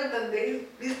they went, and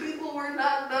these people were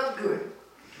not that good.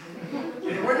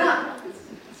 They were not.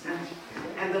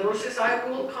 And the Lord says, I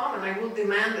will come and I will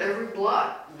demand every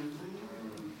blood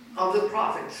of the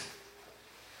prophets.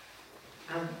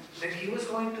 And that he was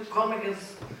going to come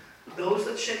against those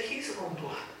that shed his own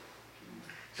blood.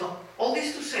 So all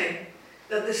this to say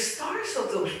that the stars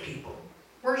of those people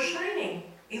were shining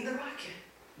in the rakia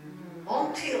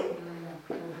until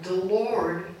the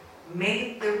Lord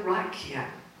made the rakia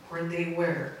where they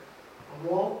were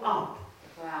rolled up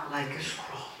like a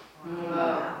scroll.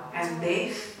 Wow. And they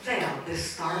fell, the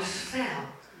stars fell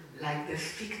like the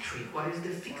fig tree. What is the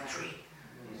fig tree?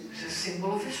 It's a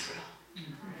symbol of Israel.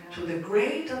 So the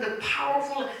great and the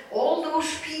powerful, all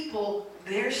those people,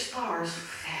 their stars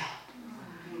fell.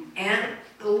 And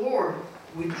the Lord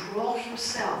withdraw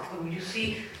himself. When you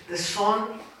see the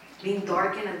sun being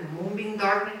darkened and the moon being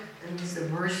darkened, that means the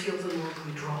mercy of the Lord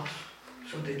withdraws.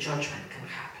 So the judgment can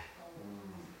happen.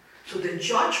 So the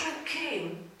judgment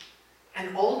came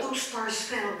and all those stars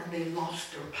fell and they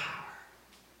lost their power.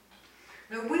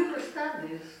 Now we understand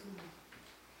this.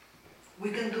 We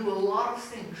can do a lot of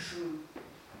things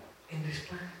in this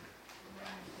planet.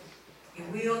 If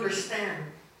we understand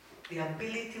the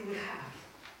ability we have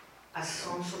as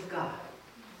sons of God,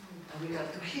 and we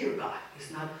have to hear God,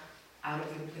 it's not out of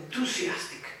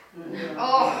enthusiastic.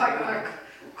 Oh, I'm going to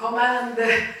command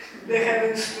the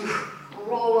heavens to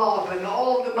roll up and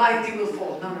all the mighty will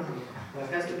fall. No, no, no. It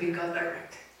has to be God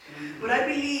directed. But I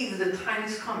believe the time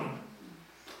is coming.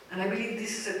 And I believe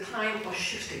this is a time of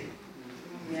shifting.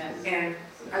 Yes. And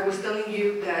I was telling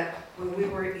you that when we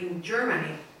were in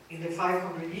Germany in the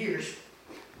 500 years,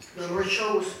 the Lord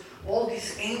shows all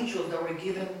these angels that were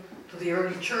given to the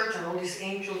early church and all these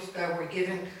angels that were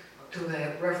given to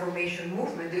the Reformation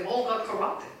movement. They all got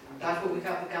corrupted. That's why we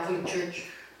have the Catholic Church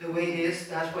the way it is.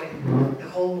 That's why the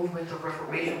whole movement of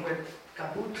Reformation went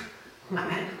kaput.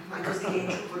 Amen. Because the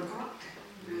angels were corrupted.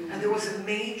 And there was a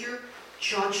major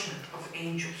judgment of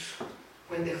angels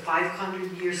when the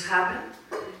 500 years happened,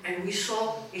 and we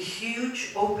saw a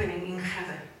huge opening in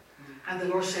heaven. And the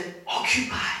Lord said,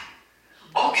 occupy,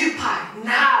 occupy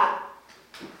now.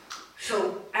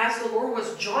 So as the Lord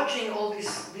was judging all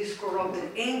these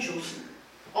corrupted angels,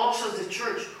 also the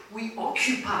church, we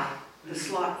occupy the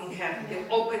slot in heaven, the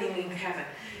opening in heaven.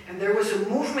 And there was a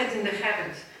movement in the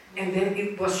heavens, and then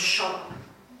it was shut up.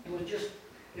 It was just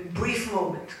a brief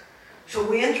moment. So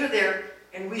we entered there,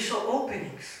 and we saw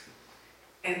openings.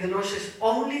 And the Lord says,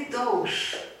 only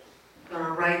those that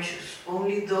are righteous,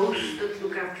 only those that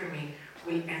look after me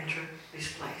will enter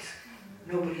this place.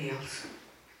 Nobody else.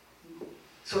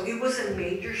 So it was a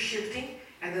major shifting.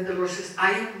 And then the Lord says,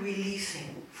 I am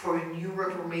releasing for a new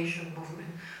Reformation movement,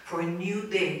 for a new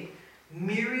day,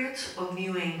 myriads of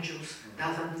new angels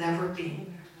that have never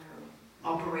been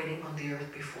operating on the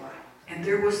earth before. And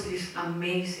there was this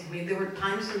amazing, I mean, there were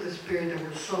times in the Spirit that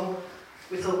were so,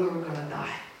 we thought we were going to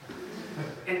die.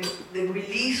 And the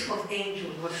release of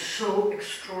angels was so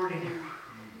extraordinary.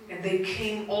 And they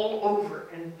came all over.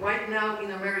 And right now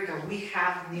in America, we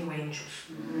have new angels.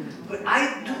 But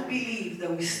I do believe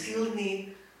that we still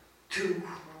need to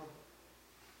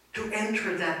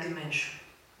enter that dimension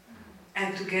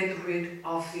and to get rid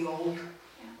of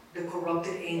the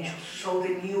corrupted angels, so the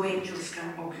new angels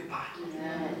can occupy.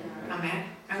 Amen?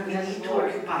 And we need to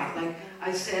occupy. Like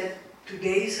I said,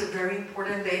 today is a very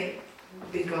important day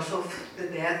because of the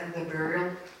death and the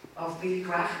burial of Billy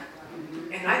Graham.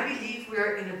 And I believe we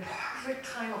are in a perfect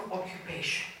time of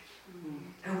occupation.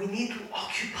 And we need to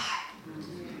occupy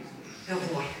the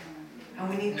void. And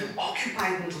we need to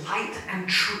occupy with light and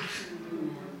truth.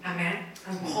 Amen?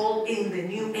 And call in the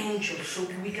new angels so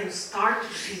we can start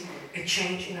to see a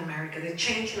change in America. The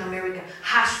change in America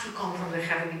has to come from the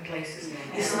heavenly places.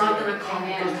 It's not going to come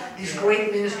because this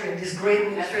great ministry and this great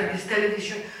ministry and this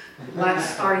television, let's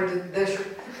start in the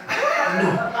desert.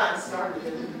 No.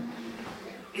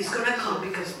 It's going to come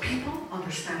because people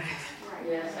understand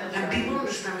heaven. And people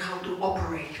understand how to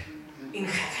operate in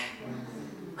heaven.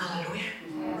 Hallelujah.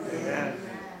 Amen.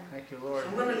 Thank you, Lord. So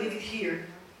I'm going to leave it here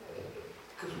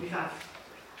because we have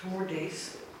 2 more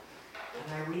days.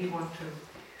 And I really want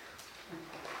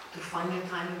to find the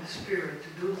time in the Spirit to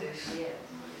do this.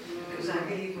 Because I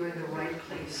believe we're in the right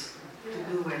place to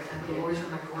do it. And the Lord is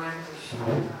going to grant us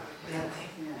that thing.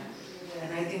 And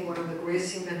I think one of the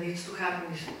greatest things that needs to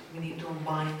happen is we need to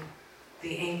unbind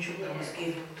the angel that was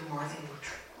given to Martin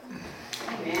Luther.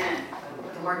 Amen.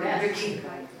 To Martin Luther King.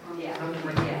 Yeah. Not to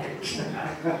Martin Luther King.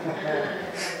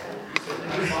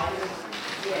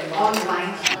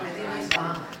 Unbind him. I think he's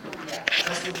bound.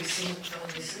 That's what we see in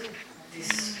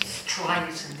these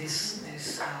strikes and this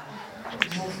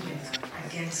movement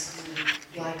against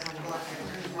black and black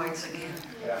and whites again.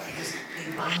 Because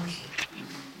they bound him.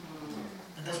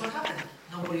 And that's what happened.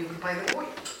 Nobody occupied the void.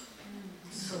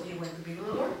 So he went to be with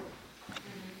the Lord.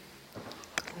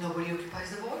 Nobody occupies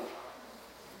the void.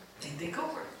 They take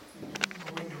over.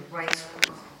 We're in the right spot.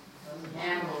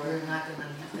 Yeah, We're not going to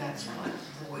leave that spot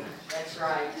void. that's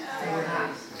right. We're not.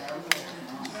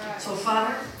 So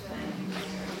Father,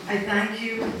 I thank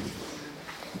you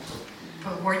for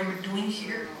what you're doing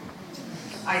here.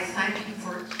 I thank you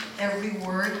for every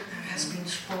word that has been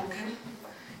spoken.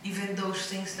 Even those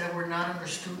things that were not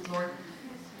understood, Lord,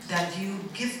 that you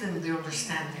give them the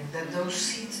understanding, that those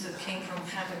seeds that came from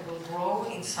heaven will grow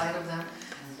inside of them,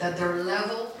 that their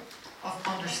level of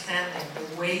understanding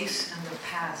the ways and the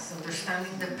paths,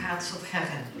 understanding the paths of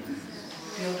heaven,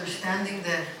 the understanding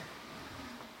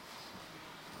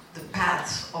the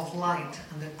paths of light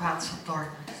and the paths of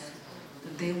darkness,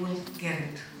 that they will get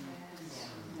it.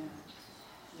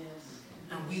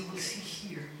 And we will see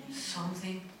here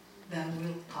something that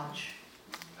will touch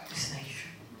this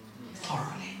nation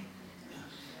thoroughly.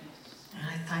 And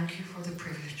I thank you for the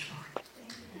privilege, Lord.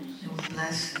 And we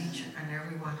bless each and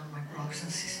every one of my brothers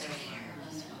and sisters here.